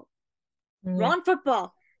football. Wrong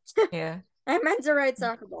football. Yeah. I meant to write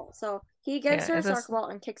soccer ball. So he gives her a soccer ball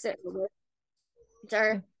and kicks it over to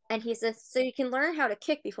her. And he says, so you can learn how to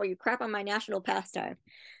kick before you crap on my national pastime.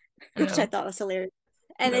 Which I thought was hilarious.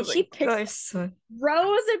 And then she throws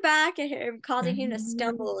it back at him, causing him to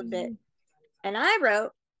stumble a bit. And I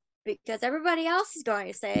wrote, because everybody else is going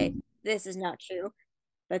to say this is not true,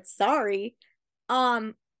 but sorry,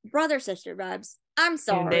 brother sister vibes. I'm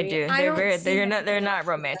sorry. They do. They're not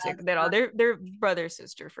romantic at all. They're brother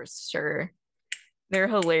sister for sure. They're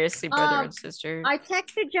hilariously brother and sister. I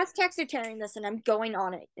just texted Taryn this, and I'm going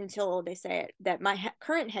on it until they say it. That my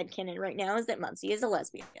current headcanon right now is that Muncie is a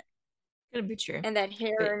lesbian. Could be true. And that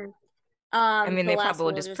Heron. I mean, they probably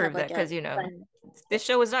will just prove that because this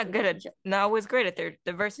show was not always great at their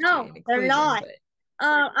diversity. No, they're not.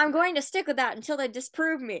 I'm going to stick with that until they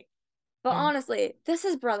disprove me. But honestly, this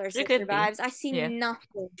is brother sister vibes. I see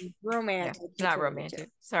nothing romantic. Not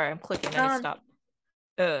romantic. Sorry, I'm clicking. I stop.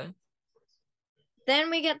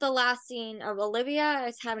 Then we get the last scene of Olivia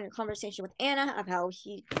is having a conversation with Anna of how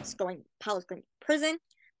Paulo's going to prison.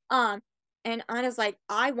 And Anna's like,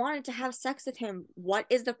 I wanted to have sex with him. What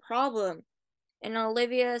is the problem? And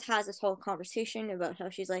Olivia has this whole conversation about how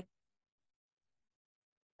she's like,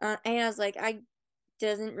 Anna's like, I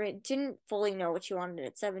didn't fully know what she wanted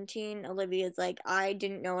at 17. Olivia's like, I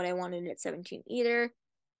didn't know what I wanted at 17 either,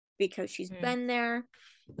 because she's been there.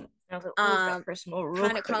 Kind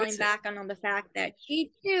of calling back on the fact that she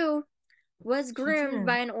too was groomed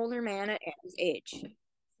by an older man at Anna's age.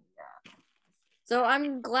 So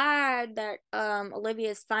I'm glad that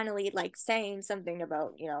Olivia's finally like saying something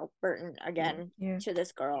about, Burton again to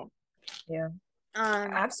this girl. Yeah.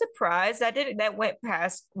 I'm surprised that went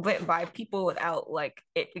by people without like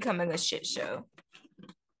it becoming a shit show.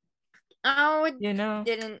 Oh, it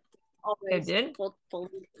didn't always. It did? Fully.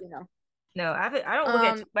 No, I don't look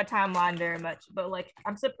at my timeline very much, but like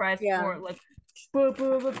I'm surprised for like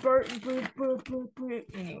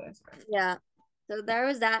anyways. Yeah. So there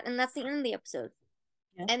was that, and that's the end of the episode.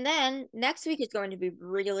 Yeah. And then next week is going to be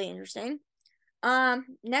really interesting.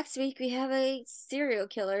 Next week we have a serial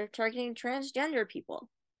killer targeting transgender people.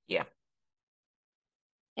 Yeah.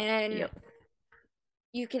 And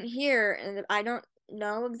you can hear, and I don't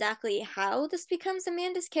know exactly how this becomes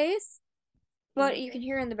Amanda's case, but you can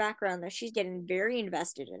hear in the background that she's getting very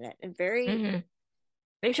invested in it and very.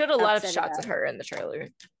 They showed a lot of shots of her in the trailer,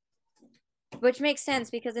 which makes sense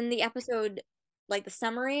because in the episode, like the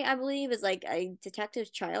summary, I believe, is like a detective's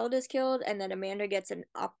child is killed, and then Amanda gets an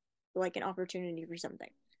opportunity for something.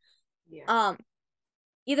 Yeah.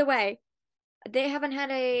 Either way, they haven't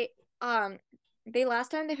had a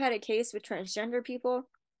last time they've had a case with transgender people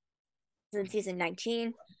in season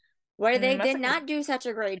 19, where they That's did not do such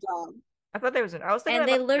a great job. I thought there was I was thinking And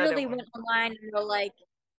they about another literally one. went online and were like,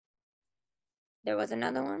 there was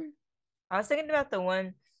another one? I was thinking about the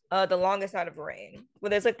one, The Longest Out of Rain, where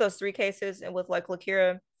there's like those three cases and with like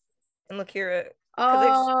Lakira and Lakira,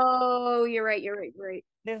 because Oh, you're right.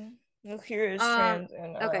 Lakira is trans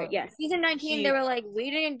and Okay, yeah. Season 19, they she were like, we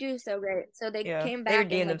didn't do so great. So they came they back in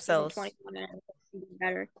redeemed like season themselves 21 and it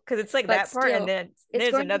better. because it's like But that part and still, then it's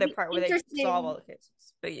there's going to another be part where they solve all interesting. the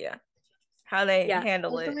cases. But yeah, how they Yeah,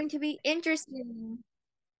 handle it's it. going to be interesting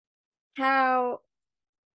how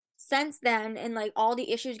since then and like all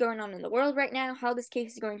the issues going on in the world right now, how this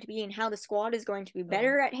case is going to be and how the squad is going to be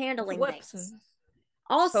better at handling things.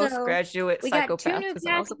 Also, Postgraduate we got two new psychopathism.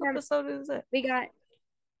 cast Also, what episode is it? We got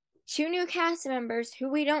two new cast members who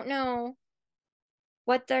we don't know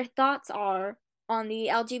what their thoughts are on the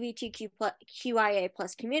LGBTQIA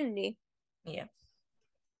plus community. Yeah.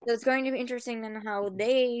 So it's going to be interesting on how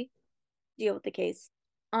they deal with the case.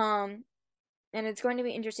 And it's going to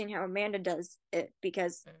be interesting how Amanda does it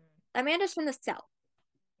because Amanda's from the South.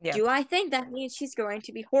 Yeah. Do I think that means she's going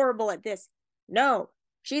to be horrible at this? No.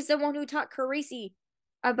 She's the one who taught Carisi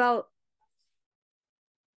about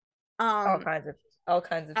all kinds of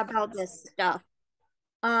about this stuff.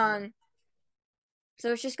 So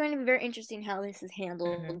it's just going to be very interesting how this is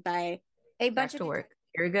handled by a bunch of work.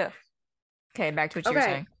 Here we go. Okay, back to what you were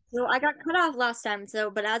saying. So I got cut off last time,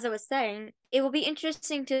 but as I was saying, it will be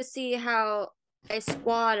interesting to see how a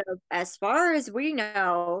squad of, as far as we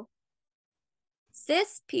know,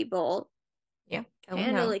 cis people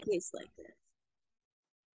handle a case like this.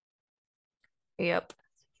 Yep.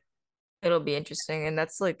 It'll be interesting, and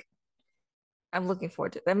that's like I'm looking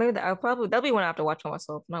forward to that. Maybe that'll be one I have to watch by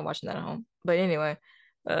myself. I'm not watching that at home. But anyway,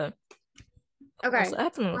 okay. Also, I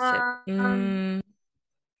have something to say.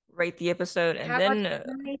 Rate the episode, and then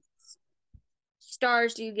how many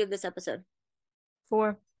stars do you give this episode?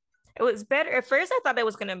 4. It was better at first. I thought it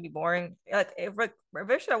was gonna be boring. Like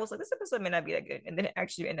eventually, I was like, this episode may not be that good, and then it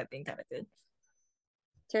actually ended up being kind of good.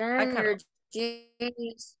 Turn your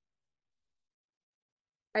genius.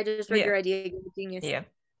 I just read your idea, genius.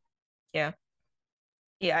 Yeah.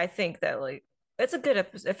 I think that like it's a good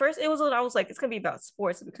episode. At first, I was like, it's gonna be about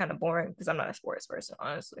sports. It'd be kind of boring because I'm not a sports person,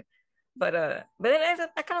 honestly. But then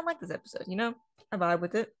I kind of like this episode. You know, I vibe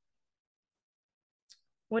with it.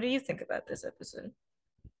 What do you think about this episode?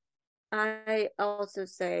 I also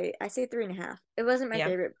say 3.5. It wasn't my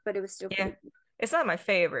favorite, but it was still pretty. It's not my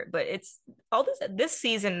favorite, but it's all this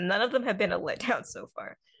season. None of them have been a letdown so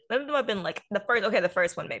far. None of them have been like the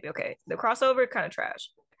first one maybe. Okay, the crossover kind of trash.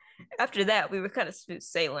 After that, we were kind of smooth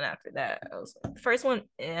sailing. After that, I was like, the first one,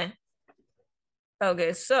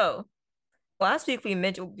 Okay, so last week we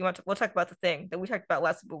mentioned we'll talk about the thing that we talked about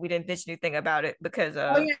last week, but we didn't mention anything about it because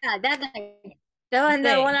oh yeah, that thing. The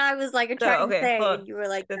one I was like trying to say, and you were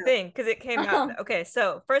like the thing because it came out. Okay,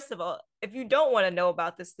 so first of all, if you don't want to know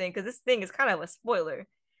about this thing, because this thing is kind of a spoiler,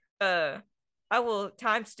 I will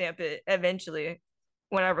timestamp it eventually.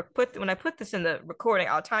 When I put this in the recording,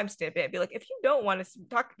 I'll timestamp it and be like, if you don't want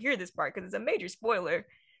to hear this part because it's a major spoiler,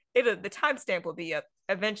 the timestamp will be up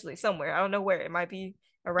eventually somewhere. I don't know where. It might be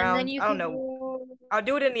around. I don't know. I'll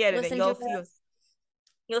do it in the editing.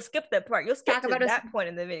 You'll skip that part. You'll skip to that point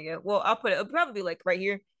in the video. Well, I'll put it. It'll probably be like right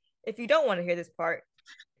here. If you don't want to hear this part,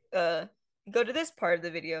 go to this part of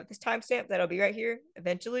the video. This timestamp that'll be right here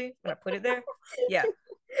eventually when I put it there. Yeah.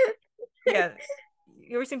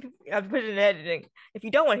 You ever seen people? I've put it in editing. If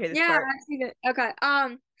you don't want to hear this part, I've seen it. Okay.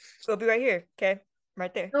 It'll be right here. Okay,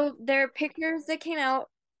 right there. So there are pictures that came out,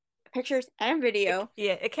 pictures and video.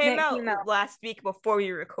 It came out last week before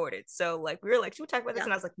we recorded. So like we were like, should we talk about this?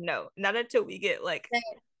 And I was like, no, not until we get like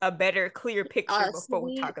a better, clear picture before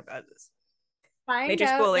we talk about this. Major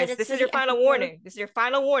spoilers. This is your final warning. This is your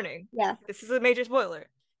final warning. Yeah. This is a major spoiler.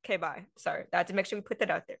 Okay, bye. Sorry. I had to make sure we put that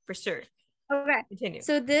out there for sure. Okay. Continue.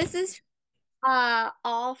 So this is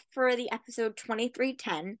all for the episode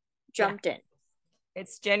 2310 Jumped In.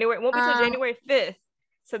 It's January. It won't be until January 5th.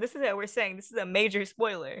 So this is what we're saying. This is a major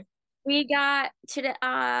spoiler. We got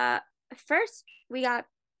first we got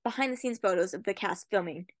behind the scenes photos of the cast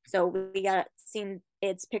filming. So we got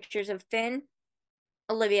it's pictures of Finn,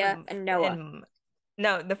 Olivia, and Noah.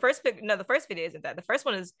 The first video isn't that. The first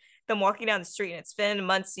one is them walking down the street and it's Finn,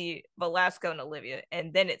 Muncie, Velasco, and Olivia,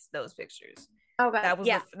 and then it's those pictures. Okay.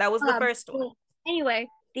 That was the first one. Anyway,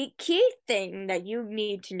 the key thing that you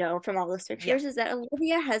need to know from all those pictures is that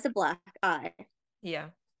Olivia has a black eye. Yeah.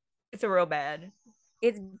 It's a real bad.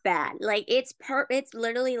 It's bad. Like it's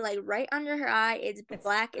literally like right under her eye. It's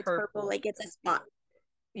black. It's purple. Like it's a spot.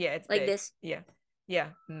 Yeah, it's like big. This. Yeah,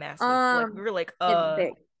 massive. Like we were like, it's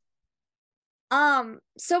big.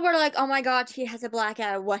 So we're like, oh my god, she has a black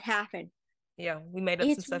eye. What happened? Yeah, we made up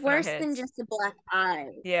some It's stuff in our worse than heads. just a black eye.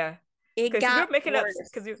 Yeah, It because we were got making up worse.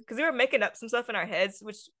 because we were making up some stuff in our heads,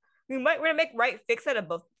 which we're gonna make right fix out of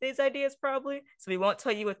both these ideas probably. So we won't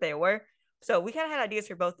tell you what they were. So we kind of had ideas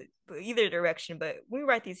for both either direction, but when we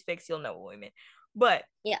write these fics, you'll know what we mean. But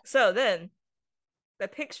Yeah. So then the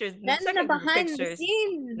pictures, the Then the second group of behind the pictures,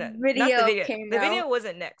 scenes not the video video. came The out. video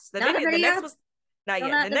wasn't next. Not the next was not No,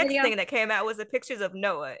 yet. not The the next video. thing that came out was the pictures of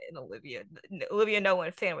Noah and Olivia. Olivia, Noah,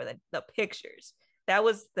 and Fan were the pictures. That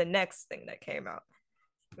was the next thing that came out.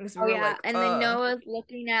 Because we Oh were yeah, like, and then Noah's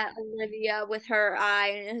looking at Olivia with her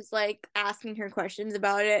eye and is like asking her questions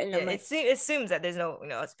about it, and yeah, I'm like, it assumes that there's no,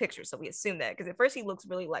 it's pictures, so we assume that because at first he looks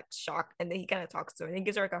really like shocked, and then he kind of talks to her, and he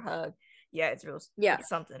gives her like a hug. Yeah, it's real. Yeah. It's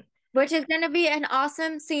something. Which is gonna be an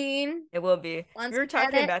awesome scene. It will be. Once we were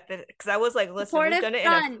talking about this because I was like, listen, we've done it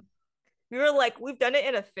in a. We were like, we've done it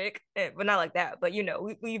in a fic, but not like that. But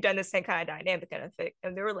we've done the same kind of dynamic in a fic,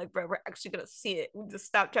 and they were like, bro, we're actually gonna see it. We just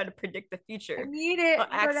stop trying to predict the future. I need it, but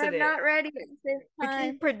I'm not ready at this time.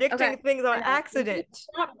 We keep predicting things on accident.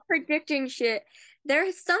 Stop predicting shit.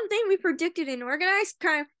 There's something we predicted in organized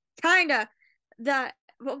crime, kinda, that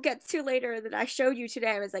we'll get to later that I showed you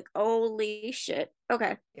today. I was like, holy shit.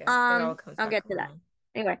 Okay. Yeah, I'll get to that.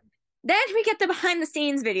 Anyway, then we get the behind the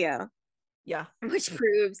scenes video. Yeah. Which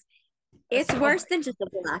proves it's worse than just a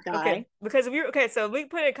black eye. Okay, because so we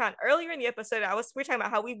put it earlier in the episode. We were talking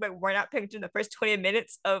about how we were not picturing the first 20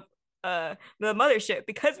 minutes of the mothership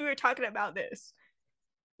because we were talking about this.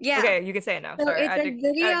 Yeah. Okay, you can say it now. So sorry, it's a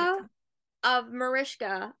video of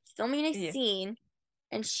Mariska filming a scene,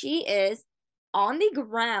 and she is on the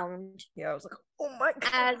ground. Yeah, I was like, oh my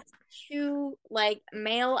god. As two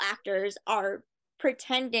male actors are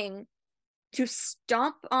pretending to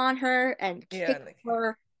stomp on her and kick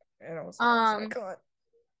her. And I was like, oh my god.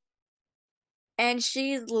 And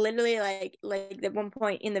she's literally like at one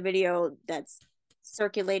point in the video that's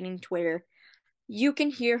circulating Twitter, you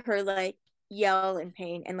can hear her yell in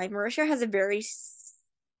pain, and Mariska has a very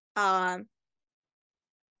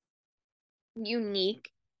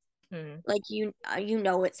unique,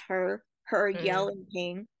 it's her yell in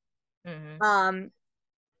pain. Mm-hmm.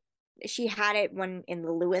 She had it in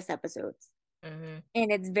the Lewis episodes, and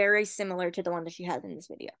it's very similar to the one that she has in this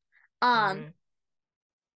video.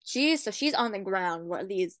 She's on the ground where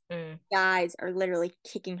these guys are literally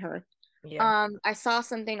kicking her. Yeah. I saw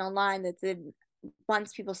something online that said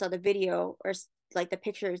once people saw the video or the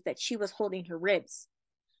pictures that she was holding her ribs,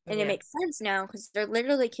 and it makes sense now because they're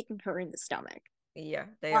literally kicking her in the stomach. Yeah,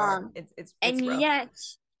 they are. It's and rough. Yet,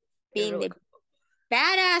 being the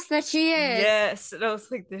badass that she is, yes, and I was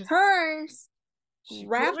like, this turns,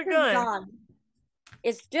 grabs her gun,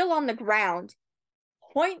 is still on the ground,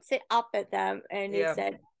 points it up at them, and it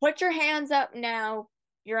said, "Put your hands up now.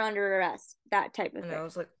 You're under arrest." That type of thing. I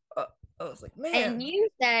was like, man.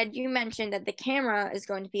 And you mentioned that the camera is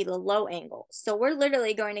going to be the low angle, so we're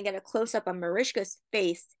literally going to get a close up of Mariska's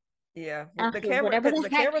face. Yeah, the camera's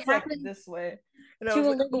like this way, and I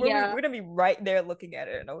was like, we're gonna be right there looking at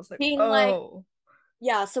it, and I was like, oh.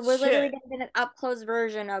 Yeah, so we're literally gonna get an up close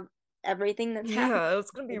version of everything that's happening. Yeah,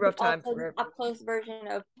 it's gonna be a rough time for everyone. Up close version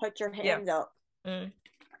of put your hands up.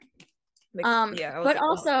 But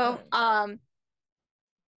also,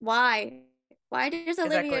 why does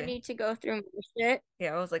Olivia need to go through more shit?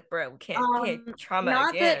 Yeah, I was like, bro, we can't trauma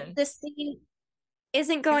not again. Not that the scene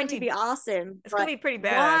isn't going to be awesome. It's gonna be pretty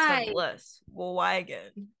badass nonetheless. Well, why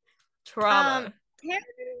again? Trauma. Karen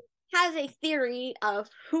has a theory of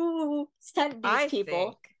who sent these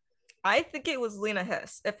people. I think it was Lena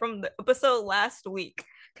Hess from the episode last week.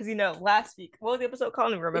 Because last week, what was the episode called?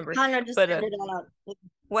 I don't remember.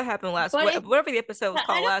 What happened last week? Whatever the episode was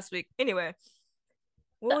called last week. Anyway,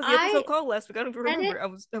 what was the episode called last week? I don't remember. I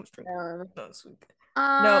was drinking last week.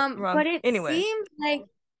 No, wrong. But it seemed like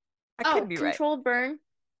I could be right. Controlled burn.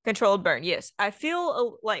 Controlled burn. Yes, I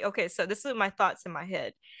feel like okay. So this is my thoughts in my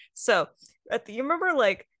head. So you remember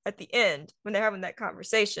at the end when they're having that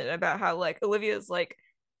conversation about how Olivia's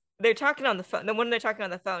they're talking on the phone. Then when they're talking on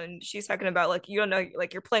the phone, and she's talking about you don't know,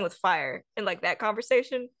 you're playing with fire, and that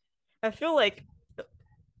conversation. I feel like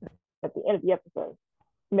at the end of the episode,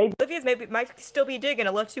 maybe Olivia's might still be digging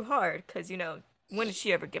a little too hard because when did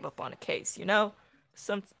she ever give up on a case? They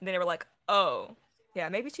were like, oh. Yeah,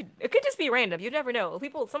 maybe it could just be random. You never know.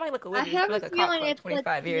 Somebody like Olivia, I have a cop for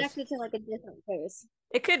 25 years. Connected to a different case.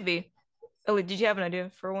 It could be. Ellie, did you have an idea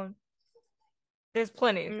for one? There's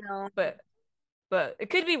plenty. No. But it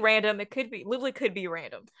could be random. It could be literally could be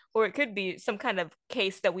random, or it could be some kind of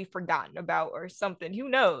case that we've forgotten about or something. Who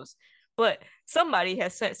knows? But somebody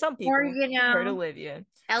has sent some people Or, you hurt know, Olivia.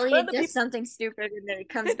 Elliot does something stupid and then it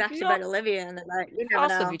comes back to bite Olivia, and then you Could never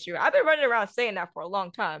also know. be true. I've been running around saying that for a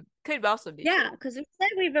long time. Could also be Yeah, true. because we said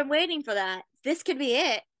we've been waiting for that. This could be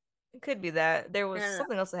it. It could be that. There was No.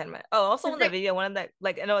 something else I had in my. Oh, also in the like, video, one of that,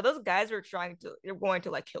 like, I know those guys were going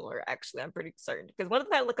to like kill her. Actually, I'm pretty certain because one of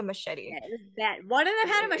them had like a machete. yeah, it was bad. One of them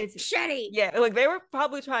had a machete. Yeah, like they were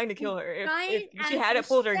probably trying to kill her if she hadn't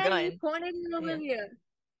pulled her gun. Pointed at Olivia.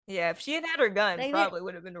 Yeah, if she had had her gun, Like, probably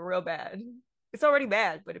would have been real bad. It's already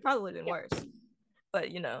bad, but it probably would have been worse.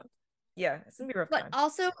 But you know, yeah, it's gonna be rough. But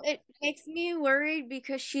also, it makes me worried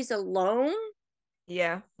because she's alone.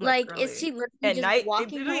 Yeah, like is she literally at just night,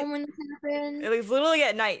 walking home when this happens? It was literally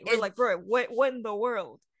at night. We're like, bro, what in the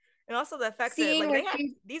world? And also the fact that like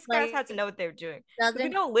these guys had to know what they were doing. We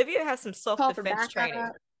know Olivia has some self-defense training.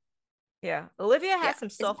 Yeah, Olivia has some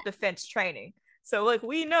self-defense training. So like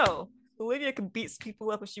we know Olivia could beat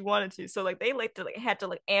people up if she wanted to. So like they had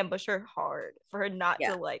to ambush her hard for her not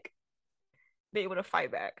to like be able to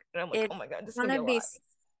fight back. And I'm like, oh my god, this is gonna be a lot.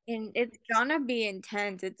 And it's gonna be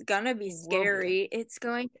intense. It's gonna be scary. It's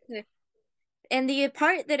going to. And the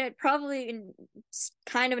part that it probably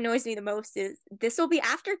kind of annoys me the most is this will be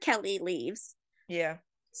after Kelly leaves. Yeah.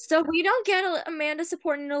 So we don't get Amanda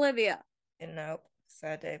supporting Olivia. And nope.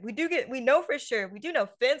 Sad day. We know for sure. We do know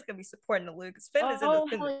Finn's gonna be supporting the Luke because Finn is in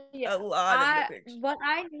a lot of the pictures. What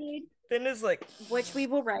I need, Finn is like, which we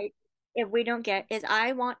will write if we don't get, is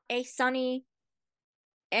I want a Sunny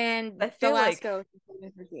and Velasco.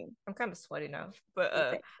 I'm kind of sweaty now,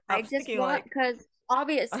 but I just want because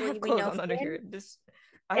obviously we know under here.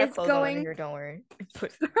 I have clothes on under here. Don't worry.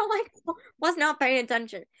 Girl, like, was not paying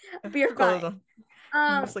attention. But you're fine.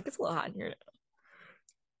 I'm just like, it's a little hot in here.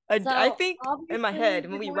 I think in my head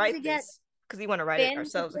when we write this, because we want to write it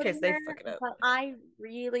ourselves in case they fuck it up. But I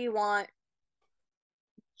really want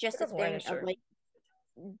just a thing of like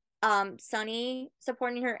Sunny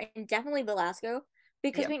supporting her and definitely Velasco.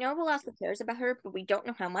 Because we know Velasco cares about her, but we don't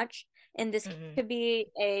know how much. And this could be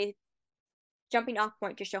a jumping off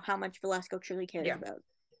point to show how much Velasco truly cares about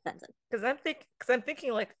Benson. Because I'm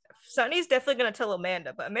thinking like Sunny's definitely gonna tell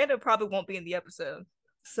Amanda, but Amanda probably won't be in the episode.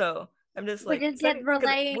 So I'm just like, we just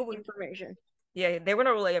relay information. Yeah, they were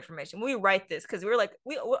gonna relay information. When we write this, because we're like,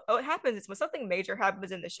 what happens is when something major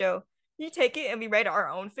happens in the show, you take it and we write our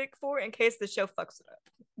own fic for it in case the show fucks it up.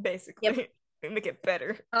 Basically, we make it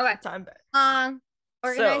better. Okay. Time back.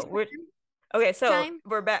 So we're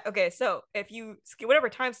back. Okay, so if you whatever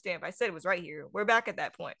timestamp I said was right here, we're back at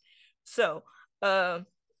that point. So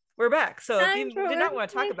we're back. So if you did not want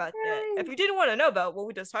to talk about that, if you didn't want to know about what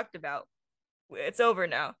we just talked about, it's over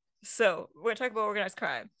now. So we're gonna talk about organized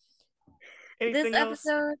crime. Anything else?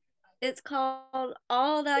 Episode it's called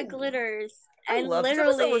All That Glitters. And literally, this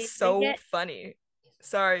episode was so funny.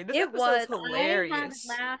 Sorry, this episode was hilarious. I haven't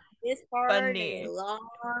laughed this hard in a long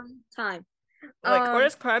time. Like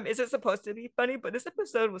organized crime isn't supposed to be funny, but this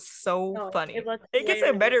episode was so funny. It gets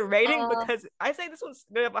a better rating because I say this one's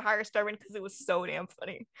gonna have a higher star rating because it was so damn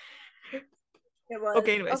funny. It was.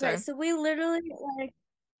 Okay, anyway, sorry. So we literally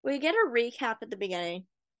we get a recap at the beginning.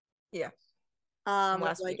 Yeah.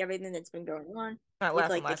 Like everything that's been going on. Not with,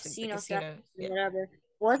 last like, the casino stuff, whatever.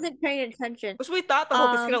 Wasn't paying attention. Which we thought the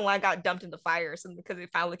whole casino line got dumped in the fire or something because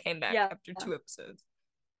it finally came back after 2 episodes.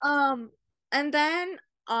 And then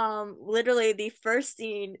literally the first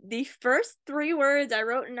scene, the first 3 words I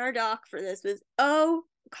wrote in our doc for this was, "Oh,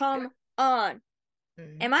 come on."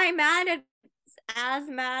 Am I as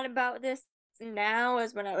mad about this now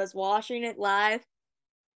as when I was watching it live?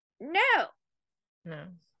 No.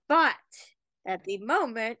 But at the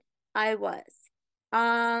moment I was.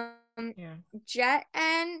 Jet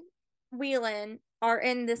and Whelan are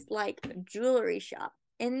in this like jewelry shop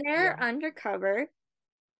and they're undercover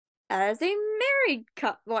as a married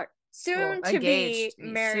couple, soon to be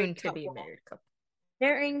married couple.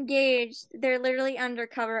 They're engaged. They're literally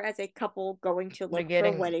undercover as a couple going to look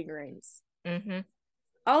for wedding rings.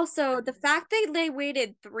 Also, the fact that they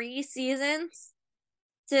waited 3 seasons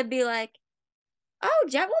to be like, oh,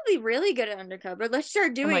 Jet will be really good at undercover. Let's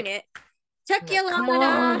start doing it. Took you long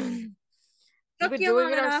enough. Took you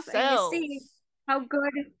long enough, and you see how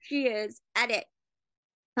good she is at it.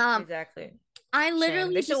 Exactly. I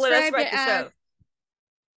literally they should let us write the show.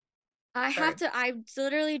 I have to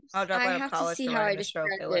see how I described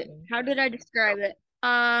it. How did I describe it?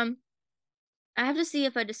 I have to see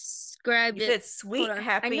if I described it. You said sweet,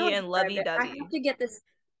 happy, and lovey-dovey. I have to get this.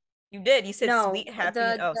 You did. You said sweet, happy.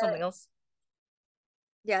 Something else.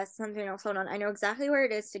 Yes, something else. Hold on. I know exactly where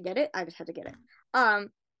it is to get it. I just have to get it.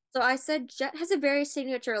 So I said Jet has a very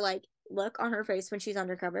signature like look on her face when she's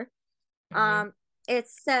undercover.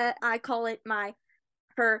 It's I call it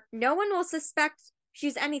her no one will suspect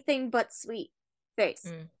she's anything but sweet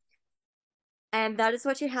face. And that is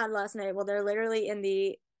what she had last night. Well, they're literally in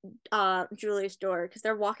the jewelry store because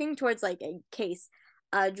they're walking towards like a case,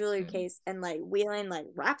 jewelry case, and like Whelan like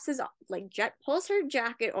wraps his like Jet pulls her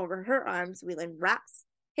jacket over her arms. Whelan wraps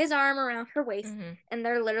his arm around her waist, and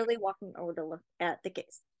they're literally walking over to look at the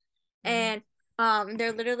case. And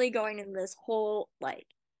they're literally going in this whole like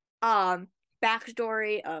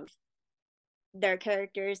backstory of their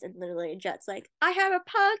characters, and literally Jet's like, I have a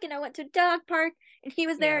pug and I went to a dog park and he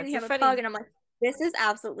was there and he had a pug, and I'm like, this is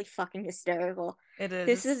absolutely fucking hysterical. It is.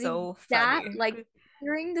 This is so funny. Like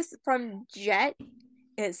hearing this from Jet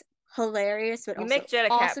is hilarious, but you also make Jet a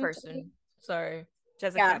awesome cat person. Sorry,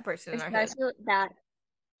 Jet's a cat person. Especially that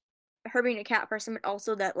her being a cat person, but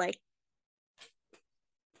also that like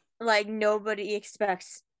nobody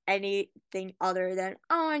expects anything other than,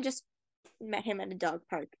 oh, I just met him at a dog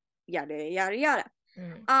park, yada yada yada.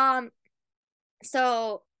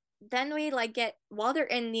 So then we like get, while they're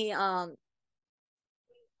in the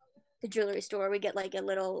jewelry store, we get like a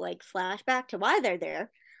little like flashback to why they're there.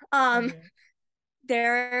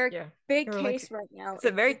 Their big case right now. It's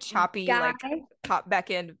a very choppy like pop back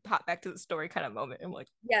to the story kind of moment. I'm like,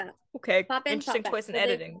 okay, interesting twist in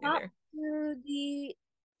editing there. To the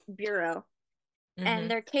bureau, and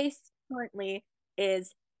their case currently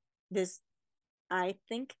is this, I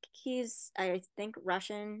think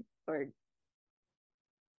Russian or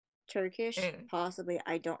Turkish, possibly,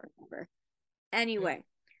 I don't remember. Anyway,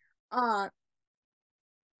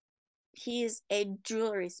 he's a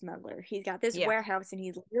jewelry smuggler. He's got this warehouse, and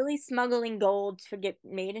he's really smuggling gold to get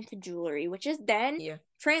made into jewelry, which is then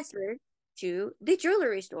transferred to the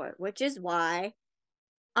jewelry store, which is why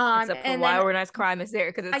except for why Organized Crime is there,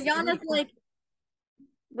 because Ayana's like,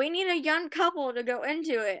 we need a young couple to go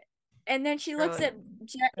into it. And then she looks at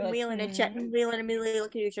Jet and Whelan, and Jet and Whelan immediately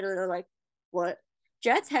look at each other. They're like, what?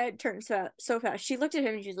 Jet's head turns so fast. She looked at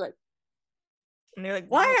him and she's like, and they're like,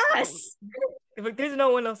 why us? Like, there's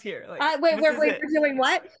no one else here. Like, wait, we're doing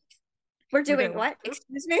what? We're doing what?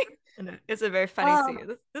 Excuse me? And it's a very funny scene.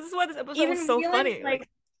 This is why this episode was so Whelan, funny. Like,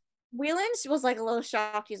 Whelan was like a little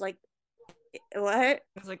shocked. He's like, what? I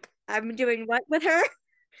was like, I'm doing what with her?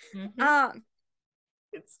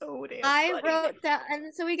 It's so damn I funny. wrote that,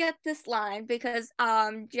 and so we get this line because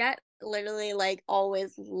Jet literally like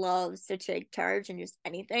always loves to take charge and just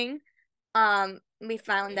anything. We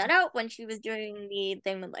found that out when she was doing the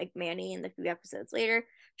thing with like Manny in the few episodes later.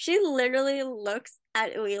 She literally looks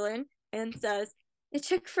at Whelan and says, it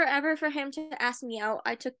took forever for him to ask me out.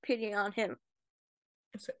 I took pity on him.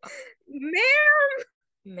 Like,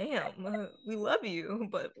 ma'am, we love you,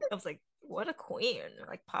 but I was like, what a queen,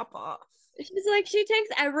 like, pop off. She's like, she takes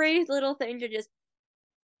every little thing to just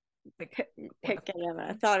pick at him.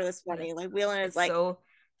 I thought it was funny. Like, Whelan is like, so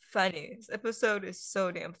funny. This episode is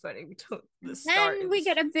so damn funny. Then we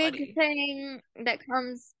get a big thing that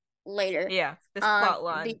comes later. Yeah, this plot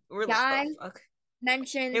line. The guy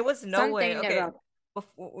mentioned it was no way. Okay. About...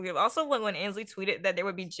 Also, when Ansley tweeted that there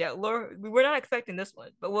would be jet lore, we were not expecting this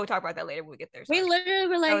one, but we'll talk about that later when we get there. We literally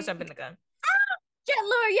were like, I was jumping the gun. Jet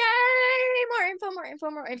lore, yay!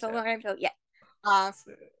 More info. Yeah.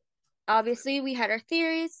 Obviously, we had our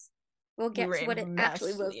theories. We'll get to what it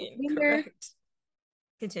actually was later.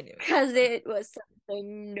 Continue. Because it was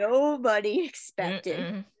something nobody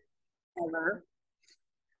expected. Ever.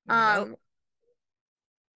 Nope.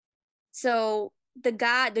 So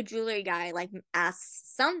the jewelry guy, like,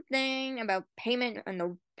 asks something about payment and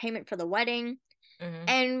the payment for the wedding.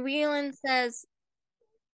 And Whelan says,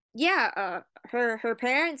 yeah, her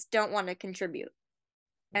parents don't want to contribute.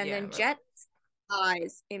 And then Jet's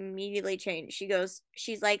eyes immediately change.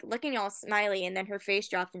 She's like looking all smiley, and then her face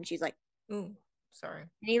drops and she's like, ooh, sorry.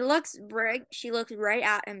 And she looks right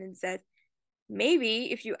at him and says,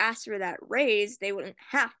 maybe if you asked for that raise, they wouldn't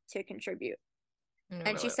have to contribute.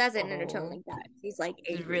 And she says it in a tone like that. She's like,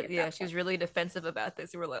 she's really defensive about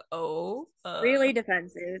this. We're like, really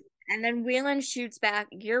defensive. And then Whelan shoots back,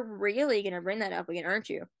 you're really gonna bring that up again, aren't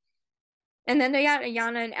you? And then they got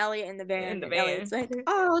Ayana and Elliot in the van. And Elliot's like,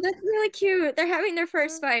 oh, that's really cute. They're having their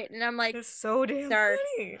first fight. And I'm like, it's so damn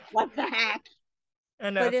funny. What the heck? I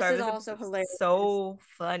know, but this is also hilarious. So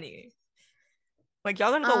funny. Like,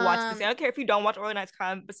 y'all gotta go watch this. I don't care if you don't watch Organized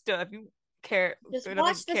Crime, but still, if you care, just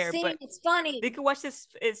watch the scene. It's funny. They can watch this.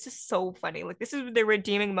 It's just so funny. Like, this is the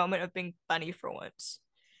redeeming moment of being funny for once.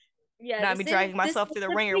 Yeah, not me dragging myself through the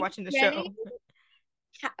ringer watching the show.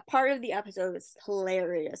 Part of the episode is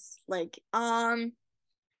hilarious. Like, for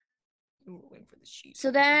the sheet.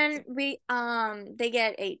 So then they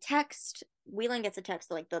get a text. Whelan gets a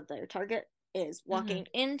text, like their target is walking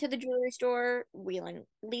into the jewelry store. Whelan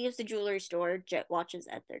leaves the jewelry store. Jet watches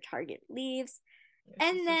as their target leaves.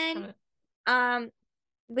 And then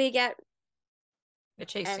we get the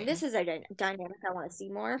chase and scene. This is a dynamic I want to see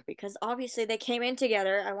more because obviously they came in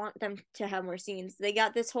together. I want them to have more scenes. They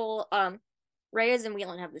got this whole Reyes and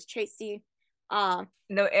Whelan have this chase scene.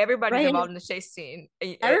 No, everybody's involved in the chase scene.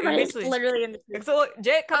 Everybody's literally in the chase. So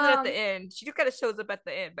Jet comes in at the end. She just kind of shows up at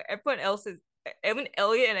the end, but everyone else is even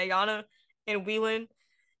Elliot and Ayana and Whelan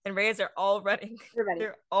and Reyes are all running.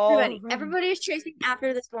 They're all running. Everybody's chasing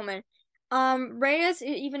after this woman. Reyes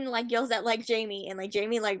even like yells at like Jamie, and like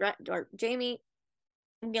Jamie Jamie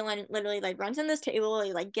Whelan literally like runs on this table.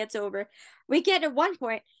 He like gets over. We get at one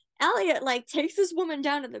point Elliot like takes this woman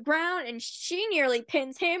down to the ground, and she nearly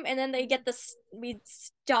pins him. And then they get we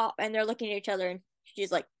stop, and they're looking at each other, and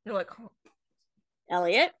she's like, "You're like, oh.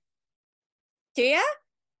 Elliot, Tia,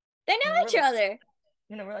 they know each other."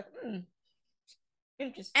 You know, we're like,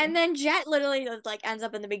 interesting. And then Jet literally just, like ends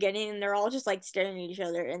up in the beginning, and they're all just like staring at each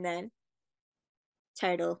other, and then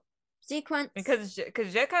title sequence because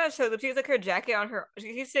Jet kind of shows up. She has like her jacket on her.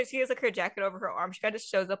 She said she has like her jacket over her arm. She kind of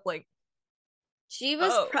shows up like she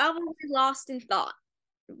was probably lost in thought,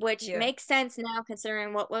 which makes sense now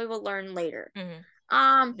considering what we will learn later.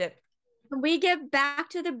 We get back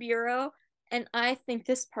to the bureau, and I think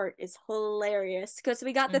this part is hilarious because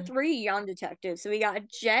we got the three young detectives. So we got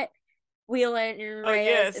Jet, Whelan, and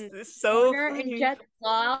Reyes, and it's so funny. And Jet's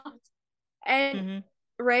loft, and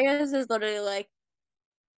Reyes is literally like,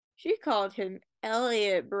 she called him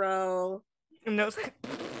Elliot, bro. And I was like,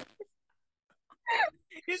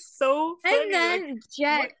 it's so funny. And then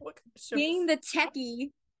Jet, being the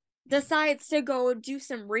techie, decides to go do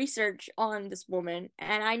some research on this woman.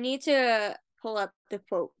 And I need to pull up the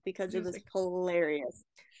quote because it was hilarious.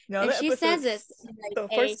 No, and she says this in like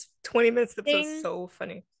the first 20 minutes of the episode is so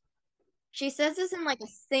funny. She says this in like a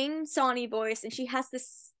sing-songy voice, and she has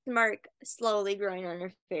this smirk slowly growing on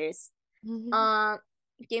her face.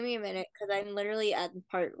 Give me a minute, because I'm literally at the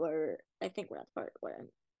part where I think we're at the part where I'm.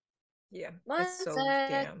 Yeah, it's so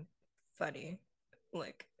damn funny.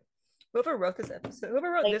 Like, whoever wrote this episode,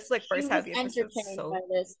 whoever wrote this like first half of the episode,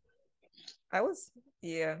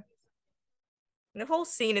 the whole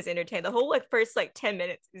scene is entertaining. The whole like first like 10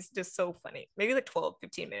 minutes is just so funny. Maybe like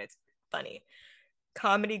 12-15 minutes funny.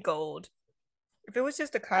 Comedy gold. If it was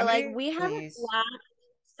just a comedy, like we haven't laughed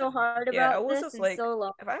so hard about this in so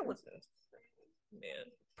long. If I wasn't, man,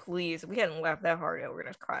 please, we hadn't laughed that hard, we're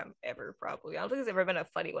gonna cry ever. Probably, I don't think there's ever been a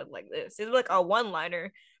funny one like this. It's like a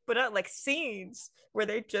one-liner, but not like scenes where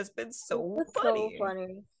they've just been so funny. So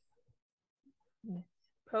funny.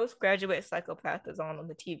 Postgraduate Psychopath is on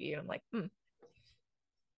the TV, and I'm like,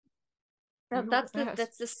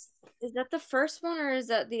 Is that the first one, or is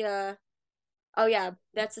that the Oh yeah,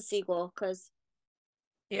 that's the sequel, because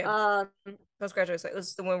Postgraduate Psychopath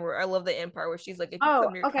is the one where I love the end part where she's like, if you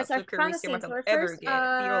come near Council Carissa ever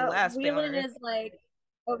again, you're last Whelan is like,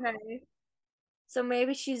 okay, so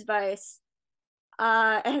maybe she's Vice.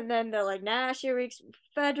 And then they're like, nah, she reeks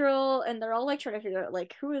Federal, and they're all like trying to figure out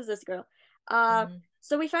like, who is this girl?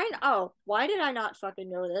 So we find, why did I not fucking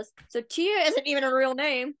know this? So Tia isn't even a real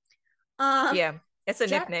name. It's a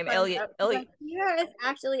nickname. Elliot. Tia is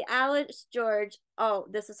actually Alice George. Oh,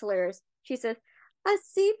 this is hilarious. She says, a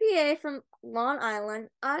CPA from Long Island,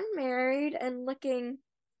 unmarried and looking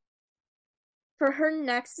for her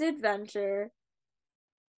next adventure.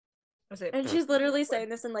 And she's literally saying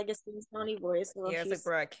this in like a sing-songy voice. It's like,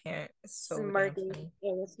 bro, I can't. It's so smirking. It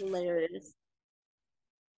was hilarious.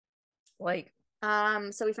 Like,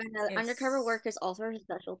 so we find out undercover work is also her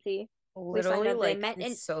specialty. Literally, like,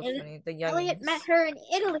 it's so funny. The Elliot met her in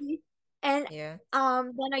Italy, and then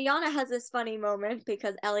Ayana has this funny moment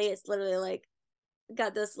because Elliot's literally like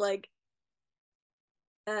got this like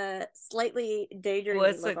slightly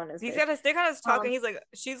daydreamy look on his face. They're kind of talking. He's like,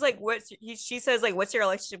 she's like, she says like, what's your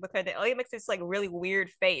relationship with her? Then Elliot makes this like really weird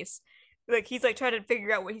face, like he's like trying to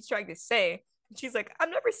figure out what he's trying to say. And she's like, I've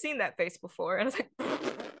never seen that face before, and I was like.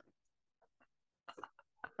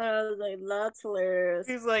 I was like, that's hilarious.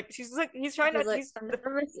 He's trying to. She's like,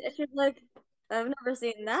 I've never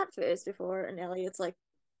seen that face before, and Elliot's like,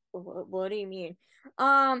 what do you mean?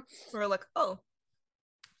 We're like, oh.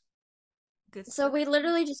 Good so we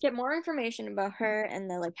literally just get more information about her, and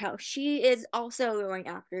then like how she is also going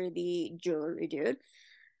after the jewelry dude,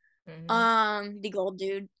 the gold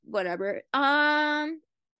dude, whatever.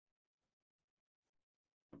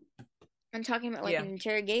 I'm talking about like an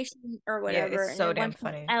interrogation or whatever. Yeah, it's so damn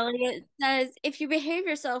funny. Elliot says, if you behave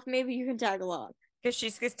yourself, maybe you can tag along.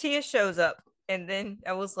 Because Tia shows up, and then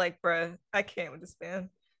I was like, bruh, I can't with this man.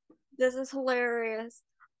 This is hilarious.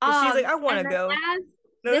 She's like, I want to and then go. as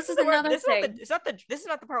No, this is another this thing. This is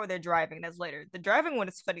not the part where they're driving. That's later. The driving one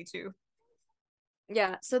is funny too.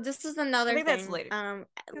 Yeah, so this is I another think that's thing. later. I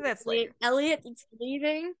think that's later. Elliot is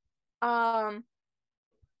leaving Ayana's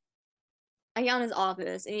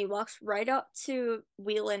office, and he walks right up to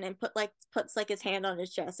Whelan and puts like his hand on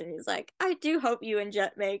his chest, and he's like, "I do hope you and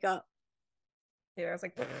Jet make up." Yeah, I was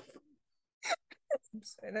like, I'm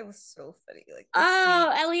sorry, that was so funny. Like,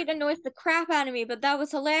 Oh, Elliot annoys the crap out of me, but that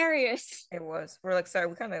was hilarious. it was. We're like, sorry,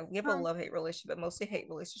 we have a Um, love-hate relationship, but mostly hate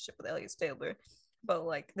relationship with Elliot Stabler. But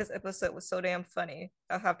like this episode was so damn funny.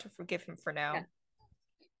 I'll have to forgive him for now. Yeah.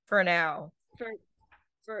 For now. For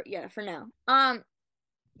now.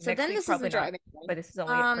 So Next then week, this is probably the not, driving thing. but this is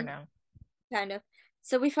only it for now. Kind of.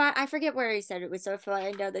 So we find I forget where he said it was, so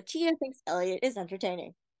find out that Tia thinks Elliot is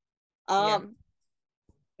entertaining.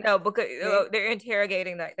 No, because they're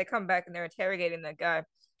interrogating that. They come back and they're interrogating that guy,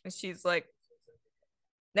 and she's like,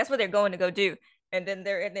 "That's what they're going to go do." And then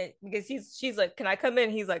they're in it because she's like, "Can I come in?"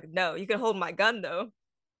 He's like, "No, you can hold my gun though."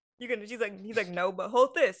 You can. He's like, "No, but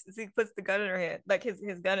hold this." So he puts the gun in her hand, like his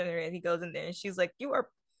gun in her hand. He goes in there, and she's like, "You are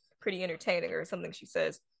pretty entertaining," or something she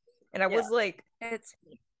says, and I was like, it's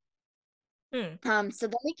hmm. So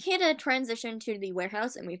then we kind of transition to the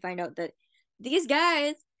warehouse, and we find out that these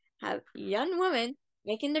guys have young women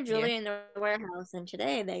making their jewelry in their warehouse, and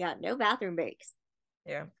today they got no bathroom breaks.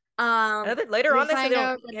 Yeah. Later on, they say they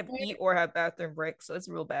don't eat or have bathroom breaks, so it's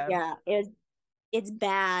real bad. Yeah, it's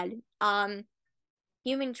bad.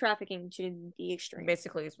 Human trafficking to the extreme.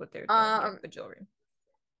 Basically, is what they're doing with the jewelry.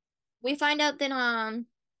 We find out that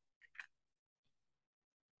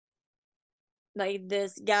like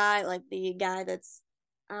this guy, like the guy that's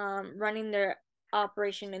running their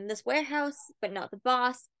operation in this warehouse, but not the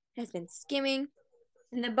boss, has been skimming.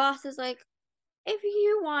 And the boss is like, if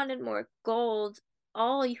you wanted more gold,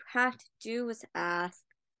 all you have to do was ask.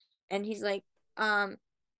 And he's like, can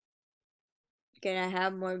I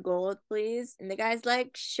have more gold, please? And the guy's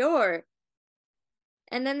like, sure.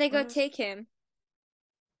 And then they go take him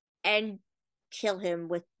and kill him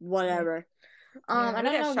with whatever. I don't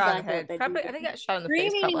know exactly what they do. I think he got shot in the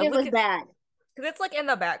face. Screaming, it was bad. Because it's like in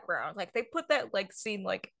the background. Like they put that like scene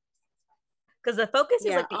like because the focus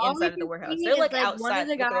is like the inside of the warehouse. They're like outside one of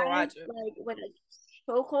the guys garage. like with a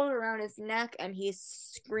chokehold around his neck, and he's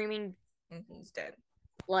screaming, and he's dead.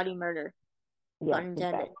 Bloody murder. Yeah,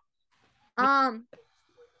 Unintended.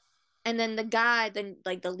 And then the guy, then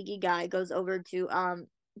like the lead guy, goes over to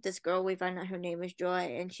this girl. We find out her name is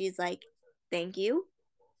Joy, and she's like, "Thank you,"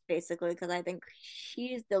 basically, because I think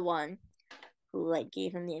she's the one who like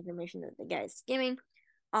gave him the information that the guy is skimming.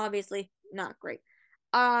 Obviously, not great.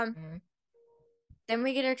 Then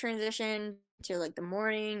we get a transition to like the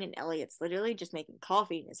morning, and Elliot's literally just making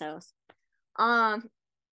coffee in his house. And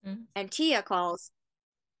Tia calls,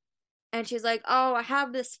 and she's like, "Oh, I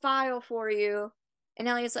have this file for you." And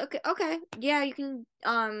Elliot's like, okay, yeah, you can.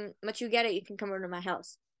 Once you get it, you can come over to my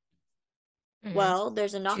house. Well,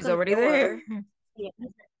 there's a knock on the door. There. Yeah.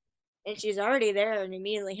 And she's already there, and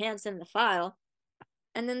immediately hands him the file.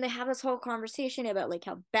 And then they have this whole conversation about like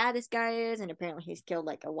how bad this guy is, and apparently he's killed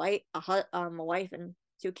like a wife and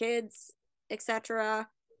 2 kids, etc.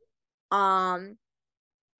 And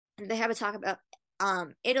they have a talk about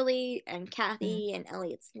Italy and Kathy and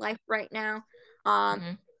Elliot's life right now.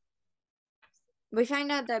 We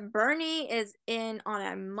find out that Bernie is on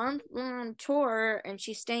a month-long tour, and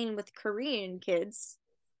she's staying with Korean kids,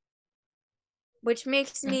 which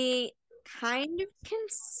makes me kind of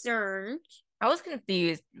concerned. I was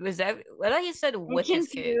confused. Was that? I thought he said with his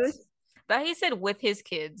kids. I thought he said with his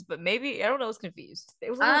kids, but maybe I don't know. I was confused.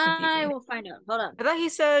 It was a little confusing. I will find out. Hold on. I thought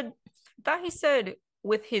he said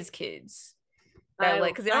with his kids. That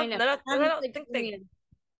like because I don't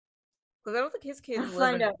think his kids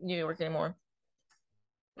live in New York anymore.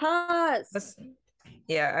 Pause.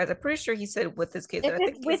 Yeah, I'm pretty sure he said with his kids. If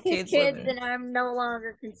it's with his kids, then I'm no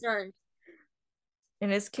longer concerned.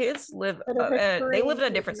 And his kids live. They live in a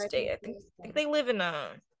different state. I think they live in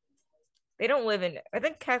They don't live in. I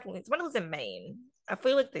think Kathleen. Someone lives in Maine. I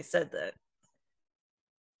feel like they said that.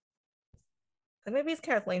 And maybe it's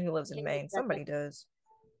Kathleen who lives in Maine. Somebody does.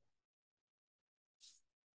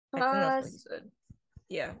 I think that's what he said.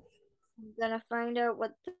 Yeah. I'm gonna find out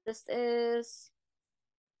what this is.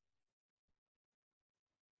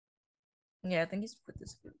 Yeah, I think he's put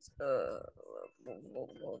this.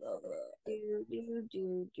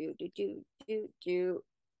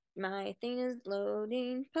 My thing is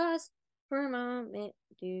loading. Pause for a moment.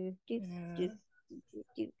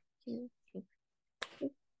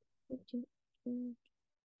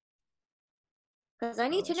 Because I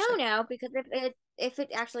need to know now. Because if it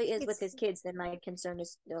actually is with It's, his kids, then my concern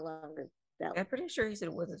is no longer valid. I'm pretty sure he said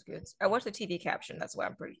it with his kids. I watched the TV caption. That's why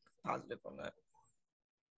I'm pretty positive on that.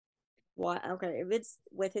 Why? Okay, if it's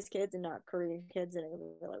with his kids and not Korean kids, then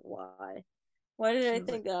I'm like, why? Why did She I was like,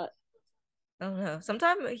 think that? I don't know.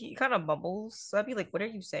 Sometimes he kind of mumbles. So I'd be like, what are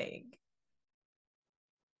you saying?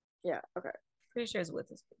 Yeah, okay. Pretty sure it's with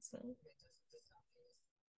his kids. Though.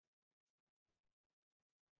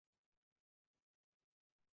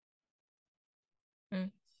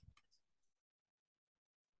 Mm.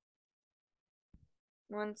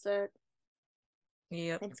 One sec.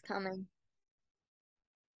 Yep. It's coming.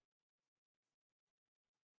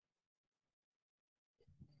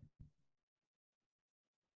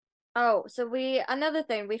 Oh, so another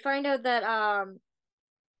thing, we find out that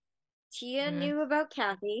Tia Mm. knew about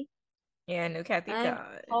Kathy Yeah, I knew Kathy and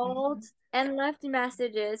died. called and left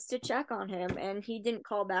messages to check on him, and he didn't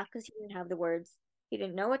call back because he didn't have the words. He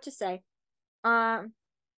didn't know what to say. Um,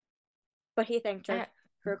 but he thanked her I,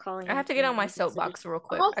 for calling I and have to get on leaving my these messages. soapbox real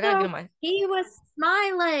quick. I gotta get Also, on my. he was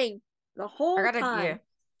smiling the I whole gotta. Yeah, time.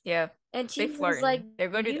 yeah. And They Tia was like, flirting. They're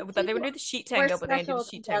gonna do. "You We thought two they were gonna do the sheet were tango, but they didn't do the special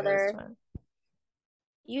sheet tango this together. time.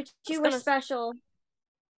 You I was two were gonna. special."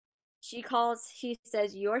 She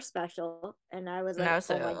says, "You're special." And I was And I like,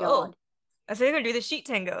 was "Oh like, my oh. God." I said they're gonna do the sheet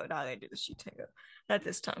tango. No, they didn't do the sheet tango. Not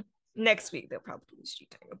this time. Next week they'll probably do the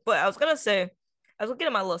sheet tango. But I was gonna say, I was gonna get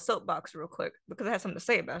in my little soapbox real quick because I had something to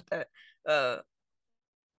say about that. Uh,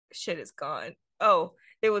 shit is gone. Oh,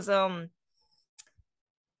 it was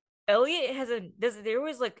Elliot has a there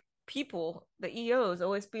was like people, the EOs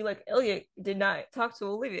always be like, Elliot did not talk to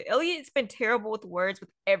Olivia. Elliot's been terrible with words with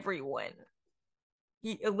everyone.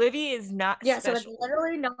 Olivia is not Yeah, so it's special.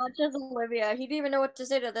 literally not just Olivia. He didn't even know what to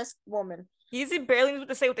say to this woman. He's barely knew what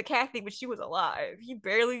to say with the Kathy when she was alive. He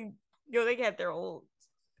barely, they had their whole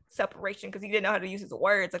separation because he didn't know how to use his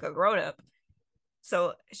words like a grown up.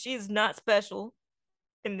 So she's not special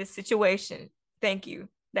in this situation. Thank you.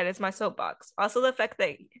 That is my soapbox. Also, the fact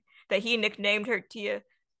that he nicknamed her Tia.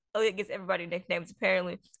 Elliot gives everybody nicknames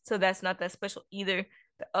apparently, so that's not that special either.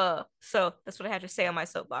 So that's what I have to say on my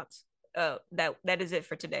soapbox. That is it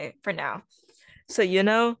for today, for now. So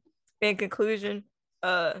in conclusion,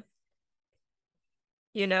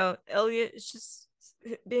 Elliot is just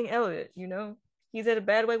being Elliot. He's at a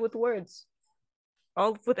bad way with words,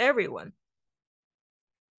 all with everyone.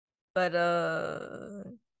 But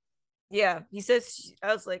yeah, he says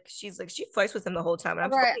I was like, she's like she fights with him the whole time,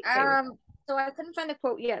 and All I'm right. totally okay with it. So I couldn't find a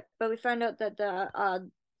quote yet, but we found out that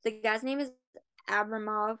the guy's name is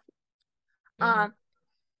Abramov. Mm-hmm.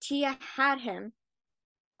 Tia had him.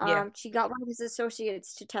 Yeah, She got one of his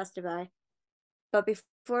associates to testify, but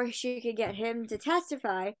before she could get him to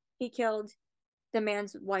testify, he killed the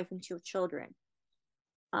man's wife and two children.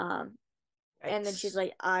 Um, and then she's yikes.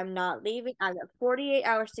 like, "I'm not leaving. I got 48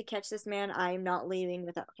 hours to catch this man. I'm not leaving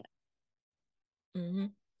without him." Mm-hmm.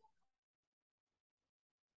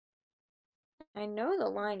 I know the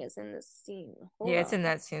line is in this scene. Hold Yeah, it's in on.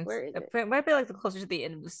 that scene. Where is it? It might be like the closer to the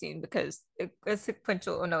end of the scene because it's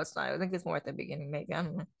sequential. Oh no, it's not. I think it's more at the beginning. Maybe I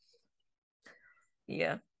don't know.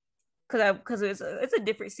 Yeah, because it's a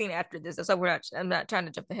different scene after this. That's why I'm not trying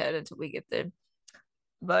to jump ahead until we get there.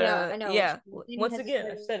 But Yeah, I know. yeah. The thing Once has again, I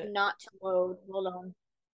decided said it. not to load. Hold on.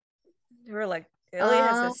 We're like Elliot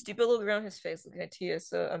has a Um, stupid look around his face looking at Tia.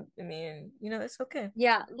 So I mean, it's okay.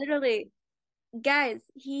 yeah, literally, guys,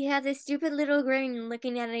 he has a stupid little grin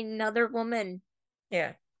looking at another woman.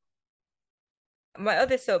 Yeah. My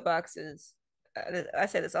other soapbox is, I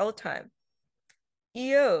say this all the time.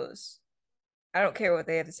 EOs. I don't care what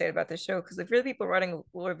they have to say about this show because if you're the people writing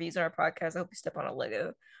reviews on our podcast, I hope you step on a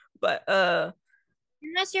Lego. But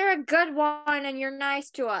Unless you're a good one and you're nice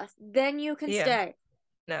to us, then you can yeah, stay.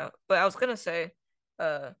 no. But I was gonna say,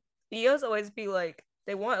 uh, EOs always be like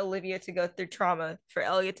they want Olivia to go through trauma for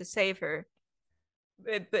Elliot to save her.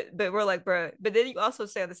 But we're like, bro. But then you also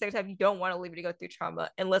say at the same time you don't want Olivia to go through trauma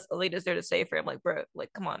unless Elliot's there to save her. I'm like, bro,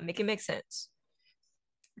 like, come on, make it make sense.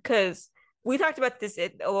 Because we talked about this.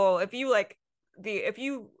 Well, if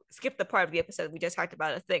you skip the part of the episode we just talked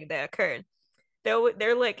about a thing that occurred,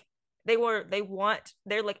 they're like they're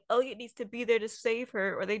like Elliot needs to be there to save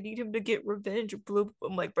her or they need him to get revenge.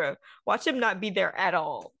 I'm like, bro, watch him not be there at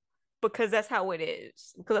all because that's how it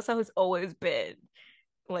is because that's how it's always been.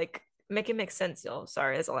 Like, make it make sense, y'all.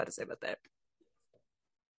 Sorry, that's all I had to say about that.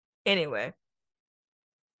 Anyway,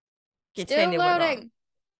 Still continuing on. loading.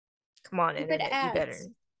 Come on, Stupid internet, do better. ads.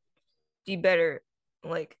 Do better.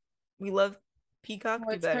 Like, we love Peacock. Well,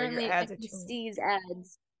 Do it's better. Your currently ads are too long. NBC's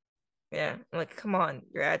ads. Yeah, like, come on,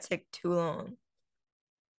 your ads take too long.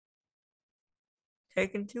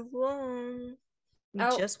 Taking too long. We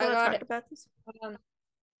just want to talk about this.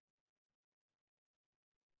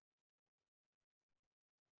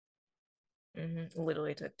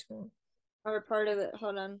 Literally took too long. Or part of it.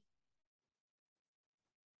 Hold on.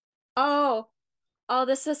 Oh,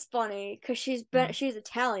 this is funny because she's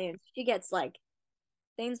Italian. She gets like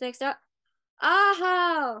things mixed up.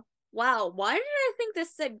 Oh, wow. Why did I think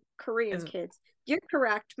this said Korean kids? You're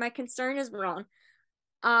correct. My concern is wrong.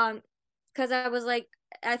 Because I was like,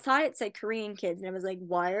 I thought it said Korean kids, and I was like,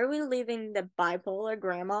 why are we leaving the bipolar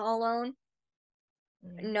grandma alone?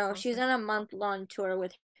 No, she's on a month-long tour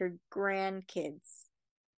with her grandkids.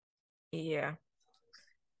 Yeah.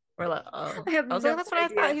 We're like, oh. I was like, that's what I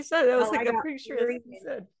thought he said. I was like, I'm pretty sure he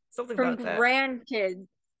said something from about that. Grandkids.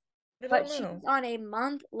 But she's on a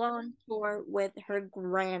month-long tour with her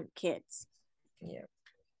grandkids. Yeah.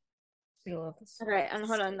 We love this. Okay, and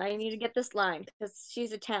hold on. I need to get this line because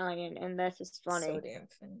she's Italian, and that's just funny. So damn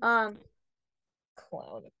funny.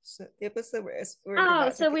 Clown episode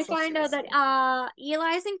where so we find out that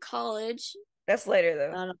Eli's in college. That's later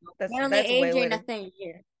though. I don't know. That's way later. Nothing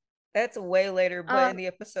here. That's way later, but in the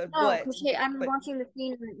episode. I'm watching the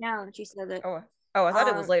scene right now, and she said that. Oh, I thought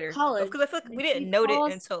it was later. College. Because I feel like we didn't note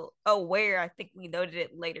it until where I think we noted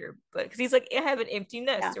it later. But because he's like, I have an empty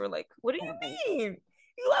nest. Yeah. And we're like, what do you mean?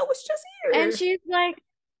 Eli was just here. And she's like,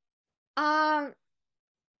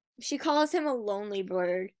 she calls him a lonely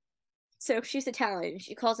bird. So she's Italian.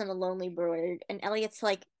 She calls him a lonely bird. And Elliot's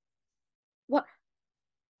like, what?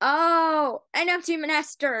 Oh, an empty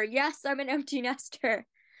nester. Yes, I'm an empty nester.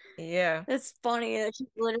 Yeah. It's funny that she's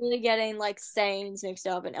literally getting like sayings mixed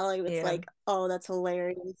up, and Elliot's like, oh, that's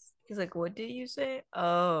hilarious. He's like, what did you say?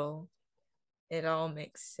 Oh, it all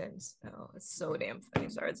makes sense. Oh, it's so damn funny.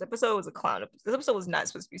 Sorry, this episode was a clown. This episode was not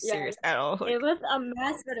supposed to be serious at all. Like, it was a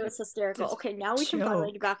mess, but it was hysterical. Okay, now we can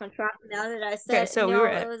finally get back on track. Now that I said, so we were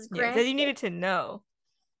at, it was great. Because you needed to know.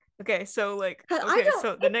 Okay, so like,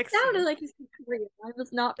 so the next sounded like it's Korean. I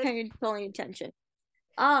was not paying fully attention.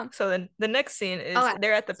 So then the next scene is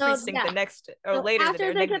they're at the precinct the next later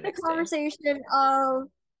after they get the conversation of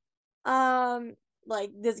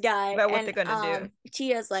like this guy about what they're gonna do.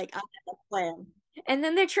 Tia's like, I have a plan. And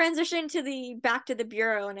then they transition to back to the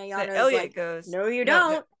bureau, and Ayano's Elliot like, goes, no, you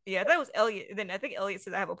don't. Yeah, that was Elliot. Then I think Elliot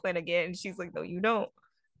says, I have a plan again, and she's like, no, you don't.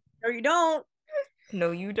 No, you don't.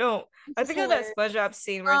 No, you don't. I think of that SpongeBob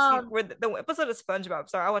scene where the episode of SpongeBob.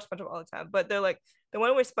 Sorry, I watch SpongeBob all the time, but they're like the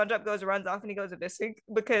one where SpongeBob runs off and he goes missing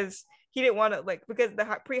because he didn't want to because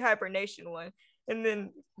the pre-hibernation one, and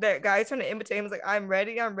then that guy's trying to imitate him. He's like, I'm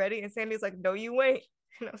ready, and Sandy's like, no, you ain't.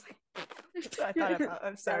 And I was like, I thought about.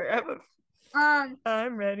 I'm sorry.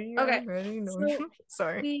 I'm ready. Okay. I'm ready. No, so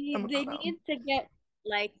sorry. They need to get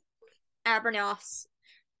like Abernoff's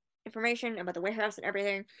information about the warehouse and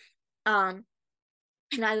everything.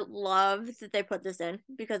 And I love that they put this in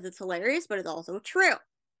because it's hilarious, but it's also true.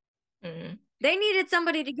 Mm-hmm. They needed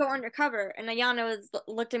somebody to go undercover, and Ayano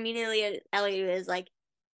looked immediately at Elliot and is like,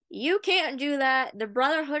 you can't do that. The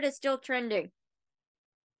Brotherhood is still trending.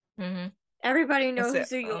 Mm-hmm. Everybody knows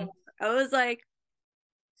who you are. I was like,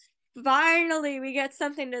 finally, we get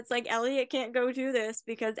something that's like, Elliot can't go do this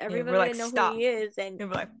because everybody knows who he is. And we're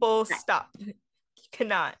like, full stop. You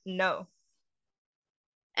cannot. No.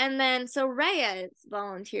 And then, so Reyes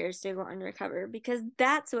volunteers to go undercover because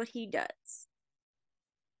that's what he does.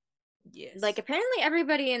 Yes. Like, apparently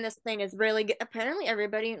everybody in this thing is really good. Apparently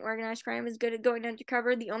everybody in organized crime is good at going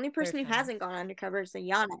undercover. The only person who hasn't gone undercover is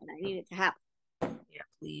Ayana, and I need it to happen. Yeah,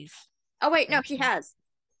 please. Oh, wait, no, she has.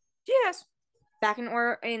 She has. Back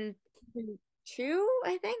in 2,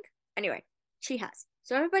 I think? Anyway, she has.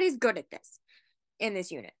 So everybody's good at this in this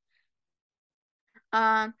unit.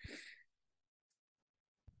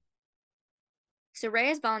 So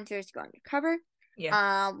Reyes volunteers to go undercover.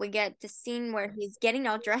 Yeah. We get the scene where he's getting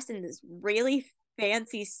all dressed in this really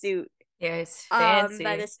fancy suit. Yeah, it's fancy.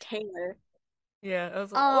 By this tailor. Yeah, I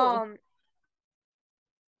was like,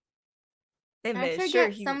 They made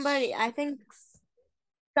sure somebody. I think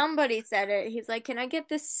somebody said it. He's like, "Can I get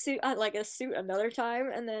this suit, like a suit, another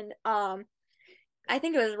time?" And then, I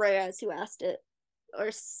think it was Reyes who asked it,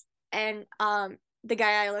 and the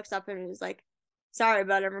guy looks up and was like, sorry,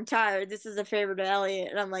 but I'm retired. This is a favor to Elliot.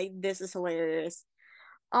 And I'm like, this is hilarious.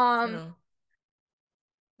 It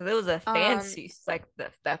was a fancy, like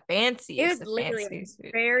the fanciest. It was literally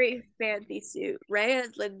a very fancy suit.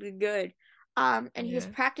 Reyes looked good. And he was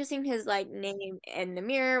practicing his like name in the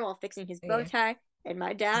mirror while fixing his bow tie. And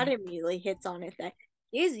my dad immediately hits on it that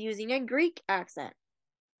he's using a Greek accent.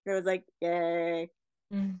 It was like, yay.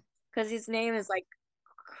 Because his name is like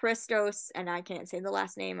Christos, and I can't say the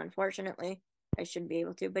last name, unfortunately. I shouldn't be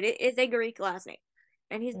able to, but it is a Greek last name.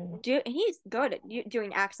 and he's good at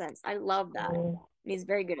doing accents. I love that. He's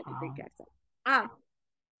very good at the Greek accent.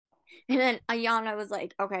 And then Ayana was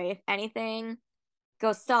like, "Okay, if anything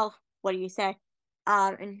goes south, what do you say?"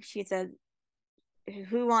 And she said,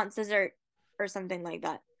 "Who wants dessert?" or something like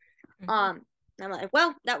that. I'm like,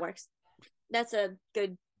 well, that works. That's a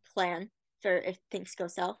good plan for if things go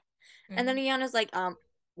south. And then Ayana's like,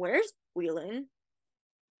 where's Whelan?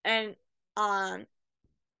 And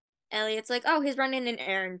Elliot's like, oh, he's running an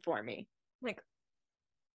errand for me. Like,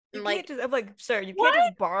 you can't just, I'm like, sir, you can't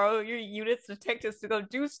just borrow your unit's detectives to go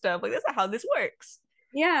do stuff. Like, that's not how this works.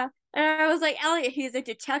 Yeah. And I was like, Elliot, he's a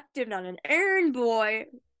detective, not an errand boy.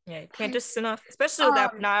 Yeah, you can't just send off, especially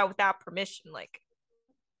without permission. Like,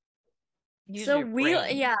 so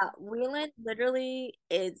Whelan literally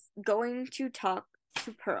is going to talk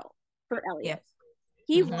to Pearl for Elliot. Yeah.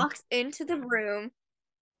 He walks into the room.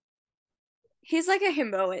 He's like a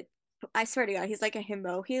himbo. I swear to God, he's like a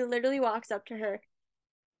himbo. He literally walks up to her,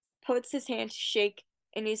 puts his hand to shake,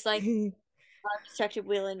 and he's like, Detective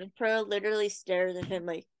Whelan. And Pearl literally stares at him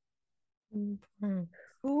like, who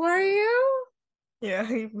are you? Yeah,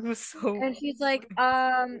 he was so. And she's like,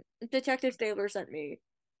 Detective Stabler sent me.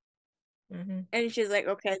 And she's like,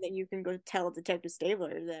 okay, then you can go tell Detective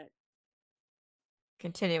Stabler that.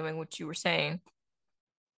 Continuing what you were saying.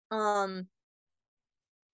 Oh,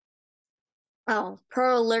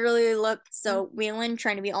 Pearl literally looked so Whelan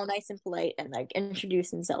trying to be all nice and polite and like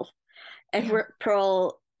introduce himself. And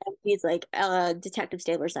Pearl, he's like, Detective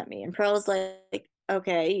Stabler sent me. And Pearl's like,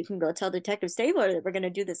 okay, you can go tell Detective Stabler that we're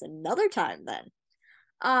gonna do this another time then.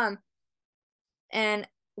 And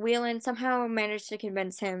Whelan somehow managed to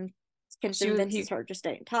convince her to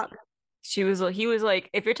stay and talk. He was like,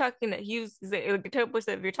 if you're talking to, the detective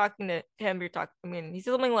said, if you're talking to him, he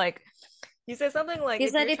said something like, he said,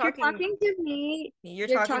 if you're talking to me, you're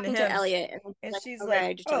talking to Elliot. And she's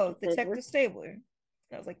like, oh, Detective Stabler.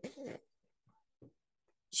 I was like,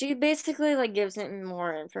 she basically like gives him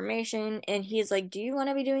more information, and he's like, do you want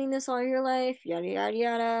to be doing this all your life? Yada yada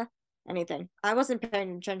yada. Anything. I wasn't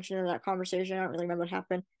paying attention to that conversation. I don't really remember what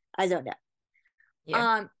happened. I zoned out.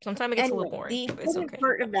 Yeah. Sometimes it gets a little boring. The important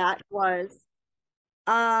part of that was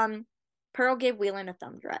Pearl gave Whelan a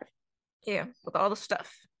thumb drive. Yeah, with all the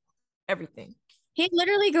stuff. Everything. He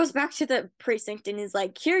literally goes back to the precinct and he's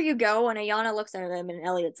like, here you go. And Ayana looks at him and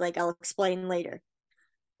Elliot's like, I'll explain later.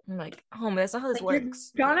 I'm like, oh man, that's not how this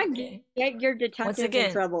works. You're gonna get your detective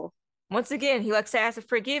in trouble. Once again, he likes to ask for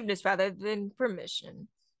forgiveness rather than permission.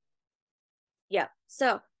 Yeah.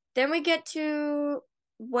 So then we get to,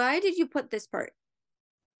 why did you put this part?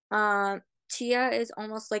 Tia is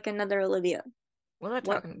almost like another Olivia. What am I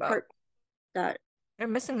talking about? That they're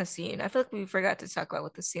missing a scene. I feel like we forgot to talk about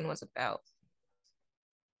what the scene was about.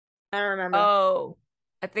 I don't remember. Oh,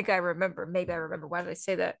 I think I remember. Maybe I remember. Why did I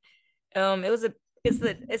say that? It's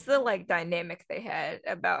the like dynamic they had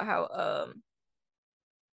about how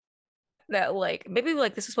that like maybe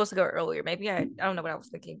like this was supposed to go earlier. Maybe I don't know what I was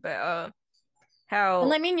thinking, but how.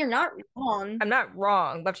 Well, I mean, you're not wrong. I'm not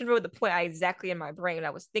wrong, but I'm trying to remember the point I exactly in my brain I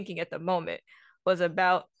was thinking at the moment was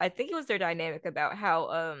about. I think it was their dynamic about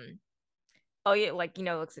how oh yeah, like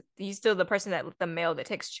he's still the person that the male that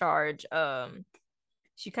takes charge.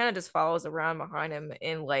 She kind of just follows around behind him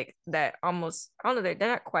and like that almost. I don't know.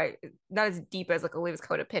 They're not as deep as like Olivia's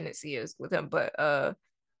codependency is with him, but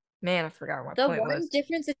man, I forgot what my point was. The one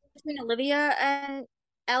difference between Olivia and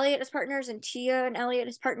Elliot as partners and Tia and Elliot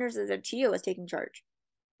as partners is that Tia was taking charge.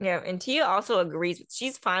 Yeah, and Tia also agrees.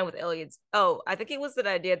 She's fine with Elliot's. Oh, I think it was the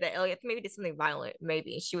idea that Elliot maybe did something violent.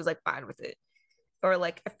 Maybe she was like fine with it, or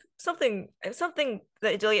like something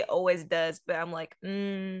that Juliet always does. But I'm like,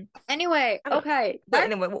 Anyway, okay. But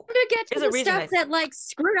anyway, to get to the stuff that like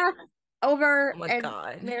screwed us over. Oh my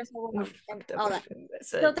God. And all that.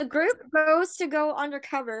 So the group goes to go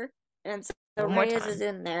undercover, and so Reyes is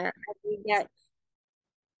in there. And we get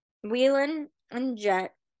Whelan and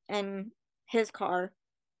Jet and his car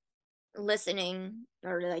listening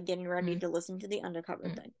or like getting ready to listen to the undercover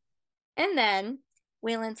thing. And then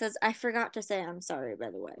Whelan says, I forgot to say I'm sorry,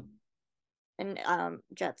 by the way. And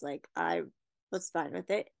Jet's like, I was fine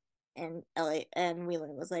with it. And Elliot and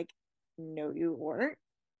Whelan was like, no, you weren't.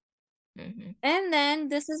 And then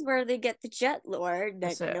this is where they get the Jet lore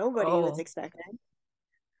that nobody was expecting.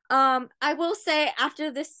 I will say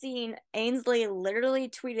after this scene, Ainsley literally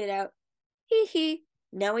tweeted out, hee hee,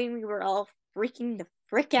 knowing we were all freaking the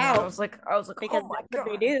frick out. I was like, because oh my that's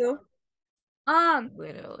God. what they do.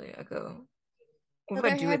 Literally, I go. What do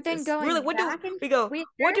I do with this? Really, what do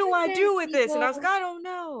I do with this? And I was like, I don't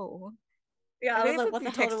know. Yeah, I was like, what the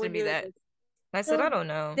hell do we do with this? I said, I don't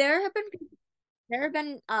know. There have been there have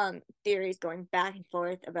been theories going back and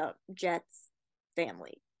forth about Jet's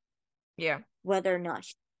family. Yeah. Whether or not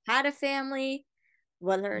she had a family,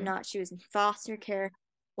 whether or not she was in foster care,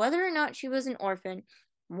 whether or not she was an orphan,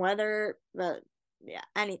 whether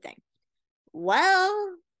anything.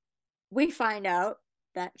 Well, we find out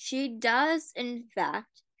that she does in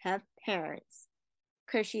fact have parents,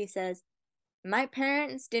 because she says, my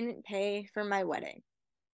parents didn't pay for my wedding.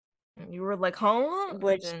 You were like, huh?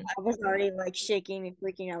 Which I was already like shaking and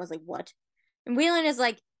freaking out. I was like, what? And Whelan is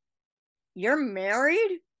like, you're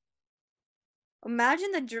married?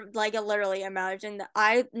 Imagine literally imagine that.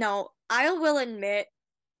 I will admit,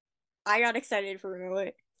 I got excited for a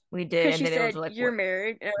moment. We did, because she said, like, you're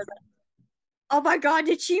married. And I was like, oh my god,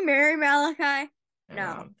 did she marry Malachi?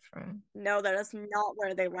 No. No, that is not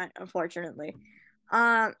where they went, unfortunately.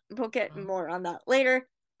 We'll get more on that later.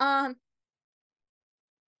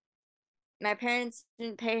 My parents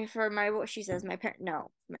didn't pay for my, she says, my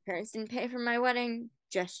parents didn't pay for my wedding,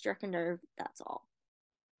 just struck a nerve, that's all.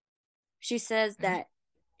 She says that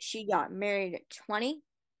she got married at 20.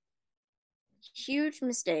 Huge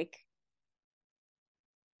mistake.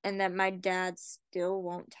 And that my dad still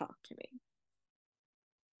won't talk to me.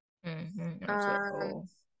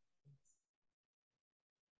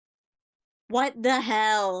 What the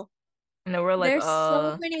hell? And we're like, there's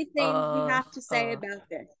so many things we have to say about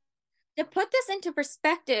this. To put this into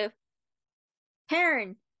perspective,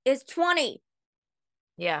 Karen is 20.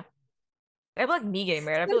 Yeah. I feel like me getting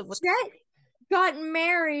married. I feel like Jet got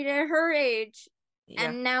married at her age,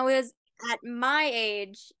 and now is at my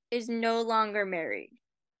age is no longer married.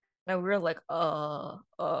 And we're like, I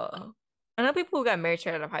know people who got married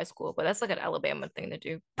straight out of high school, but that's like an Alabama thing to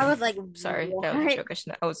do. I was like, sorry, what? that was a joke.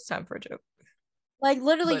 That was time for a joke. Like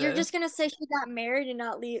literally, you're just gonna say she got married and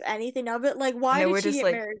not leave anything of it. Like, why did she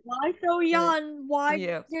get married? Why so young? Why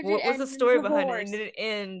did it what was end the story in behind divorce? it? And did it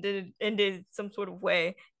end? Did it ended some sort of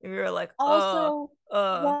way? And we were like, also,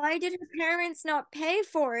 why did her parents not pay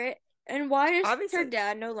for it? And why does her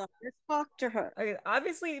dad no longer talk to her? I mean,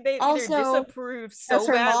 obviously, they either disapproved so does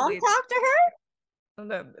her badly. Mom talk to her?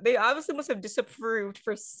 No, they obviously must have disapproved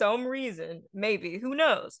for some reason. Maybe, who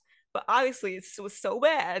knows? But obviously, it was so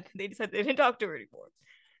bad they decided they didn't talk to her anymore.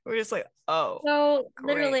 We're just like, oh. So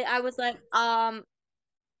literally, I was like,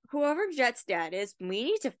 whoever Jet's dad is, we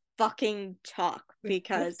need to fucking talk,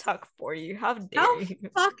 because talk for you. How dare you?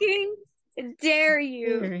 Fucking dare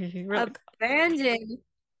you abandon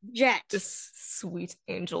Jet, this sweet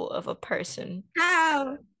angel of a person?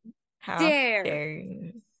 How dare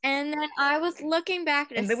you? And then I was looking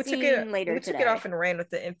back at a scene later today. We took it off and ran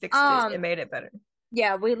with it and fixed it and made it better.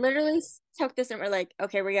 Yeah, we literally took this and we're like,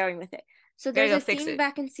 okay, we're going with it. So there's a scene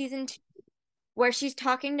back in season 2 where she's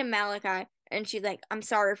talking to Malachi and she's like, I'm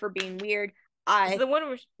sorry for being weird. It's the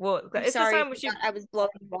one where, it's sorry, the time when I was blowing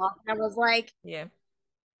you off. And I was like, yeah,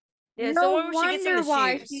 no wonder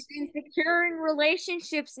why she's insecure in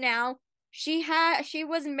relationships now. She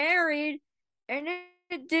was married and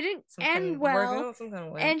it didn't end well,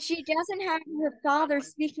 and she doesn't have her father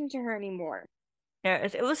speaking to her anymore. Yeah,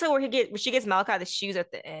 it looks like where she gets Malachi the shoes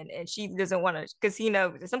at the end, and she doesn't want to, because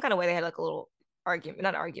some kind of way they had like a little argument,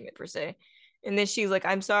 not an argument per se, and then she's like,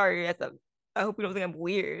 "I'm sorry, I hope you don't think I'm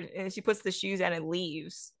weird," and she puts the shoes on and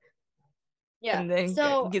leaves. Yeah, and then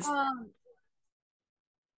so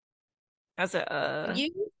that's a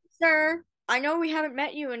you, sir. I know we haven't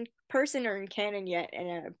met you in person or in canon yet, and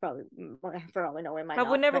I probably know we might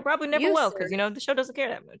probably not, never will, because the show doesn't care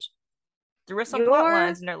that much. There are some plot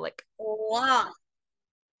lines, and they're like, wow.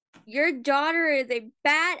 Your daughter is a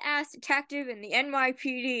badass detective in the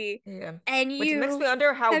NYPD. Yeah. And which makes me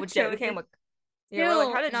wonder how Jet became a we're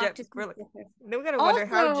like, how did Jet then we gotta wonder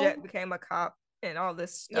how Jet became a cop and all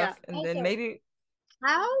this stuff. And then maybe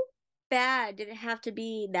how bad did it have to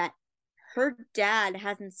be that her dad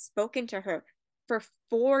hasn't spoken to her for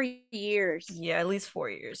 4 years? Yeah, at least 4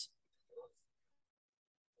 years.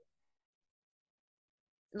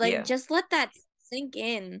 Like, just let that sink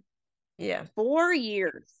in. Yeah. 4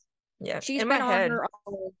 years. Yeah. She's been on her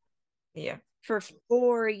own. Yeah. For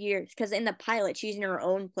 4 years. Because in the pilot, she's in her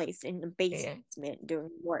own place in the basement doing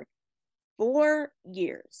work. 4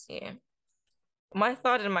 years. Yeah. My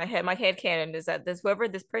thought in my head canon is that whoever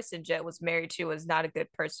this person Jet was married to was not a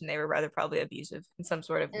good person. They were rather probably abusive in some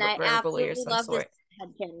sort of verbally or some sort.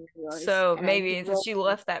 So maybe she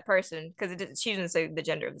left that person, because she didn't say the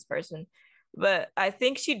gender of this person. But I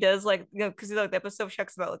think she does, like, because the episode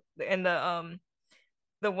talks about in the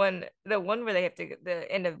one where they have to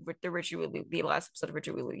the end of the Richard Wheeler, the last episode of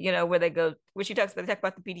Richard Wheeler, where they talk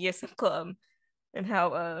about the BDSM club and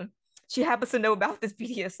how she happens to know about this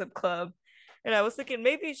BDSM club, And I was thinking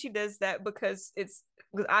maybe she does that because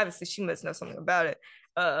obviously she must know something about it.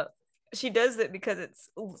 She does it because it's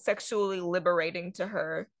sexually liberating to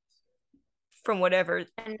her from whatever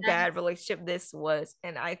bad relationship this was,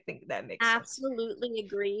 and I think that makes sense. Absolutely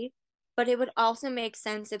agree. But it would also make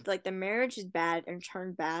sense if like the marriage is bad and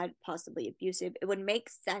turned bad, possibly abusive. It would make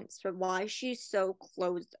sense for why she's so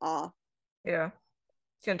closed off. Yeah.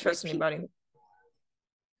 She doesn't trust anybody.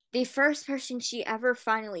 The first person she ever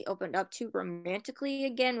finally opened up to romantically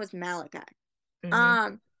again was Malachi.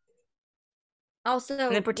 Also,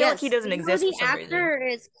 and they pretend like he doesn't exist for some reason. The actor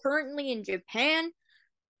is currently in Japan,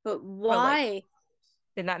 but why?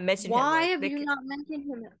 Did not mention why him. Have you not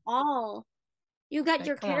mentioned him at all? You got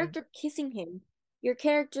your character kissing him. Your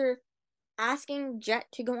character asking Jet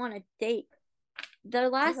to go on a date. The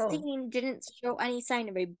last scene didn't show any sign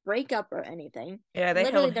of a breakup or anything. Yeah,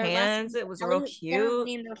 they held hands. It was real cute.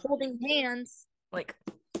 And they're holding hands. Like,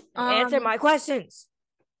 answer my questions.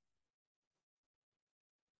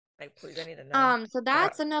 Like, please, I need to know. So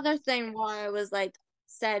that's another thing why I was like,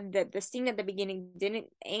 said that the scene at the beginning didn't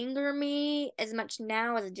anger me as much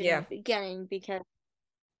now as it did at the beginning, because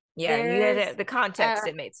you had the context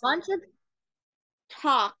it made sense. Bunch of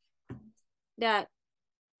talk that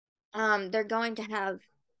they're going to have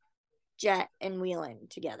Jet and Wheelan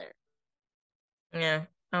together. Yeah,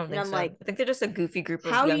 I don't think so. Like, I think they're just a goofy group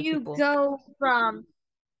of young people. How you go from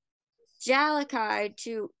Malachi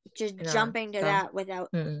to just jumping to that without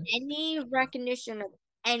any recognition of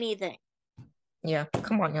anything? Yeah,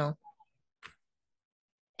 come on, y'all.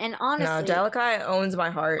 And honestly, no, Malachi owns my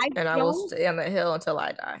heart, and I will stay on the hill until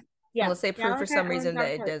I die. Yeah, unless they prove for some reason that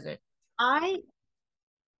it doesn't. I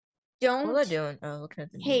don't. What are they doing? Oh, looking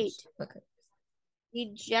at the hate the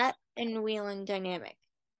Jet and Wheelan dynamic.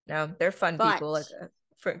 No, they're fun people, like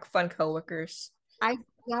fun coworkers. I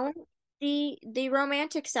don't see the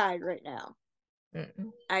romantic side right now.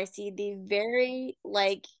 I see the very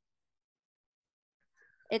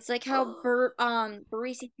it's like how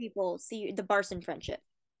Barisi people see the Barson friendship.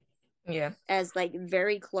 Yeah. As like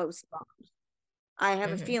very close bonds. I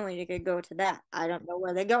have a feeling it could go to that. I don't know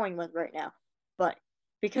where they're going with right now. But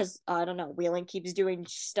because I don't know, Wheelan keeps doing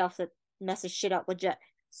stuff that messes shit up with Jet.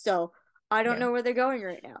 So I don't know where they're going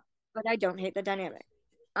right now. But I don't hate the dynamic.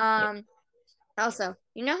 Also,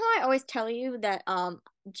 you know how I always tell you that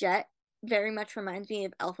Jet very much reminds me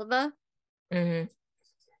of Elphaba?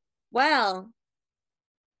 Well,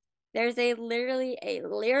 there's literally a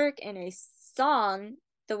lyric in a song,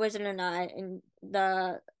 The Wizard and I, and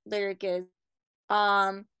the lyric is,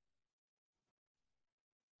 all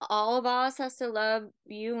of us has to love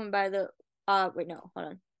you, and by the, wait, no, hold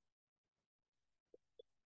on.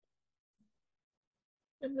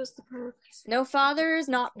 No father is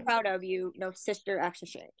not proud of you, no sister acts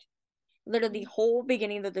ashamed. Literally, the whole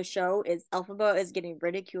beginning of the show is Elphaba is getting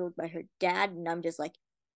ridiculed by her dad, and I'm just like,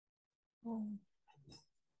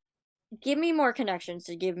 give me more connections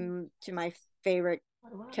to give to my favorite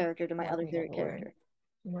character, to my other favorite character.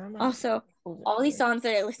 Also, all these songs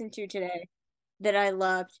that I listened to today that I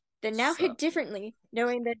loved, that now hit differently,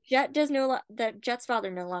 knowing that Jet's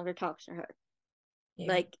father no longer talks to her.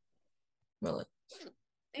 Yeah. Like, really,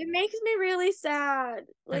 it makes me really sad.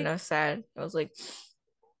 Like, I know, sad. I was like,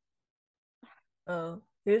 oh,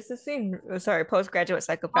 here's the scene. Sorry, postgraduate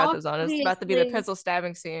psychopath is on. It's about to be the pencil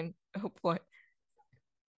stabbing scene. Oh boy.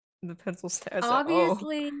 The pencil stab.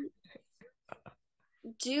 Obviously,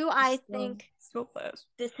 do I think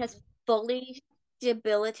this has fully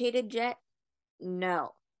debilitated Jet?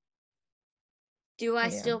 No. Do I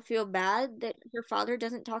still feel bad that her father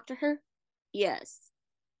doesn't talk to her? Yes.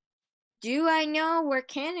 Do I know where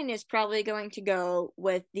canon is probably going to go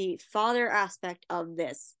with the father aspect of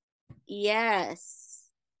this? Yes.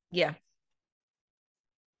 Yeah.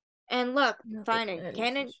 And look, fine,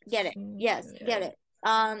 canon, get it. Yes, get it.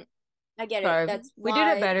 I get it. That's we did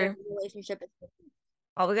it better. Relationship is.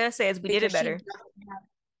 All we gotta say is we did it better.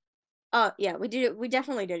 Oh yeah, we did it. We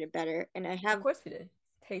definitely did it better, and I have. Of course we did.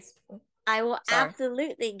 Tasteful. I will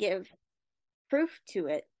absolutely give proof to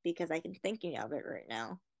it because I can thinking of it right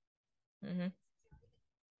now.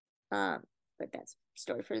 But that's a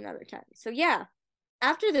story for another time. So yeah,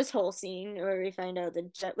 after this whole scene where we find out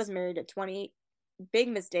that Jet was married at 20, big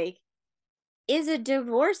mistake, is a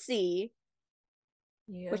divorcee.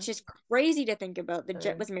 Yeah. Which is crazy to think about. The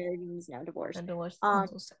Jet was married and is now divorced. And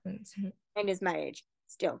is my age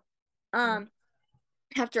still.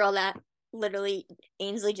 After all that, literally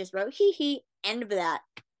Ainsley just wrote hee end of that.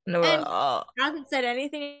 No, hasn't said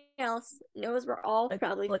anything else. Knows we're all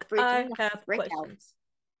probably freaking out.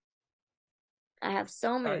 I have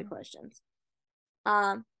so many questions.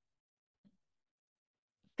 Because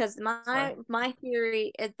Because my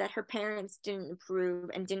theory is that her parents didn't approve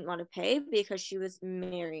and didn't want to pay because she was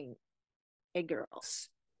marrying a girl.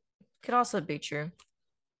 Could also be true.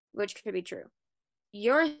 Which could be true.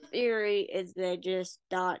 Your theory is they just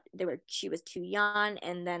thought she was too young,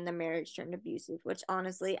 and then the marriage turned abusive. Which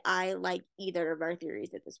honestly, I like either of our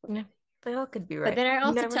theories at this point. Yeah, they all could be right. But then I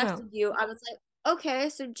also texted you. I was like, okay,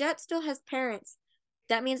 so Jet still has parents.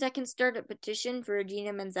 That means I can start a petition for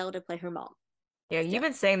Idina Menzel to play her mom. Yeah, you've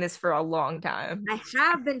been saying this for a long time. I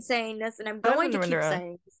have been saying this, and I'm going to keep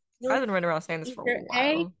saying this. I've been running around saying this for a while.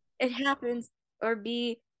 A, it happens, or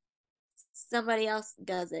B, somebody else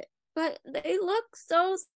does it. But they look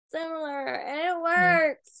so similar, and it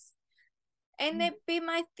works. And they'd be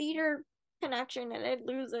my theater connection, and I'd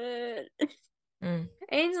lose it.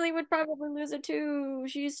 Ainsley would probably lose it too.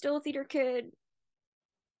 She's still a theater kid.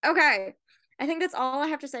 Okay. I think that's all I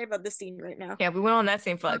have to say about this scene right now. Yeah, we went on that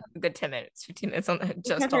scene for like a good 10 minutes, 15 minutes on that.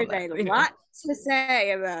 Just on that. A lot to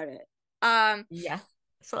say about it. Yeah,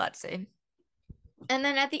 it's a lot to say. And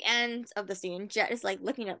then at the end of the scene, Jet is like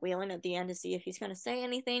looking at Whelan at the end to see if he's gonna say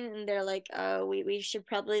anything, and they're like, we should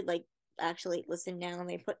probably like actually listen now. And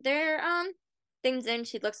they put their things in.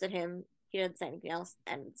 She looks at him. He doesn't say anything else.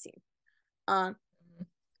 End of the scene.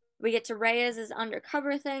 We get to Reyes'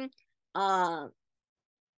 undercover thing.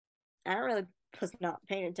 I really was not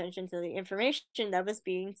paying attention to the information that was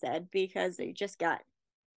being said because they just got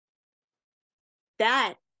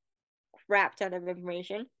that crap ton of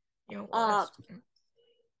information.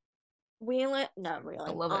 Whelan, not really. I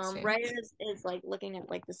love it. Reyes is like looking at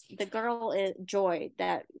like this. The girl is Joy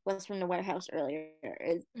that was from the warehouse earlier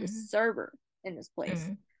is the server in this place.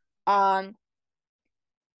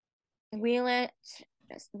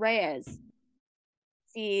 Reyes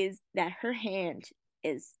sees that her hand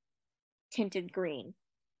is tinted green.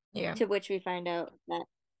 Yeah. To which we find out that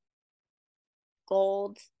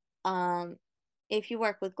gold, if you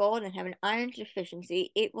work with gold and have an iron deficiency,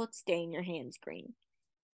 it will stain your hands green.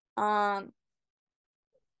 And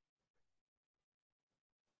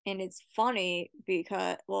it's funny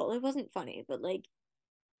because, well, it wasn't funny, but like,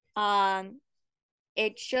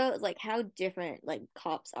 it shows like how different like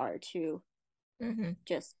cops are to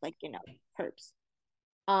just like, you know, perps.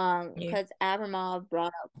 Because Abramov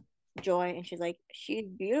brought up Joy and she's like, she's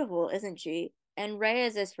beautiful, isn't she? And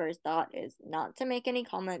Reyes' first thought is not to make any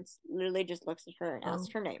comments, literally just looks at her and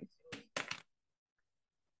asks her name.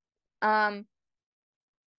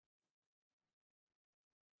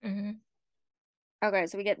 Okay,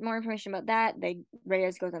 so we get more information about that.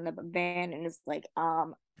 Reyes goes on the van and is like,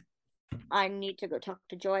 I need to go talk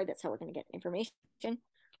to Joy. That's how we're gonna get information.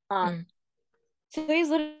 So he's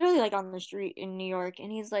literally like on the street in New York, and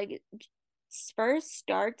he's like, first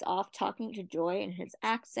starts off talking to Joy in his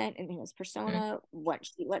accent and in his persona.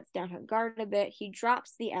 Once she lets down her guard a bit, he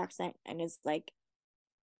drops the accent and is like,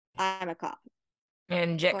 I'm a cop.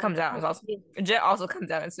 And Jet comes out and Jet also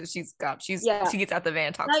comes out and says she gets out the van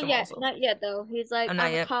and talks to him also. Not yet though. He's like, I'm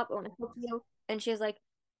a cop, I want to help you. And she's like,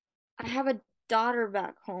 I have a daughter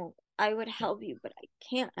back home. I would help you, but I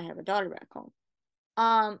can't. I have a daughter back home.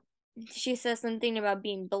 She says something about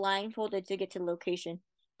being blindfolded to get to the location.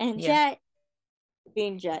 And Jet,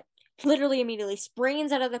 being Jet, literally immediately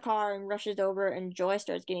springs out of the car and rushes over, and Joy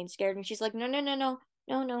starts getting scared, and she's like, no,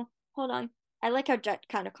 hold on. I like how Jet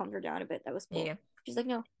kind of calmed her down a bit. That was cool. Yeah. She's like,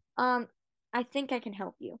 no, I think I can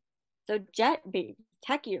help you. So Jet, being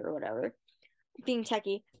techie or whatever,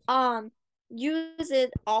 uses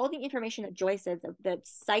all the information that Joy says of the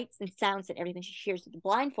sights and sounds and everything she hears with the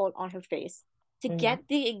blindfold on her face to get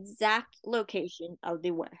the exact location of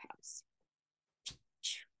the warehouse.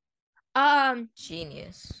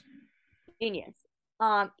 Genius.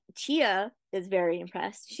 Tia is very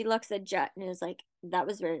impressed. She looks at Jet and is like, that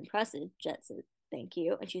was very impressive. Jet says, thank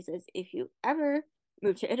you. And she says, if you ever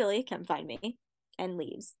move to Italy, come find me. And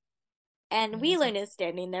leaves. And Whelan is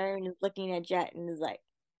standing there and is looking at Jet and is like,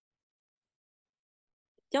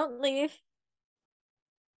 don't leave.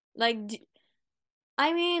 Like,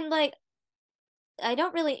 I mean, like, we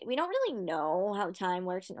don't really know how time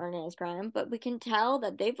works in organized crime, but we can tell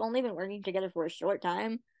that they've only been working together for a short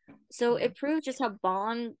time. So it proves just how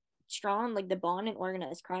strong like the bond in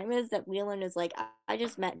organized crime is, that Whelan is like, I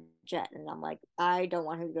just met Jet and I'm like, I don't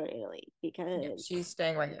want her to go to Italy because she's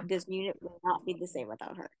staying right here. This unit will not be the same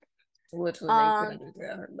without her. Literally, they couldn't do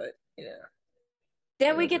without her, but yeah.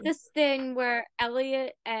 Then we get this thing where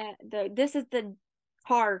Elliot and this is the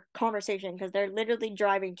car conversation because they're literally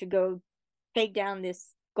driving to go take down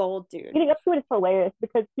this gold dude. Getting up to it is hilarious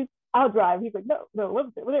because I'll drive. He's like, no,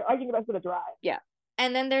 they're arguing about who's gonna drive. Yeah.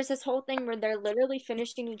 And then there's this whole thing where they're literally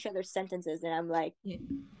finishing each other's sentences, and I'm like,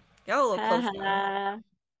 y'all look close now.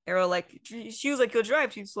 were like, she was like, you'll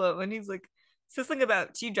drive too slow. And he's like, something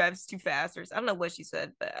about she drives too fast, or I don't know what she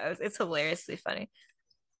said, but it's hilariously funny.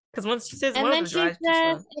 Because once she says And one of then them she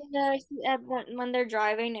drives too slow. says when they're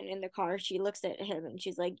driving and in the car, she looks at him and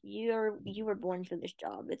she's like, you were born for this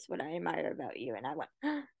job. It's what I admire about you. And I went,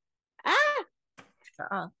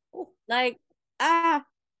 ah, like, ah.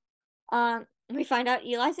 We find out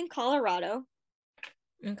Eli's in Colorado.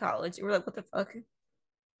 In college. We're like, what the fuck?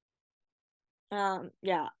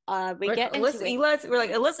 Yeah. We We're get unless into it. We're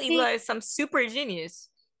like, unless Eli is some super genius.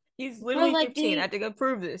 He's literally like, 15. I have to go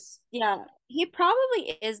prove this. Yeah, he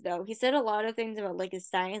probably is though. He said a lot of things about like his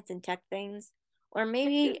science and tech things, or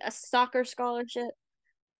maybe a soccer scholarship.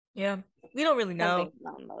 Yeah, we don't really know,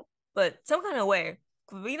 but some kind of way.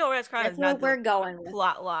 We know that's kind of not where we're going with.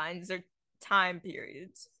 Plot lines or time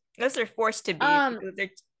periods, unless they're forced to be.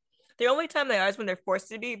 Because the only time they are is when they're forced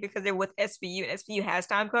to be, because they're with SVU and SVU has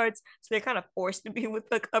time cards, so they're kind of forced to be with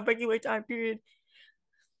like a regular time period.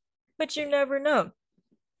 But you never know.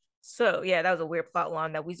 So yeah, that was a weird plot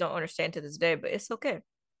line that we don't understand to this day, but it's okay.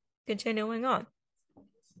 Continuing on.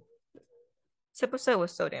 This episode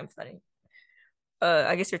was so damn funny.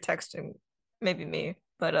 I guess you're texting, maybe me,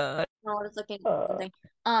 but no, I was looking at something.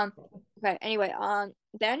 Okay, anyway,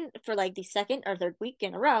 then for like the second or third week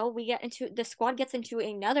in a row, the squad gets into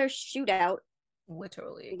another shootout.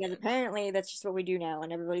 Literally. Because apparently that's just what we do now,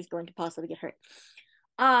 and everybody's going to possibly get hurt.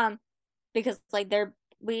 Because like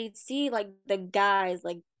we see like the guys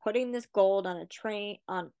like putting this gold on a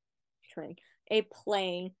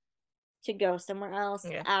plane to go somewhere else.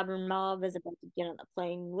 Yeah. Abramov is about to get on the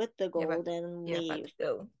plane with the gold and leave.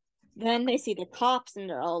 Go. Then they see the cops and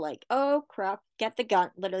they're all like, "Oh crap, get the gun!"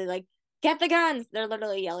 Literally like, "Get the guns!" They're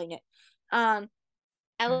literally yelling it.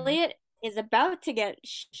 Elliot is about to get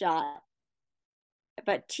shot,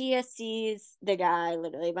 but Tia sees the guy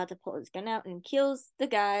literally about to pull his gun out and kills the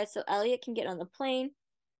guy, so Elliot can get on the plane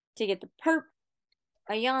to get the perp.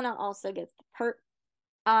 Ayana also gets the perp.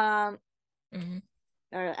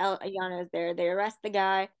 Or Ayana is there. They arrest the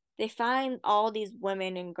guy. They find all these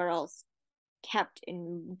women and girls kept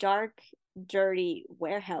in dark, dirty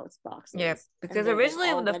warehouse boxes. Yeah, because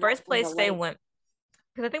originally the first place they went,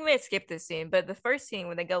 because I think we had skipped this scene, but the first scene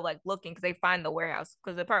when they go like looking, because they find the warehouse,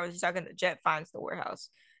 because the part was just talking, the Jet finds the warehouse.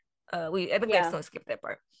 I think we accidentally skipped that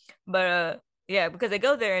part, but yeah, because they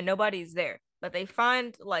go there and nobody's there, but they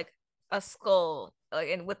find like a skull, like,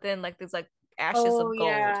 and within like there's like ashes of gold.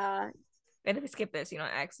 Yeah. And if we skip this,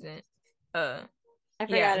 accident. I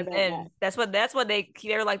forgot about that. That's what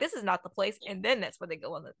they're like, this is not the place, and then that's where they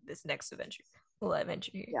go on this next adventure.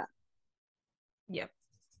 Adventure here. Yeah. Yeah.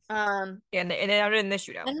 And they're in this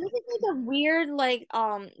shootout. And there's like a weird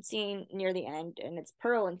scene near the end, and it's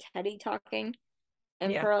Pearl and Teddy talking,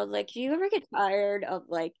 and Pearl's like, "Do you ever get tired of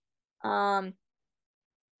like the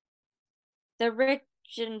rich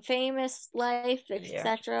and famous life,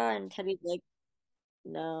 etc.?" And Teddy's like,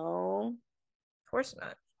 "No, of course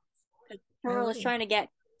not." Pearl is trying to get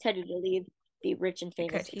Teddy to leave, be rich and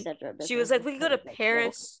famous, etc. She was like, "We could go to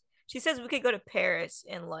Paris." She says we could go to Paris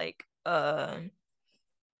and like we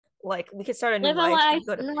could start a new life.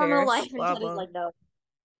 Go to normal Paris, life. And Teddy's like, "No,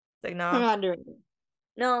 like no, I'm not doing it.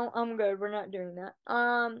 No, I'm good. We're not doing that."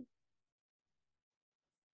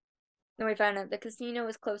 Then we find out the casino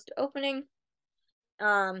is close to opening.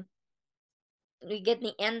 We get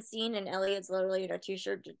the end scene, and Elliot's literally in a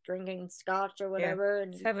t-shirt just drinking scotch or whatever,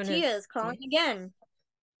 and Tia is calling again.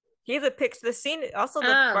 He has a picture. The scene, also the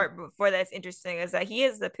part before that's interesting is that he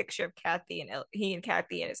has the picture of Kathy and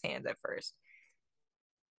Kathy in his hands at first,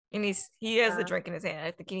 and he has the drink in his hand. I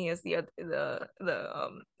think he has the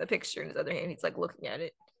picture in his other hand. He's like looking at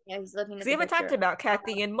it. Yeah, he's looking at. We haven't talked about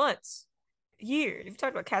Kathy in months, years. We've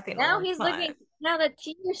talked about Kathy in a long time. Looking. Now that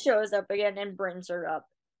Tia shows up again and brings her up,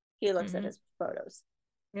 he looks at his photos.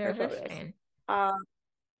 Yeah,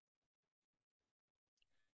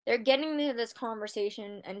 they're getting into this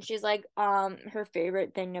conversation, and she's like, her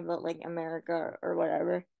favorite thing about like America or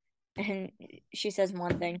whatever, and she says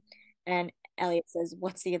one thing, and Elliot says,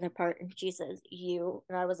 "What's the other part?" And she says, "You."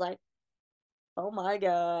 And I was like, "Oh my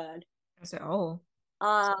god!" I said, "Oh."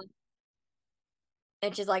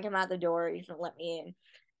 And she's like, "I'm at the door. You can let me in."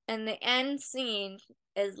 And the end scene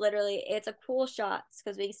is literally, it's a cool shot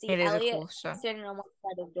because we see Elliot sitting on one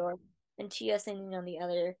side of the door and Tia sitting on the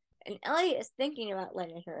other, and Elliot is thinking about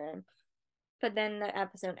letting her in, but then the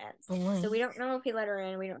episode ends, so we don't know if he let her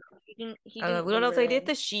in. We don't know. He didn't we don't know if they did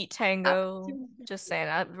the sheet tango. Just saying,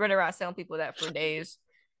 I've run around telling people that for days.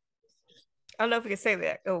 I don't know if we can say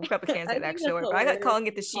that. Oh, we probably can't say that actually. I got calling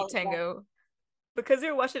it the sheet tango. because they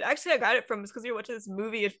were watching. Actually, I got it from because we were watching this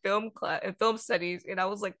movie in film class in film studies, and I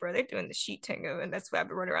was like, bro, they're doing the sheet tango, and that's why I've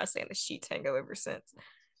been running around saying the sheet tango ever since.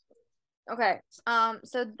 Okay.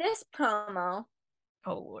 So this promo,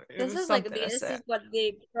 Oh Lord, it this was is like something I this is said. what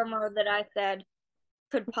the promo that I said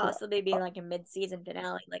could possibly be like a mid-season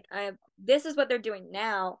finale. Like this is what they're doing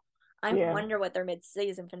now. I Yeah. wonder what their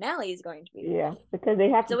mid-season finale is going to be. Yeah, because they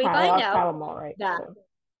have to So we find out pile them all right. that So.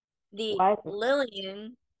 the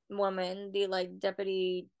Lillian woman, the like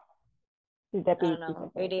deputy, I don't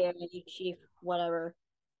know, ADA chief, whatever,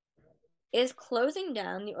 is closing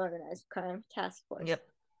down the organized crime task force. Yep.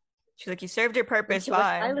 She's like, you served your purpose. To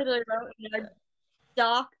Bye. which I literally wrote in a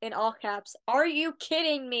doc in all caps, "Are you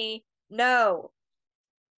kidding me? No."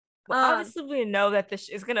 Well, obviously, we know that this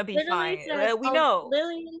is gonna be fine. Says, we know.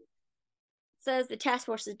 Lillian says the task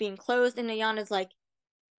force is being closed, and Ayana's like,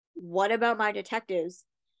 "What about my detectives?"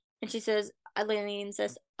 And she says, Lillian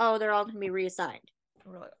says, "Oh, they're all gonna be reassigned."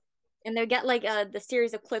 Really? And they get like the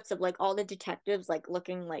series of clips of like all the detectives like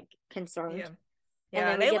looking like concerned. Yeah.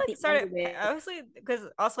 Yeah, and they like started obviously because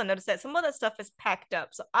also I noticed that some of that stuff is packed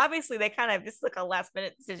up. So obviously they kind of this is like a last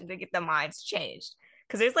minute decision to get the minds changed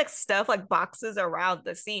because there's like stuff like boxes around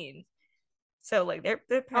the scene. So like they're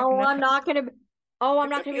packing oh, up. I'm not gonna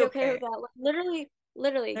be okay with that. Like,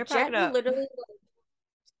 literally, they're Jet will up. literally like,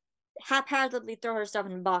 haphazardly throw her stuff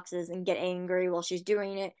in boxes and get angry while she's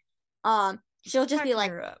doing it. She'll just be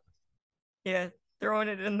like, yeah, throwing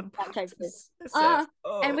it in the boxes.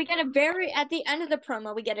 And we get at the end of the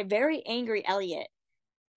promo, we get a very angry Elliot.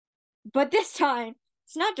 But this time,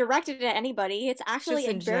 it's not directed at anybody. It's actually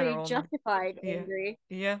a very justified angry.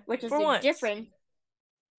 Yeah. Which is the difference.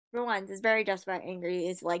 For once, it's very justified angry.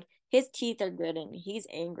 Is like his teeth are gritting. He's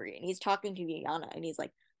angry and he's talking to Yana and he's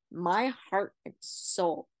like, my heart and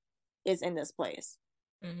soul is in this place.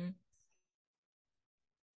 Mm-hmm.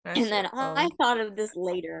 And then I thought of this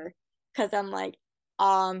later because I'm like,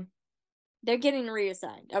 they're getting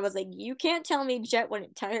reassigned. I was like, you can't tell me Jet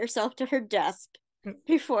wouldn't tie herself to her desk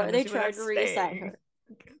before they tried to reassign her.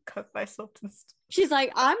 Cut myself to She's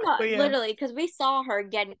like, I'm not literally because we saw her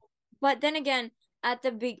getting, but then again, at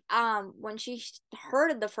the big when she heard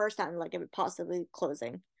it the first time, like it was possibly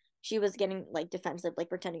closing, she was getting like defensive, like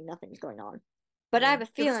pretending nothing's going on. But I have a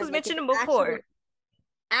feeling this was mentioned before.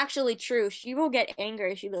 Actually true. She will get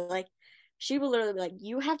angry. She will literally be like,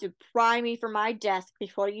 you have to pry me from my desk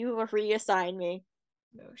before you reassign me.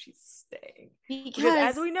 No, she's staying. Because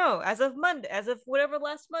as we know, as of Monday, as of whatever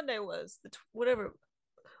last Monday was, whatever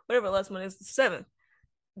last Monday is, the 7th,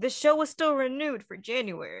 the show was still renewed for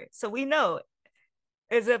January. So we know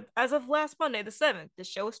as of last Monday, the 7th, the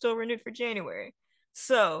show is still renewed for January.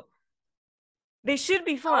 So they should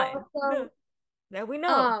be fine. That we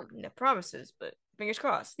know. No promises, but fingers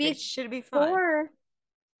crossed. They should be fine. Before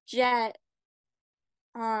Jet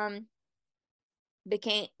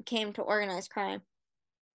came to organized crime,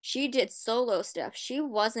 she did solo stuff. She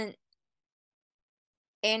wasn't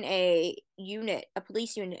in a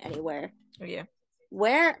police unit anywhere. Oh yeah.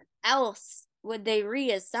 Where else would they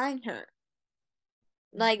reassign her?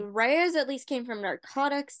 Like Reyes at least came from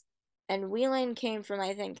narcotics, and Whelan came from,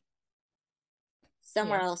 I think,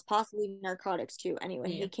 somewhere else, possibly narcotics too.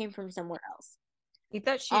 Anyway, he came from somewhere else. He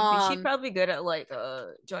thought she'd probably be good at like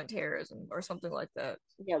joint terrorism or something like that.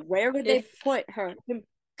 Yeah, where would they put her?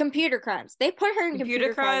 Computer crimes. They put her in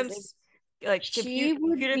computer crimes. Like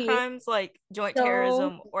computer crimes, like joint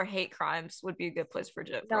terrorism or hate crimes would be a good place for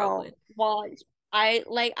Jet. Probably. Well,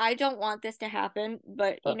 I don't want this to happen,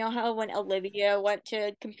 but you know how when Olivia went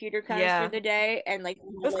to computer crimes for the day and like it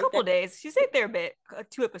was a couple days, she stayed there a bit,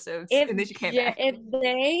 2 episodes, and then she came back. If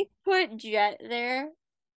they put Jet there,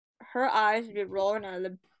 her eyes would be rolling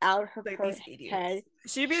out her head.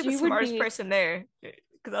 She'd be the smartest person there,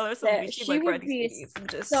 because other somebody she'd like write these idiots and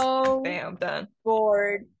just bam, done.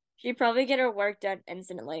 Bored. She'd probably get her work done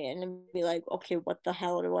instantly and be like, okay, what the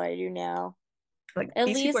hell do I do now? Like at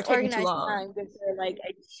least organized crime gives her like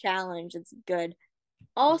a challenge. It's good.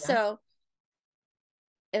 Also,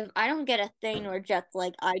 if I don't get a thing where Jet's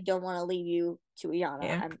like, I don't want to leave you to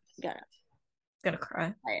Ayana, I'm gonna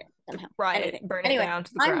cry. Riot, burn it down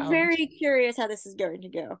to the ground. I'm very curious how this is going to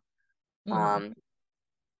go. I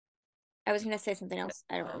was gonna say something else.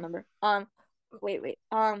 I don't remember. Wait.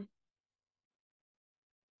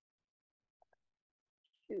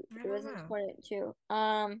 Shoot, it was important too.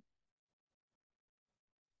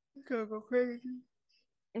 Go crazy.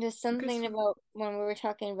 There's something about when we were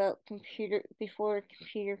talking about computer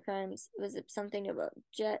crimes. Was it something about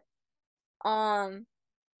Jet? I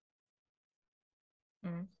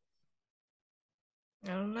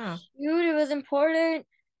don't know. Shoot, it was important.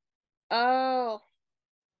 Oh.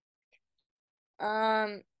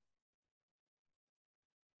 Um,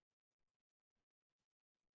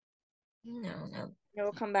 No. it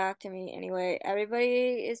will come back to me anyway.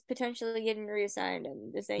 Everybody is potentially getting reassigned,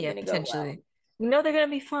 and this ain't Yeah, gonna go well. potentially. We know they're gonna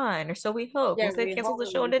be fine, or so we hope. Yeah, Unless they we cancel hope the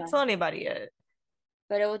it'll show and be didn't tell fine. anybody yet.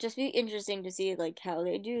 But it will just be interesting to see like how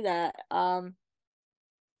they do that.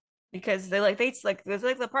 Because there's like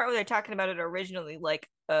the part where they're talking about it originally,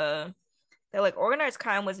 they're like organized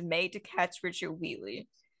crime was made to catch Richard Wheatley.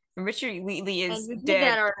 And Richard Wheatley And is you did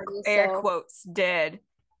that dead, already, air so quotes, dead.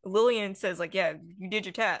 Lillian says, like, yeah, you did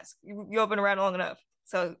your task. You've been around long enough.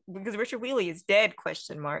 So because Richard Wheatley is dead,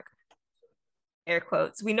 question mark. Air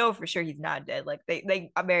quotes. We know for sure he's not dead. Like they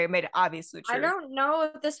made it obviously I true. don't know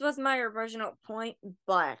if this was my original point,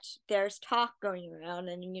 but there's talk going around,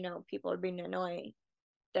 and people are being annoying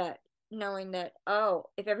that knowing that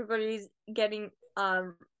if everybody's getting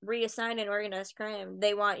reassigned in organized crime,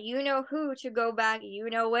 they want who to go back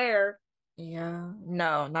where. Yeah.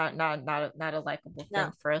 No, not a likable No,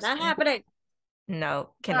 thing for us. not happening.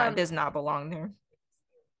 No, cannot does not belong there.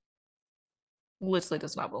 Literally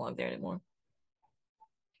does not belong there anymore.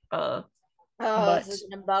 This is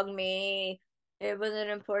gonna bug me. It was an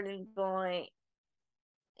important point.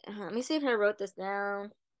 Let me see if I wrote this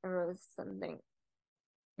down. I wrote something.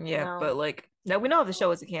 Yeah, No. but like now we know if the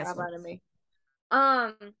show is canceled. Out of me.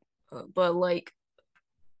 But like,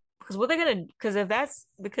 because what they're gonna, because if that's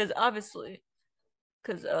because obviously,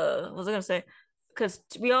 because what was I gonna say? Because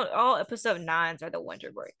we all episode 9s are the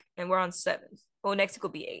winter break, and we're on 7. Well, next week will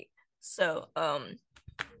be 8. So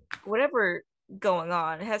whatever going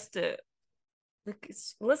on, it has to.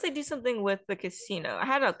 Unless they do something with the casino. I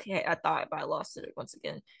had a thought, but I lost it once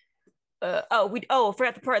again. Forgot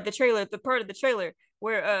the part of the trailer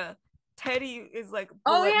where Teddy is like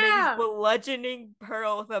maybe bludgeoning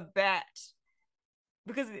Pearl with a bat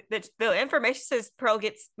because the information says Pearl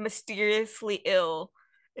gets mysteriously ill,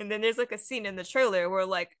 and then there's like a scene in the trailer where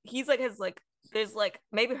like he's like has like there's like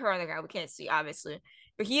maybe her on the ground we can't see obviously,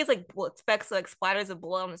 but he has like specks like splatters of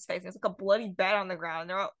blood on his face and it's like a bloody bat on the ground.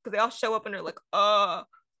 They're all because they all show up and they're like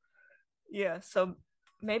yeah, so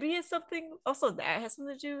maybe it's something also that has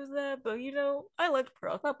something to do with that. But I liked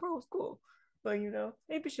Pearl. I thought Pearl was cool. But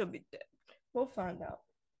maybe she'll be dead. We'll find out.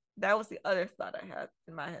 That was the other thought I had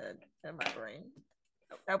in my head and my brain.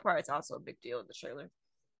 That part is also a big deal in the trailer.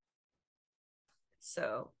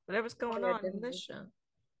 So whatever's going on in this show.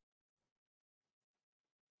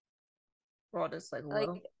 We're all just like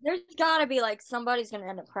there's gotta be like somebody's gonna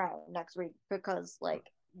end up crying next week because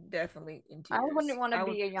like definitely in tears. I wouldn't want to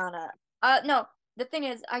be Ayana. No, the thing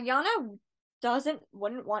is, Ayana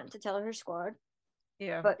wouldn't want to tell her squad.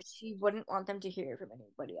 Yeah. But she wouldn't want them to hear from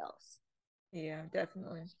anybody else. Yeah,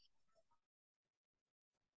 definitely.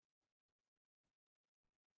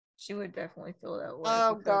 She would definitely feel that way.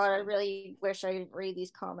 Oh God, I really wish I didn't read these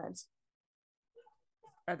comments.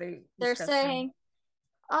 Are they? They're saying,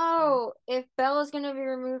 "Oh, if Bella's gonna be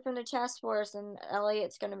removed from the task force and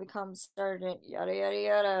Elliot's gonna become sergeant, yada yada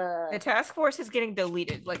yada." The task force is getting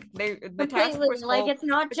deleted. Like the task force, like it's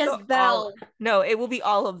not just Belle. No, it will be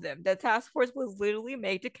all of them. The task force was literally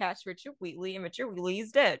made to catch Richard Wheatley, and Richard Wheatley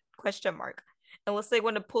is dead. Question mark. Unless they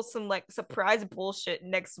want to pull some like surprise bullshit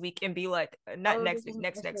next week and be like next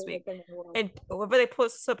week. And whenever they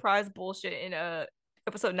put surprise bullshit in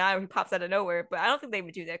episode 9 where he pops out of nowhere, but I don't think they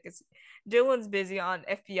would do that because Dylan's busy on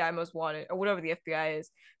FBI Most Wanted or whatever the FBI is.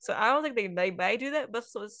 So I don't think they may do that, but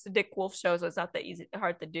so it's a Dick Wolf show, so it's not that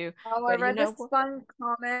hard to do. Oh, I read this fun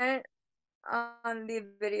comment on the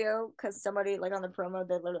video because somebody like on the promo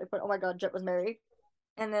they literally put, "Oh my God, Jet was married,"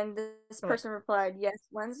 and then this person replied,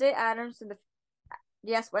 Wednesday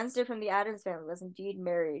from the Addams family was indeed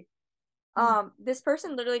married." This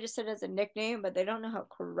person literally just said it as a nickname, but they don't know how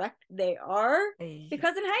correct they are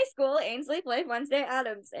because in high school, Ainsley played Wednesday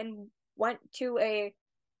Addams and went to a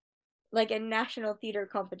national theater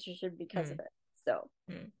competition because of it. So,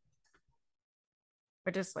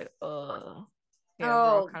 we're just like, yeah,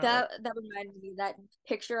 that reminded me that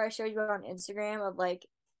picture I showed you on Instagram of like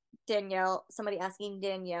Danielle, somebody asking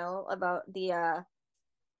Danielle about the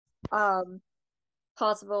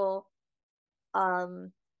possible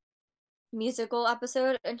musical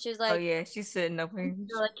episode, and she's like, "Oh yeah," she's sitting up here.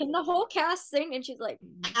 Like, "Can the whole cast sing?" And she's like,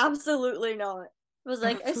 "Absolutely not." I was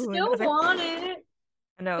like, "I still want it."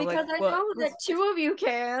 I know, because I know that 2 of you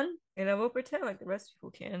can. And I will pretend like the rest of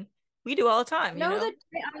people can. We do all the time. I know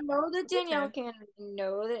that Danielle can. I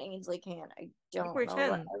know that Ainsley can. I don't know about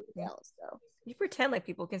everybody else though. You pretend like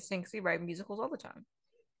people can sing because we write musicals all the time.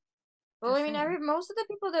 Well, I mean, most of the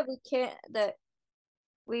people that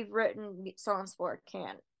we've written songs for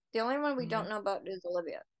can. The only one we don't know about is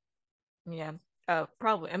Olivia. Yeah,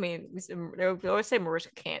 Probably. I mean, they always say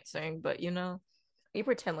Mariska can't sing, but you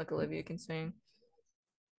pretend like Olivia can sing.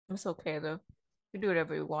 It's okay though. You do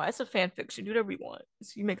whatever you want. It's a fan fiction. Do whatever you want.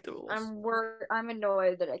 You make the rules. I'm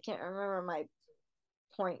annoyed that I can't remember my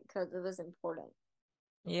point because it was important.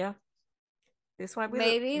 Yeah. This might be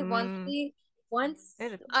Maybe once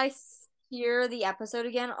I hear the episode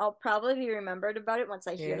again, I'll probably be remembered about it once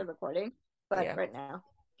I hear the recording. But right now,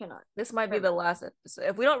 cannot. This might be the last episode.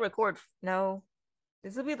 If we don't record, no,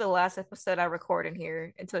 this will be the last episode I record in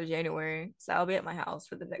here until January. So I'll be at my house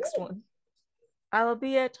for the next one. I will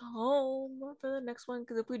be at home for the next one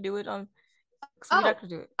because if we do it on, we have to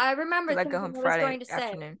do it. I remember something I was going to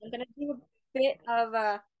afternoon. Say. I'm gonna do a bit of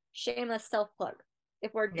a shameless self plug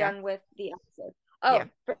if we're done with the episode. Oh,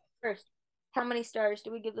 first, how many stars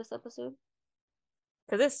do we give this episode?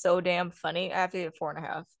 Because it's so damn funny. I have to give it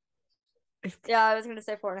 4.5. Yeah, I was gonna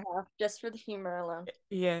say 4.5 just for the humor alone.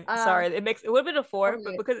 Yeah, sorry. It would have been a 4,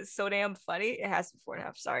 but because it's so damn funny, it has to be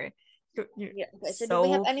 4.5. Sorry. Yeah. Okay, so do we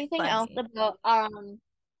have anything else about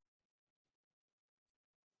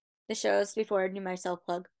the shows before I do my self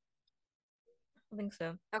plug? I think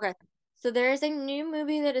so. Okay. So there is a new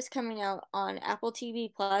movie that is coming out on Apple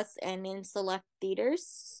TV Plus and in select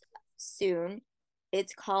theaters soon.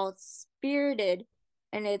 It's called Spirited,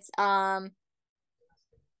 and it's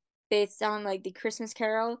based on like the Christmas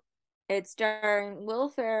Carol. It's starring Will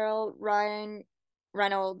Ferrell, Ryan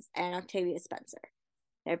Reynolds, and Octavia Spencer.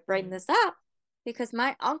 I bring this up because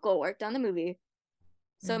my uncle worked on the movie.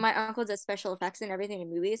 So my uncle does special effects and everything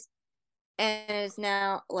in movies, and is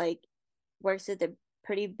now like works at a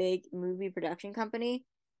pretty big movie production company.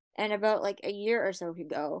 And about like a year or so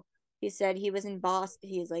ago, he said he was in Boston.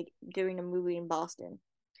 He's like doing a movie in Boston,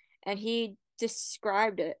 and he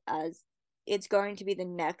described it as it's going to be the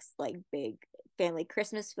next like big family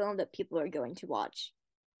Christmas film that people are going to watch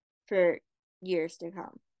for years to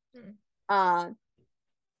come.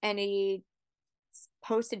 And he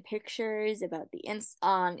posted pictures about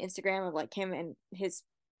on Instagram of like him and his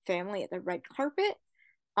family at the red carpet.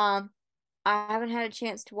 I haven't had a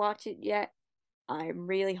chance to watch it yet. I'm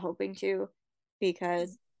really hoping to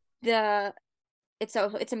because it's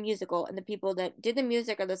a musical, and the people that did the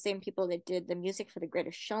music are the same people that did the music for The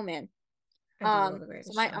Greatest Showman.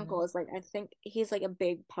 So my uncle is like, I think he's like a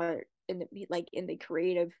big part in the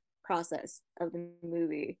creative process of the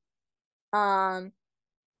movie.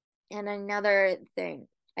 And another thing,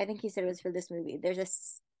 I think he said it was for this movie. There's a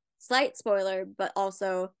slight spoiler, but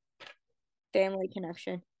also family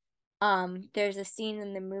connection. There's a scene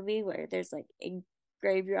in the movie where there's like a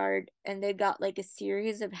graveyard, and they got like a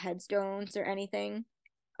series of headstones or anything,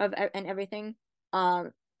 and everything.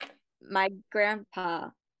 My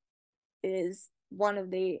grandpa is one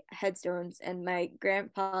of the headstones, and my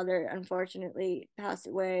grandfather unfortunately passed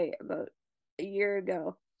away about a year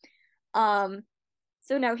ago.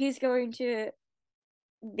 So now he's going to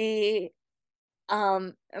be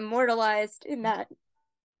immortalized in that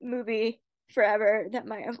movie forever that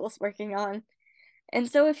my uncle's working on. And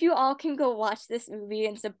so if you all can go watch this movie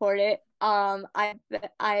and support it, I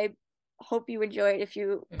hope you enjoy it if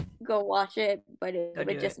you go watch it, but it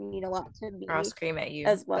would just mean a lot to me. I'll scream at you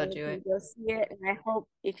as well if you go see it, and I hope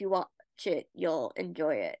if you watch it you'll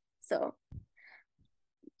enjoy it. So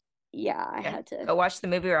yeah, I had to go watch the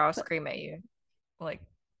movie or I'll scream at you. Like,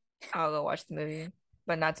 I'll go watch the movie,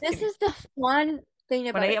 but not to This is the fun thing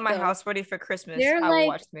about when I get my house ready for Christmas, I will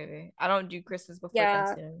watch the movie. I don't do Christmas before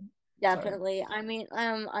Thanksgiving. Definitely. I mean,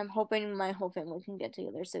 I'm hoping my whole family can get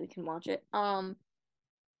together so we can watch it.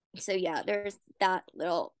 So yeah, there's that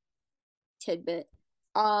little tidbit.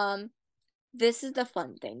 This is the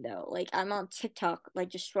fun thing though. Like I'm on TikTok, like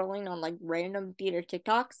just scrolling on like random theater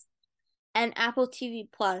TikToks, and Apple TV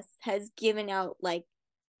Plus has given out like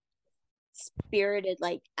Spirited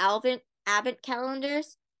like advent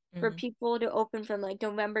calendars for people to open from like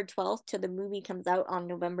November 12th till the movie comes out on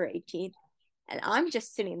November 18th. And I'm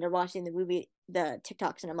just sitting there watching the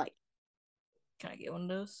TikToks, and I'm like, can I get one of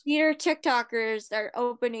those? Theater TikTokers are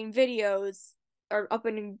opening videos or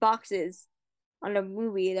opening boxes on a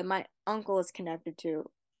movie that my uncle is connected to.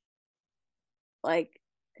 Like,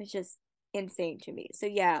 it's just insane to me. So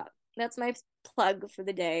yeah, that's my plug for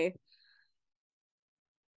the day.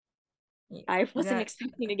 Yeah, I wasn't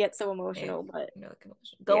expecting to get so emotional, but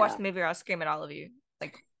go watch the movie or I'll scream at all of you.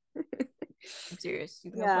 Like, I'm serious.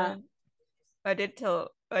 You think I'm playing? I did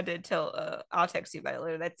tell I'll text you about it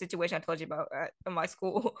later, that situation I told you about at my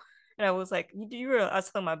school. And I was like, do you realize, I was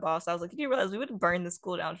telling my boss, I was like, do you realize we would burn the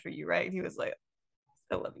school down for you, right? And he was like,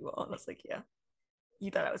 I love you all. And I was like, yeah. You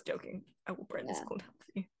thought I was joking. I will burn the school down for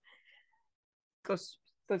you.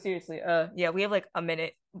 Go seriously. Yeah, we have like a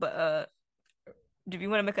minute, but do you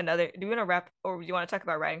want to make another? Do you want to wrap, or do you want to talk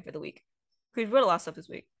about writing for the week? Because we wrote a lot of stuff this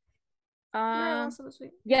week. You wrote a lot of stuff this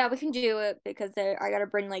week. Yeah, we can do it because I gotta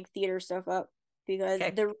bring like theater stuff up because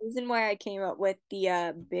Okay. the reason why I came up with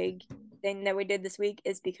the big thing that we did this week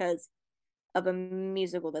is because of a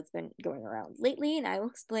musical that's been going around lately, and I will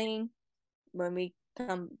explain when we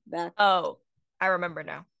come back. Oh, I remember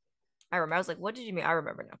now. I remember. I was like, what did you mean? I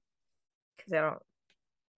remember now. Because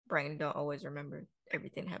brain don't always remember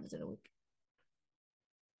everything that happens in a week.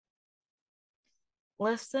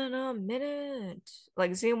 Less than a minute.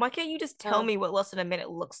 Like, Zoom, why can't you just tell me what less than a minute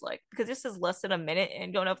looks like? Because this is less than a minute and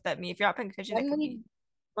you don't know if that means if you're not paying attention, it could be.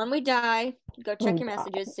 When we die, go check your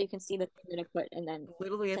messages so you can see the thing that I put, and then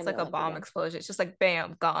literally it's like a bomb explosion. It's just like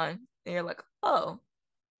bam, gone. And you're like, oh,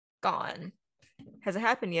 gone. Hasn't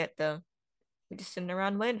happened yet though. We're just sitting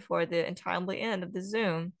around waiting for the untimely end of the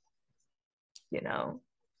Zoom. You know.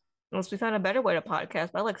 Unless we found a better way to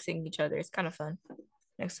podcast, but I like seeing each other. It's kind of fun.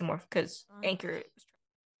 Next to more because Anchor.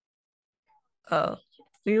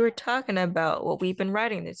 We were talking about what we've been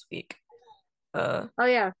writing this week. Oh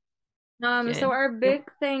yeah. So our big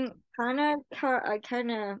thing I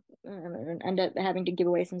kind of end up having to give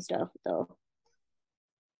away some stuff though.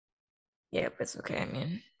 Yeah, but it's okay. I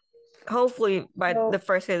mean, hopefully by the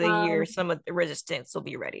first day of the year, some of the resistance will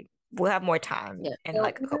be ready. We'll have more time and so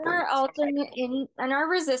like a couple. In our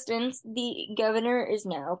resistance, the governor is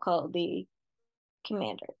now called the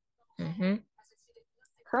commander. Mm-hmm.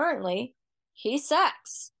 Currently, he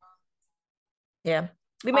sucks. Yeah,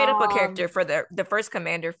 we made up a character for the first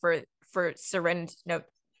commander for Serenity. No,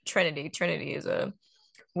 Trinity. Trinity is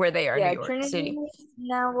where they are. New York Trinity City. Is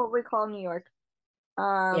now what we call New York.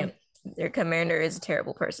 Yeah, their commander is a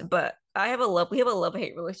terrible person, but we have a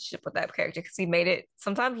love-hate relationship with that character because he made it.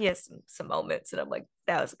 Sometimes he has some moments, and I'm like,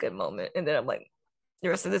 that was a good moment, and then I'm like, the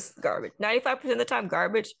rest of this is garbage. 95% of the time,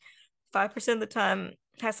 garbage. 5% of the time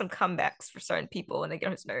has some comebacks for certain people, and they get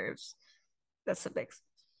on his nerves. That's the big.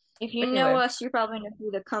 If you know us, you probably know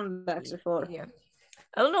who the comebacks are for. Yeah.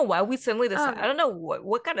 I don't know why we suddenly decided. I don't know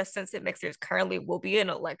what kind of sense it makes there's currently will be an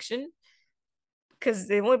election because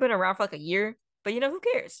they've only been around for like a year. But who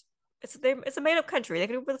cares? It's a made up country. They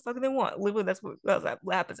can do what the fuck they want. Literally, that's what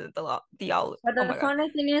happens in the law. But the funny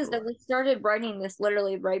thing is that we started writing this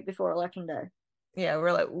literally right before election day. Yeah,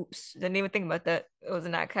 we're like, oops, didn't even think about that. It was a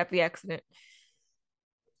not happy accident.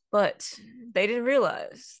 But they didn't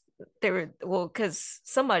realize they were because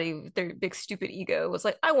somebody with their big stupid ego was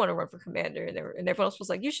like, I want to run for commander, and everyone else was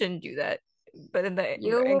like, you shouldn't do that. But then the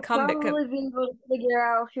incumbent probably be able to figure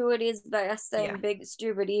out who it is by us saying big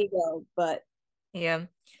stupid ego, but yeah.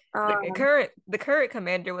 The current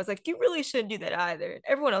commander was like, you really shouldn't do that either. And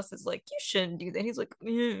everyone else is like, you shouldn't do that. And he's like,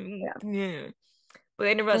 yeah. But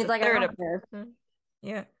they didn't realize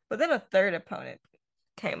but then a third opponent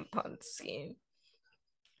came upon the scene.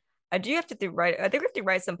 I think we have to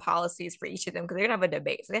write some policies for each of them because they're gonna have a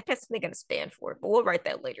debate. So they have to have something they're gonna stand for. But we'll write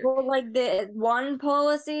that later. Well, like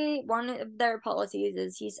one of their policies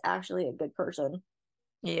is he's actually a good person.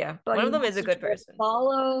 Yeah, but one of them is a good person.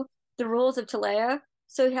 Follow the rules of Talea,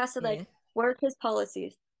 so he has to work his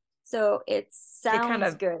policies. So it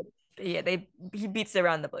sounds good. Yeah, he beats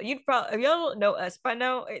around the bush. If y'all don't know us by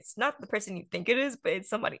now, it's not the person you think it is, but it's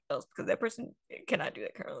somebody else because that person cannot do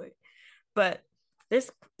that currently. But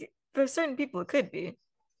for certain people it could be.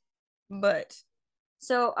 But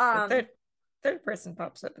so the third person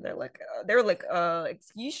pops up and they're like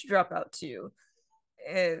you should drop out too.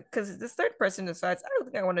 Because this third person decides I don't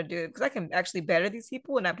think I want to do it because I can actually better these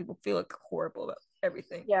people and not people feel like horrible about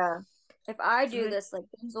everything. Yeah. If I do this, like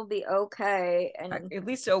things will be okay, and at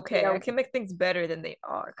least okay. I can make things better than they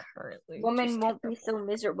are currently. Women won't be so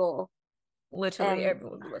miserable. Literally,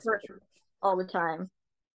 everyone will be less miserable all the time.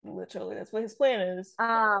 Literally, that's what his plan is.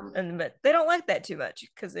 But they don't like that too much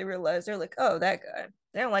because they realize they're like, oh, that guy.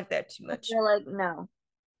 They don't like that too much. They're like, no,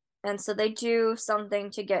 and so they do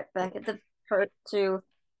something to get back at the to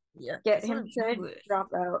get him to drop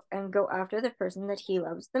out and go after the person that he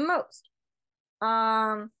loves the most.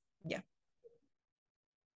 Yeah.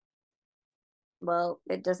 Well,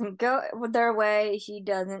 it doesn't go their way. He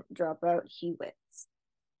doesn't drop out. He wins.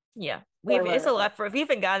 Yeah, it's a lot for if we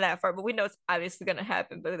haven't gotten that far, but we know it's obviously gonna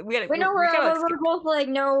happen. But we're both like,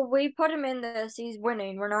 no, we put him in this. He's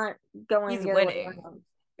winning. We're not going. He's winning.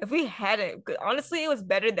 If we hadn't, honestly, it was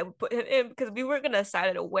better that we put him in because we weren't gonna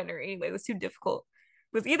decide a winner anyway. It was too difficult.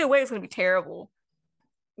 Because either way, it's gonna be terrible.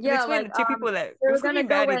 Yeah, between the two people that it was gonna be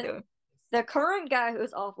bad either. The current guy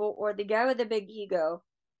who's awful, or the guy with the big ego.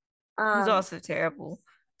 Who's also terrible.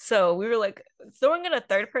 So we were like, throwing in a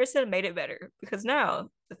third person made it better because now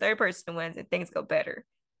the third person wins and things go better.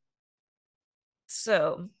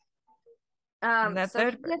 So That So he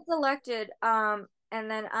third gets elected. And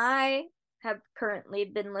then I have currently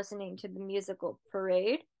been listening to the musical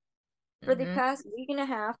Parade for the past week and a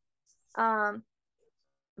half.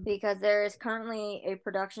 Because there is currently a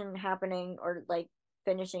production happening or like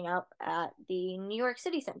finishing up at the New York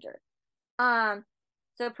City Center.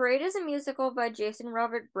 So Parade is a musical by Jason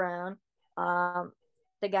Robert Brown,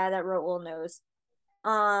 the guy that wrote Old Nose.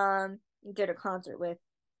 Did a concert with.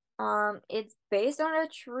 It's based on a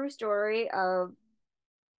true story of,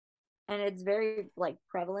 and it's very like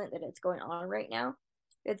prevalent that it's going on right now.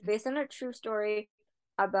 It's based on a true story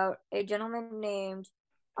about a gentleman named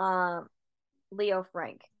Leo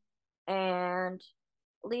Frank. And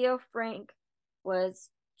Leo Frank was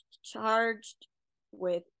charged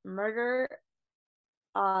with murder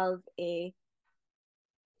of a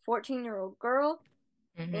 14-year-old girl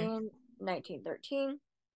in 1913.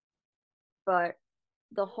 But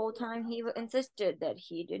the whole time he insisted that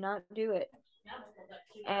he did not do it.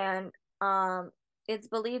 And it's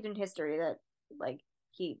believed in history that like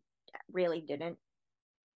he really didn't.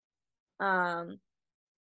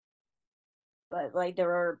 But like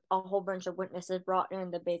there are a whole bunch of witnesses brought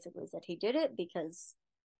in that basically said he did it because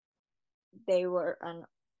they were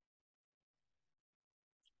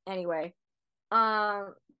anyway.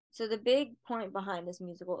 So the big point behind this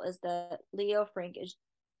musical is that Leo Frank is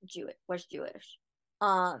was Jewish.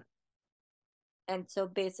 And so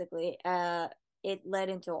basically it led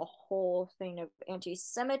into a whole thing of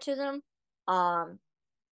anti-Semitism.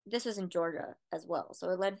 This was in Georgia as well. So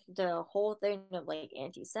it led to a whole thing of like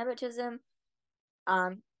anti-Semitism.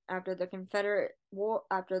 After the Confederate War,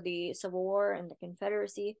 after the Civil War and the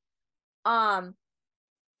Confederacy.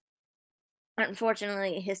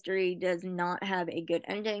 Unfortunately, history does not have a good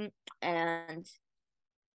ending, and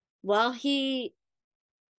while he,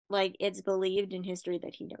 like, it's believed in history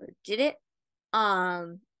that he never did it,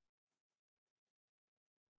 and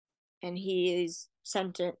he is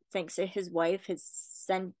sentenced, thanks to his wife, his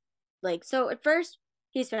sent, like, so at first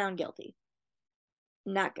he's found guilty,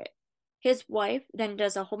 not good. His wife then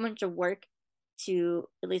does a whole bunch of work to,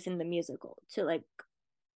 at least in the musical, to like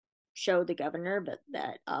show the governor, but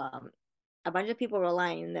that a bunch of people were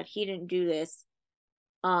lying that he didn't do this.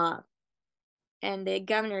 And the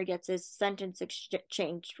governor gets his sentence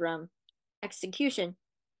changed from execution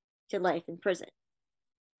to life in prison.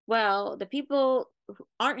 Well, the people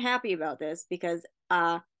aren't happy about this because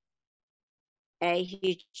A,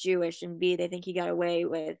 he's Jewish, and B, they think he got away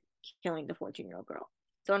with killing the 14-year-old girl.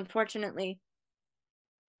 So unfortunately,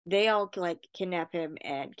 they all like kidnap him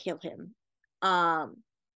and kill him. And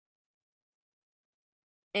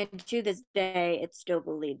to this day, it's still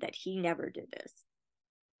believed that he never did this.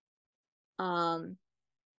 But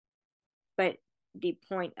the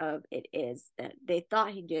point of it is that they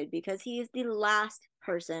thought he did because he is the last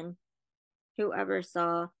person who ever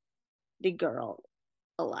saw the girl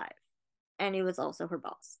alive. And he was also her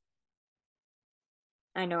boss.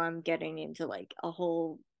 I know I'm getting into like a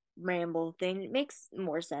whole ramble thing. It makes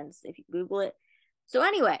more sense if you Google it. So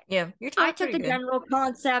anyway, yeah, I took the general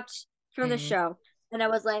concept from the show and I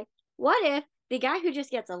was like, what if the guy who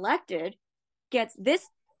just gets elected gets this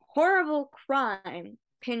horrible crime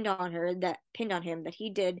pinned on him that he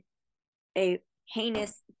did a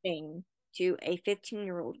heinous thing to a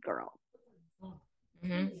 15-year-old girl.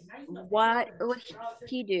 What would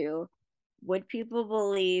he do? Would people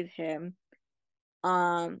believe him?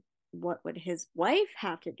 What would his wife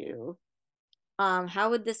have to do? How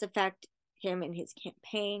would this affect him in his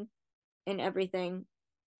campaign and everything,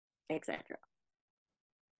 etc.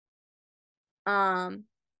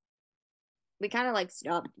 We kind of like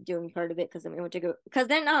stopped doing part of it because then we went to go because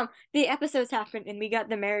then the episodes happened and we got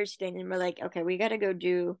the marriage thing and we're like, okay, we gotta go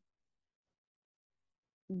do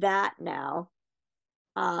that now.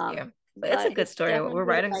 Yeah, but it's a good story. What we're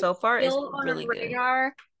writing like, so far is really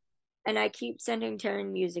good. And I keep sending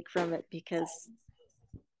Taryn music from it because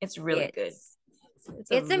it's really good.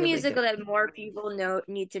 It's a really musical that more people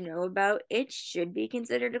need to know about. It should be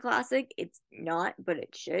considered a classic. It's not, but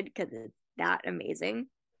it should because it's that amazing.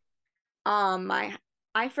 I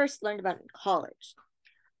first learned about it in college.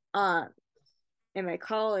 And my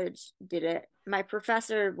college did it. My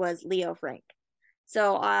professor was Leo Frank.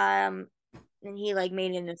 So and he like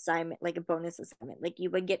made an assignment, like a bonus assignment. Like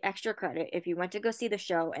you would get extra credit if you went to go see the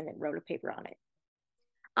show and then wrote a paper on it.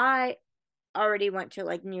 I already went to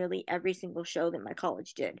like nearly every single show that my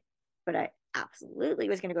college did, but I absolutely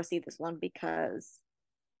was going to go see this one because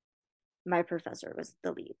my professor was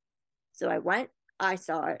the lead. So I went, I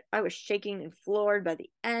saw it, I was shaking and floored by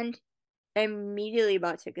the end. I immediately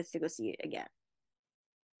bought tickets to go see it again.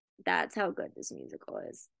 That's how good this musical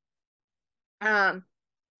is.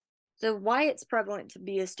 So why it's prevalent to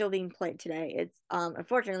be is still being played today. It's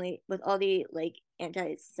unfortunately with all the like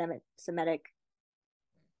anti-Semitic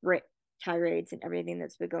tirades and everything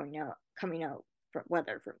that's been coming out from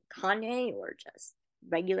whether from Kanye or just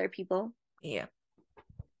regular people. Yeah.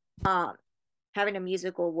 Having a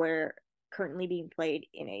musical where currently being played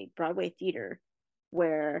in a Broadway theater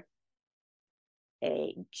where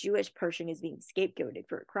a Jewish person is being scapegoated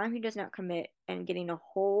for a crime he does not commit and getting a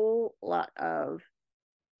whole lot of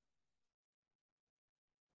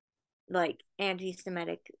like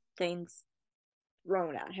anti-Semitic things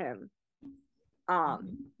thrown at him.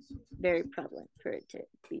 Very prevalent for it to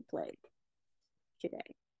be played today.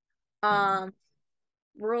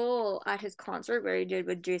 Role at his concert where he did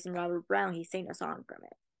with Jason Robert Brown, he sang a song from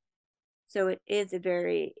it. So it is a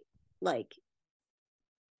very like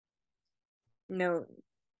known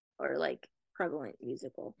or like prevalent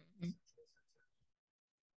musical.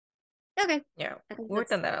 Okay. Yeah, we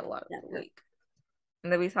worked on that a lot this week.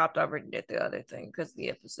 And then we hopped over and did the other thing because of the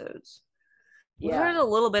episodes. We heard a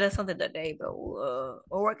little bit of something today, but we're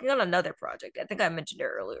working on another project. I think I mentioned it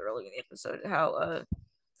early in the episode how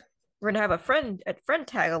we're gonna have a friend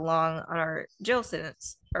tag along on our jail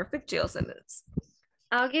sentence, our fic jail sentence.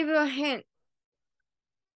 I'll give you a hint.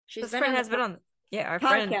 This friend has been on our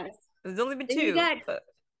podcast. Friend. There's only been two. You got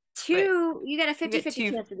you got a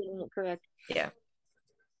 50-50 chance of getting it correct. Yeah.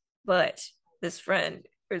 But this friend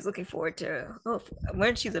is looking forward to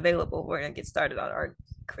when she's available, we're gonna get started on our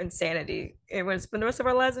insanity and we're gonna spend the rest of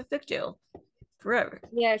our lives in fic jail forever.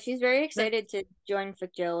 Yeah, she's very excited to join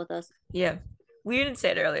fic jail with us. Yeah, we didn't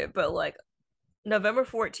say it earlier, but like November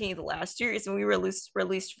 14th last year is when we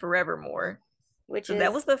released Forevermore,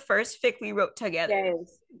 that was the first fic we wrote together.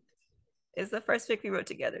 It's the first fic we wrote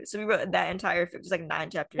together, so we wrote that entire fic, just like 9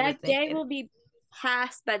 chapters. That day will be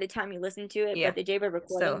past by the time you listen to it, but the day we're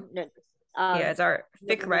recording. It's our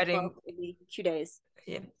fic writing. 2 days.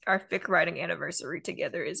 Yeah, our fic writing anniversary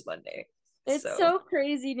together is Monday. It's so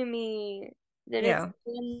crazy to me that it's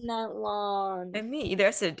been that long. And me either.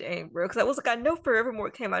 I said, dang, bro, because I was like, I know Forevermore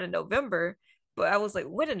came out in November, but I was like,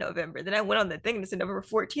 when in November? Then I went on the thing and it said November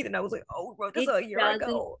 14th, and I was like, oh, bro, this is a year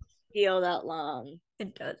ago. Feel that long.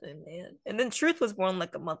 It doesn't, man. And then Truth was born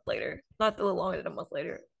like a month later, not a little longer than a month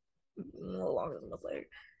later, a little longer than a month later.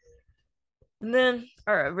 And then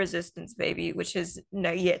our Resistance baby, which is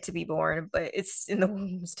not yet to be born, but it's in the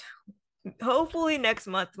womb still. Hopefully next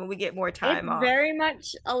month when we get more time off. Very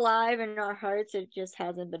much alive in our hearts. It just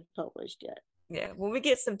hasn't been published yet. Yeah, when we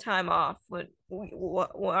get some time off, when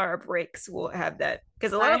our breaks, we'll have that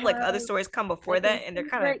because a lot of like other stories come before that, and they're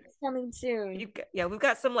kind of coming soon. We've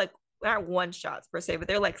got some like not one shots per se, but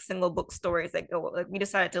they're like single book stories that go. Like we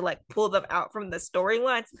decided to like pull them out from the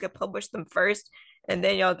storylines. We could publish them first, and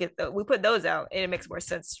then y'all get we put those out, and it makes more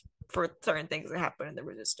sense for certain things that happen in the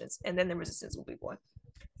Resistance, and then the Resistance will be born.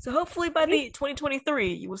 So hopefully by the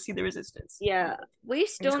 2023, you will see the Resistance. Yeah, we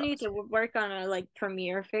still need to work on a like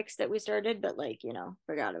premiere fix that we started, but like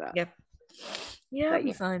forgot about. Yep. Yeah, it'll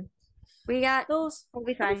be fine. We got those. We'll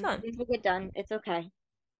be fine. We'll get done. It's okay.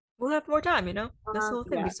 We'll have more time. That's the whole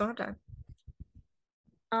thing. Yeah. We still have time.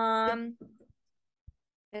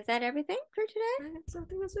 Is that everything for today? I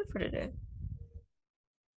think that's it for today.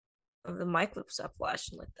 If the mic will stop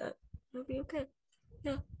flashing like that, it'll be okay.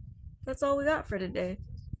 Yeah, that's all we got for today.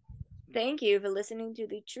 Thank you for listening to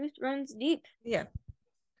The Truth Runs Deep. Yeah.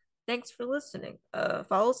 Thanks for listening.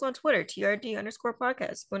 Follow us on Twitter,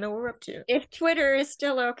 TRD_podcast. We know what we're up to. If Twitter is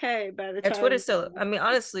still okay by the time. Twitter's still. I mean,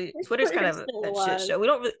 honestly, Twitter's kind of a shit show. We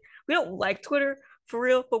don't like Twitter for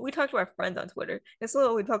real, but we talk to our friends on Twitter. And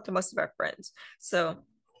so we talk to most of our friends. So,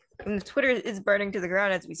 Twitter is burning to the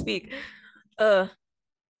ground as we speak.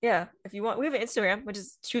 Yeah. If you want, we have an Instagram, which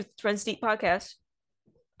is Truth Runs Deep Podcast.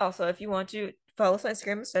 Also, if you want to follow us on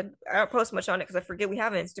Instagram instead, I don't post much on it because I forget we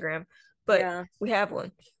have an Instagram, but we have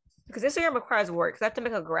one. Because Instagram requires work. Because I have to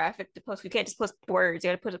make a graphic to post. You can't just post words. You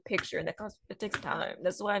got to put a picture, and it takes time.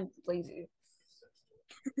 That's why I'm lazy.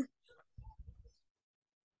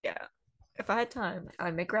 Yeah. If I had time,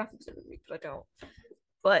 I'd make graphics every week, but I don't.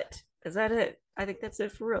 But is that it? I think that's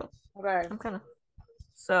it for real. Okay.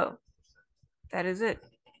 So, that is it.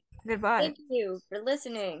 Goodbye. Thank you for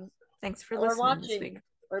listening. Thanks for listening. Or watching. This week.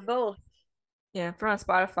 Or both. Yeah, if you're on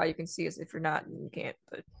Spotify, you can see us. If you're not, you can't.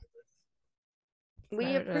 But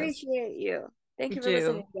we appreciate you. Thank you for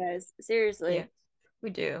listening, guys. Seriously. Yeah, we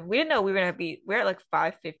do. We didn't know we were gonna be. We're at like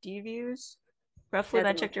 550 views, roughly. And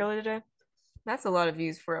I checked earlier today. That's a lot of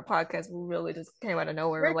views for a podcast. We really just came out of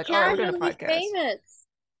nowhere. We're like, we're doing a podcast. Famous.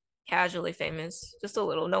 Casually famous, just a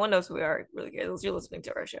little. No one knows who we are. Really good. You're listening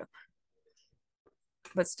to our show.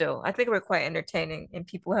 But still, I think we're quite entertaining, and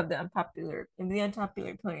people have the unpopular opinion,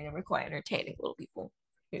 and we're quite entertaining little people.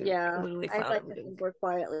 Yeah, Literally I clown like to everything. think we're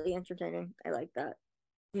quietly entertaining. I like that.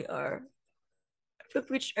 We are. I feel like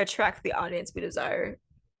we attract the audience we desire.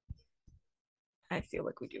 I feel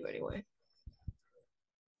like we do anyway.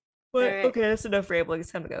 But right. okay, that's enough rambling.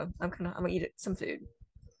 It's time to go. I'm gonna eat some food.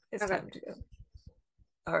 It's Okay. time to go.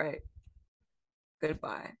 All right.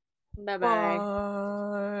 Goodbye. Bye bye.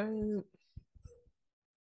 Bye.